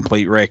back, it's a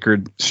complete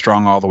record,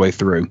 strong all the way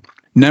through.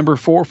 Number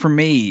 4 for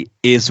me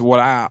is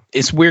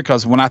it's weird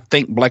because when I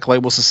think Black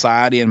Label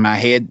Society in my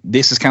head,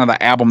 this is kind of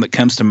the album that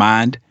comes to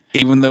mind.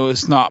 Even though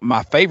it's not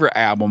my favorite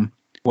album,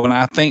 when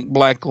I think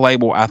Black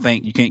Label, I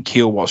think You Can't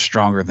Kill What's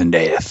Stronger Than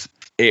Death.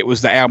 It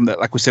was the album that,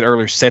 like we said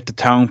earlier, set the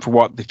tone for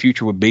what the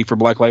future would be for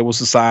Black Label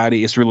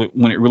Society. It's really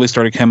when it really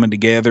started coming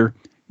together.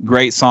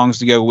 Great songs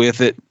to go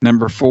with it.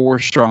 Number 4,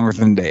 Stronger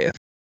Than Death.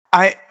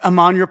 I am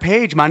on your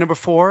page. My number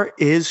 4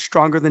 is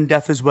Stronger Than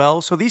Death as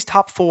well. So these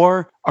top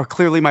 4 are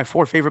clearly my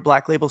 4 favorite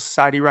Black Label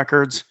Society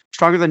records.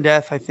 Stronger Than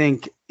Death, I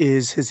think,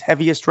 is his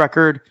heaviest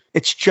record.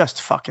 It's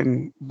just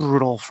fucking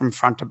brutal from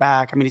front to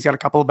back. I mean, he's got a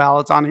couple of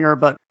ballads on here,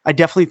 but I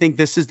definitely think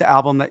this is the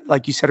album that,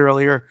 like you said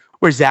earlier,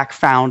 where Zach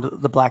found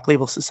the Black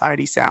Label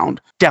Society sound.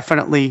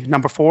 Definitely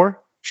number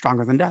 4,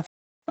 Stronger Than Death.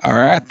 All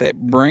right,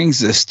 that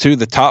brings us to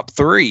the top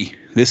 3.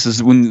 This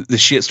is when the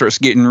shit starts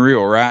getting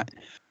real, right?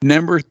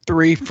 Number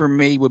 3 for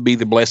me would be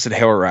The Blessed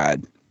Hell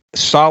Ride.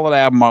 Solid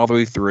album all the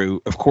way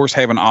through. Of course,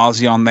 having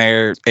Ozzy on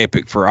there,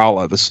 epic for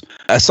all of us.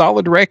 A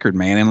solid record,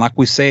 man. And like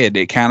we said,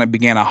 it kind of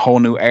began a whole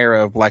new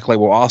era of Black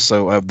Label,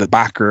 also of the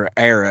biker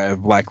era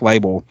of Black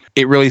Label.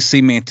 It really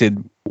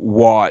cemented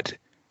what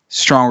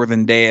Stronger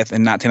Than Death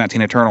and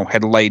 1919 Eternal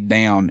had laid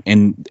down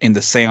in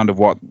the sound of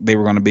what they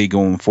were going to be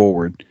going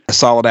forward. A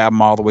solid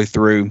album all the way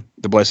through.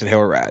 The Blessed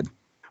Hell Ride.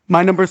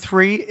 My number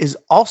 3 is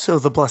also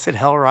The Blessed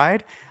Hell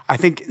Ride. I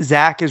think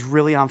Zach is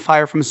really on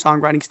fire from a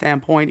songwriting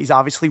standpoint. He's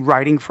obviously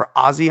writing for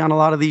Ozzy on a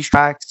lot of these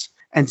tracks.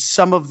 And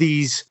some of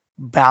these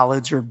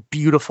ballads are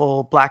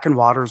beautiful. Black and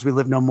Waters, We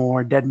Live No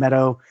More, Dead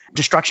Meadow,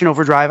 Destruction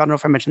Overdrive. I don't know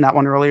if I mentioned that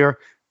one earlier.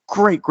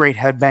 Great, great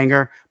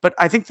headbanger. But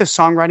I think the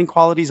songwriting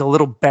quality is a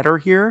little better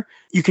here.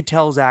 You could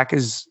tell Zach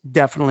is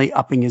definitely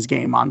upping his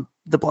game on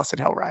The Blessed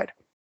Hell Ride.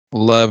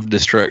 Love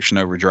Destruction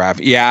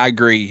Overdrive. Yeah, I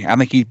agree. I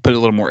think he put a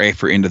little more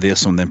effort into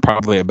this one than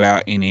probably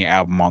about any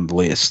album on the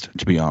list,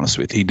 to be honest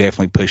with you. He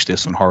definitely pushed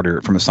this one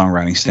harder from a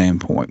songwriting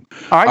standpoint.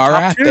 All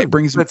right, that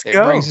brings us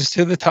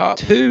to the top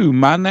 2.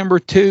 My number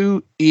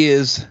 2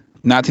 is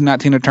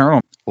 1919 Eternal.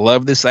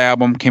 Love this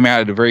album. Came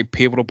out at a very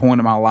pivotal point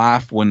in my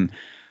life when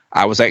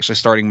I was actually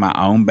starting my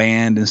own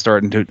band and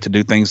starting to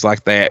do things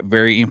like that.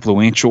 Very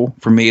influential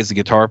for me as a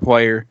guitar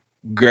player.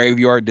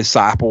 Graveyard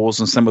Disciples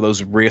and some of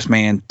those riffs,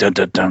 man. Dun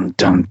dun dun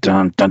dun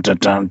dun dun dun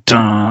dun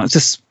dun. It's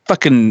just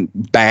fucking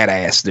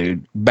badass,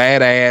 dude.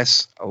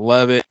 Badass. I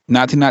love it.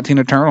 1919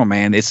 Eternal,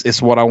 man.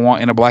 It's what I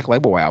want in a Black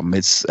Label album.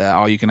 It's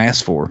all you can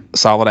ask for.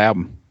 Solid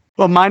album.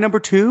 Well, my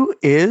number 2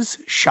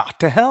 is Shot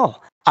to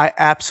Hell. I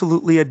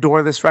absolutely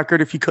adore this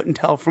record. If you couldn't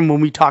tell from when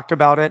we talked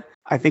about it,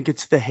 I think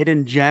it's the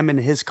hidden gem in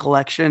his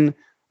collection.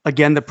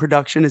 Again, the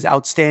production is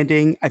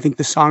outstanding. I think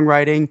the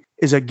songwriting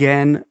is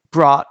again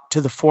brought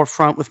to the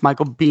forefront with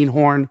Michael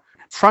Beinhorn.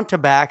 Front to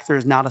back,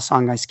 there's not a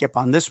song I skip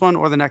on this one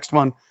or the next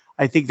one.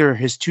 I think they're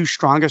his 2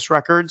 strongest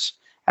records.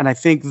 And I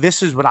think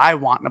this is what I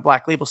want in a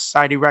Black Label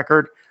Society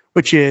record,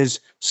 which is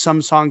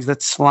some songs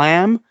that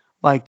slam,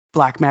 like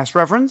Black Mass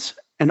Reverends,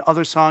 and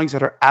other songs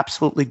that are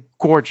absolutely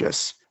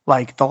gorgeous,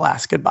 like The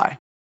Last Goodbye.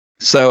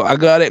 So I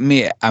gotta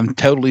admit, I'm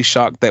totally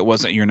shocked that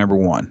wasn't your number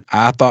 1.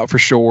 I thought for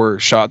sure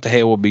Shot to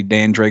Hell would be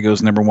Dan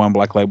Drago's number 1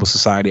 Black Label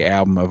Society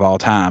album of all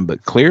time,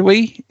 but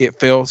clearly it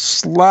fell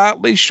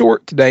slightly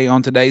short today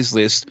on today's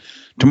list.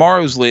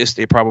 Tomorrow's list,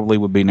 it probably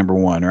would be number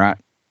 1, right?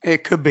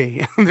 It could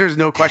be. There's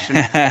no question.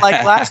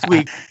 Like last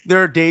week,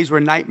 there are days where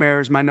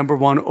Nightmare is my number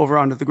 1 over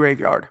Under the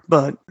Graveyard,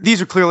 but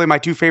these are clearly my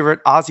 2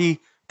 favorite Ozzy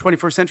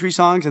 21st Century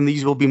songs, and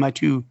these will be my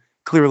 2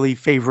 clearly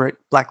favorite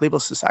Black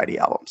Label Society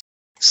albums.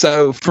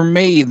 So for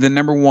me, the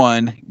number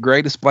 1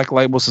 greatest Black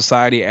Label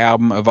Society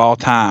album of all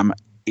time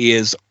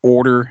is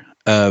Order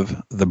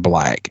of the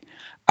Black.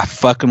 I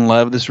fucking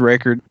love this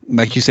record.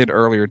 Like you said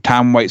earlier,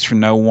 Time Waits for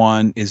No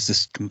One is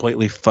just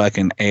completely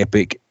fucking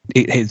epic.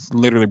 It has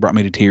literally brought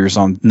me to tears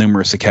on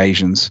numerous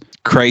occasions.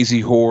 Crazy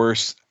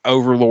Horse,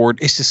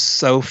 Overlord. It's just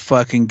so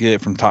fucking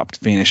good from top to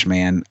finish,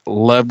 man.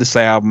 Love this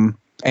album.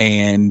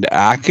 And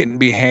I couldn't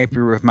be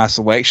happier with my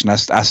selection. I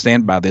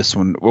stand by this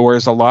one.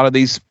 Whereas a lot of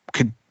these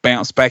could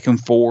bounce back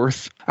and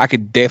forth. I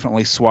could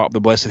definitely swap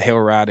The Blessed Hell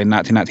Ride and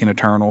 1919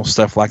 Eternal,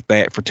 stuff like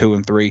that for 2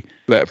 and 3.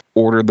 But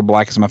Order of the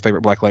Black is my favorite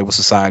Black Label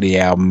Society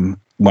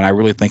album. When I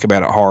really think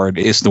about it hard,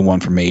 it's the one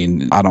for me,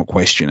 and I don't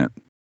question it.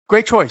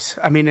 Great choice.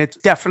 I mean, it's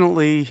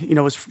definitely,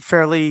 was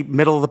fairly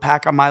middle of the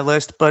pack on my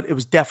list, but it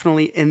was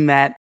definitely in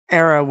that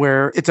era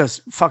where it's a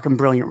fucking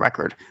brilliant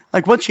record.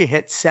 Like once you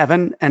hit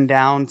 7 and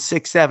down,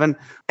 6, 7,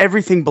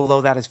 everything below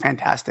that is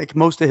fantastic.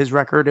 Most of his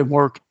record and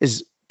work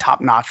is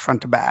top notch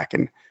front to back,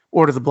 and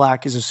Order the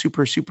Black is a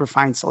super, super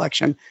fine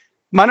selection.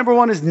 My number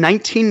one is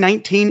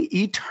 1919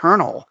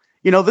 Eternal.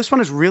 This one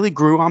has really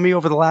grew on me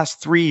over the last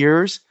 3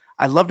 years.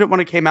 I loved it when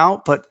it came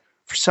out, but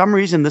for some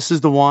reason, this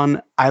is the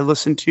one I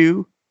listen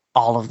to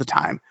all of the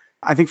time.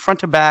 I think front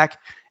to back,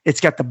 it's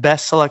got the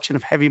best selection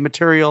of heavy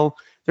material.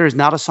 There is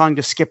not a song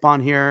to skip on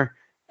here.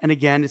 And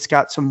again, it's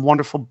got some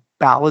wonderful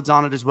ballads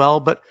on it as well.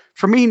 But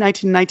for me,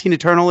 1919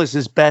 Eternal is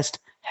his best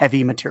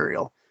heavy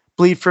material.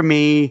 Bleed for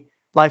Me,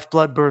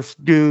 Lifeblood, Birth,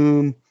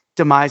 Doom,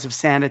 Demise of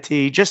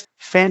Sanity, just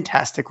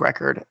fantastic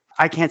record.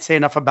 I can't say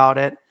enough about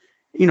it.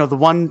 The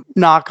one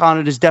knock on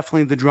it is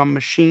definitely the drum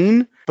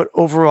machine, but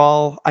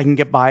overall, I can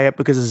get by it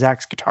because of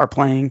Zach's guitar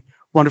playing.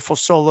 Wonderful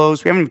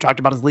solos. We haven't even talked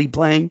about his lead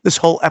playing this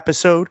whole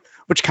episode,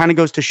 which kind of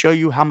goes to show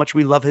you how much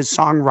we love his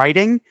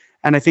songwriting.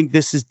 And I think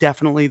this is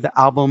definitely the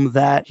album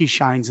that he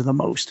shines the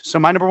most. So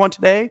my number one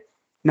today,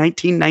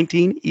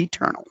 1919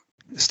 Eternal.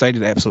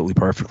 Stated absolutely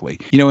perfectly.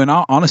 In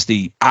all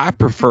honesty, I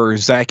prefer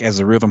Zach as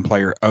a rhythm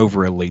player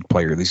over a lead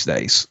player these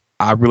days.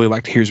 I really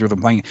like to hear his rhythm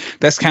playing.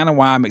 That's kind of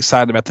why I'm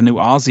excited about the new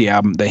Ozzy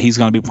album, that he's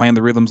going to be playing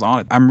the rhythms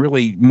on it. I'm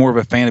really more of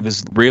a fan of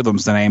his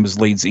rhythms than I am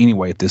his leads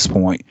anyway at this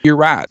point. You're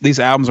right. These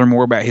albums are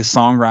more about his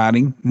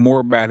songwriting,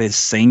 more about his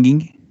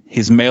singing,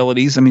 his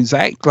melodies. I mean,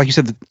 Zach, like you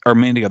said, or a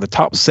minute ago, the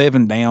top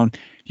 7 down,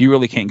 you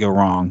really can't go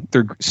wrong.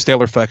 They're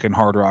stellar fucking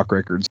hard rock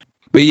records.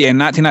 But yeah,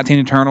 1919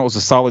 Eternal is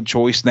a solid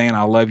choice, Dan.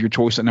 I love your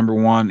choice at number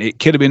one. It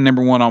could have been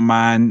number one on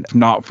mine, if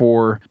not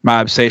for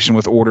my obsession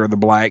with Order of the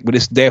Black, but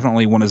it's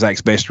definitely one of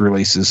Zach's best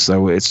releases,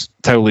 so it's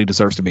totally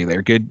deserves to be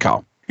there. Good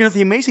call.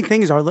 The amazing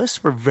thing is our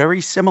lists were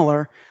very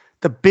similar.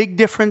 The big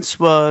difference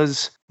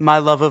was my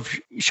love of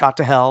Shot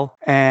to Hell,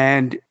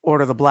 and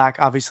Order of the Black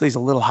obviously is a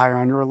little higher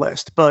on your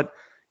list, but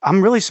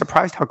I'm really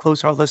surprised how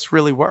close our lists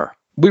really were.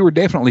 We were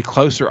definitely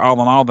closer all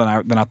in all than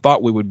I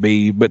thought we would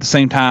be. But at the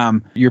same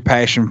time, your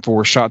passion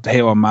for Shot to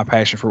Hell and my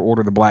passion for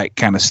Order of the Black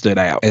kind of stood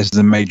out as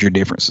the major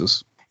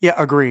differences. Yeah,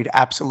 agreed.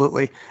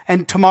 Absolutely.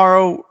 And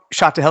tomorrow,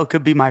 Shot to Hell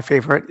could be my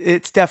favorite.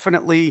 It's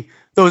definitely,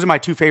 those are my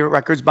 2 favorite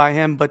records by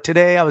him. But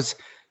today I was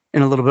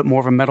in a little bit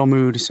more of a metal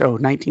mood. So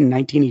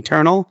 1919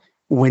 Eternal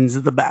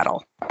wins the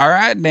battle. All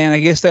right, Dan,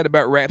 I guess that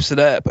about wraps it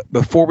up.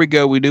 Before we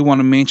go, we do want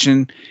to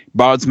mention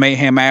Bod's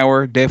Mayhem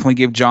Hour. Definitely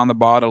give John the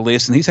Bod a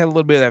listen. He's had a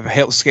little bit of a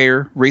health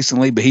scare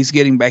recently, but he's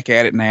getting back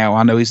at it now.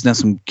 I know he's done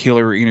some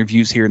killer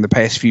interviews here in the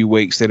past few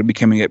weeks that'll be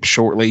coming up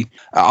shortly.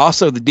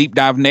 Also, the Deep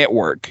Dive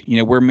Network.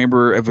 We're a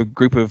member of a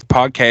group of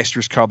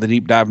podcasters called the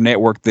Deep Dive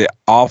Network that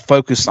all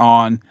focus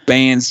on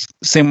bands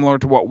similar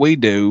to what we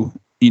do.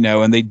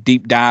 And they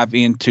deep dive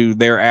into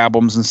their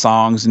albums and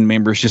songs and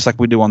members just like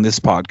we do on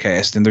this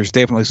podcast. And there's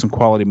definitely some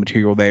quality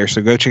material there.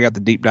 So go check out the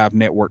Deep Dive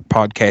Network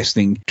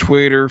podcasting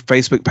Twitter,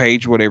 Facebook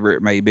page, whatever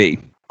it may be.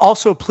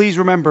 Also, please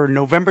remember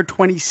November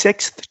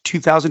 26th,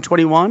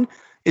 2021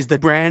 is the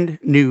brand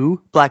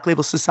new Black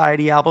Label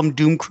Society album,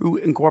 Doom Crew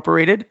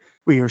Incorporated.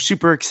 We are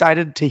super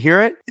excited to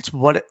hear it. It's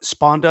what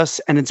spawned us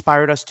and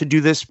inspired us to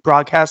do this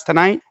broadcast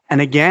tonight.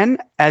 And again,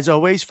 as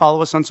always,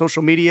 follow us on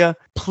social media.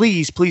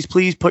 Please, please,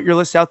 please put your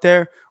list out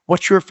there.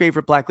 What's your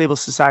favorite Black Label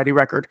Society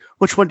record?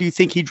 Which one do you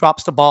think he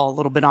drops the ball a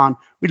little bit on?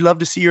 We'd love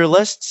to see your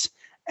lists.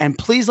 And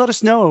please let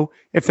us know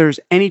if there's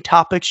any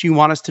topics you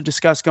want us to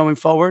discuss going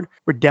forward.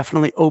 We're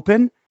definitely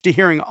open to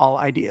hearing all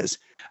ideas.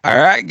 All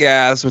right,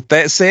 guys. With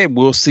that said,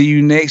 we'll see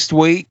you next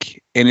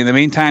week. And in the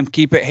meantime,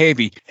 keep it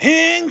heavy.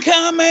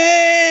 Incoming!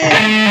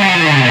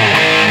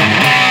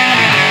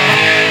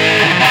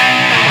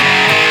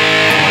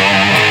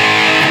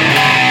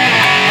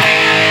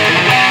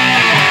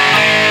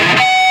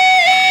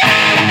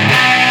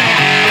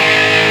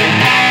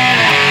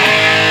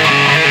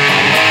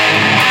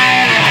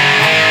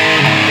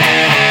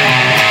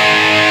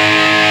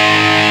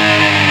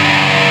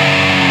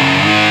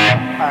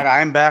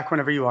 I'm back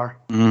whenever you are.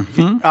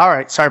 Mm-hmm. All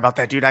right. Sorry about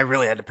that, dude. I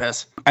really had to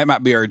piss. That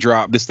might be our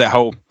drop. Just that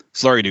whole,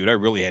 sorry, dude, I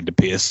really had to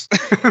piss.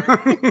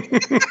 I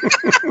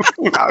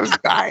was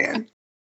dying.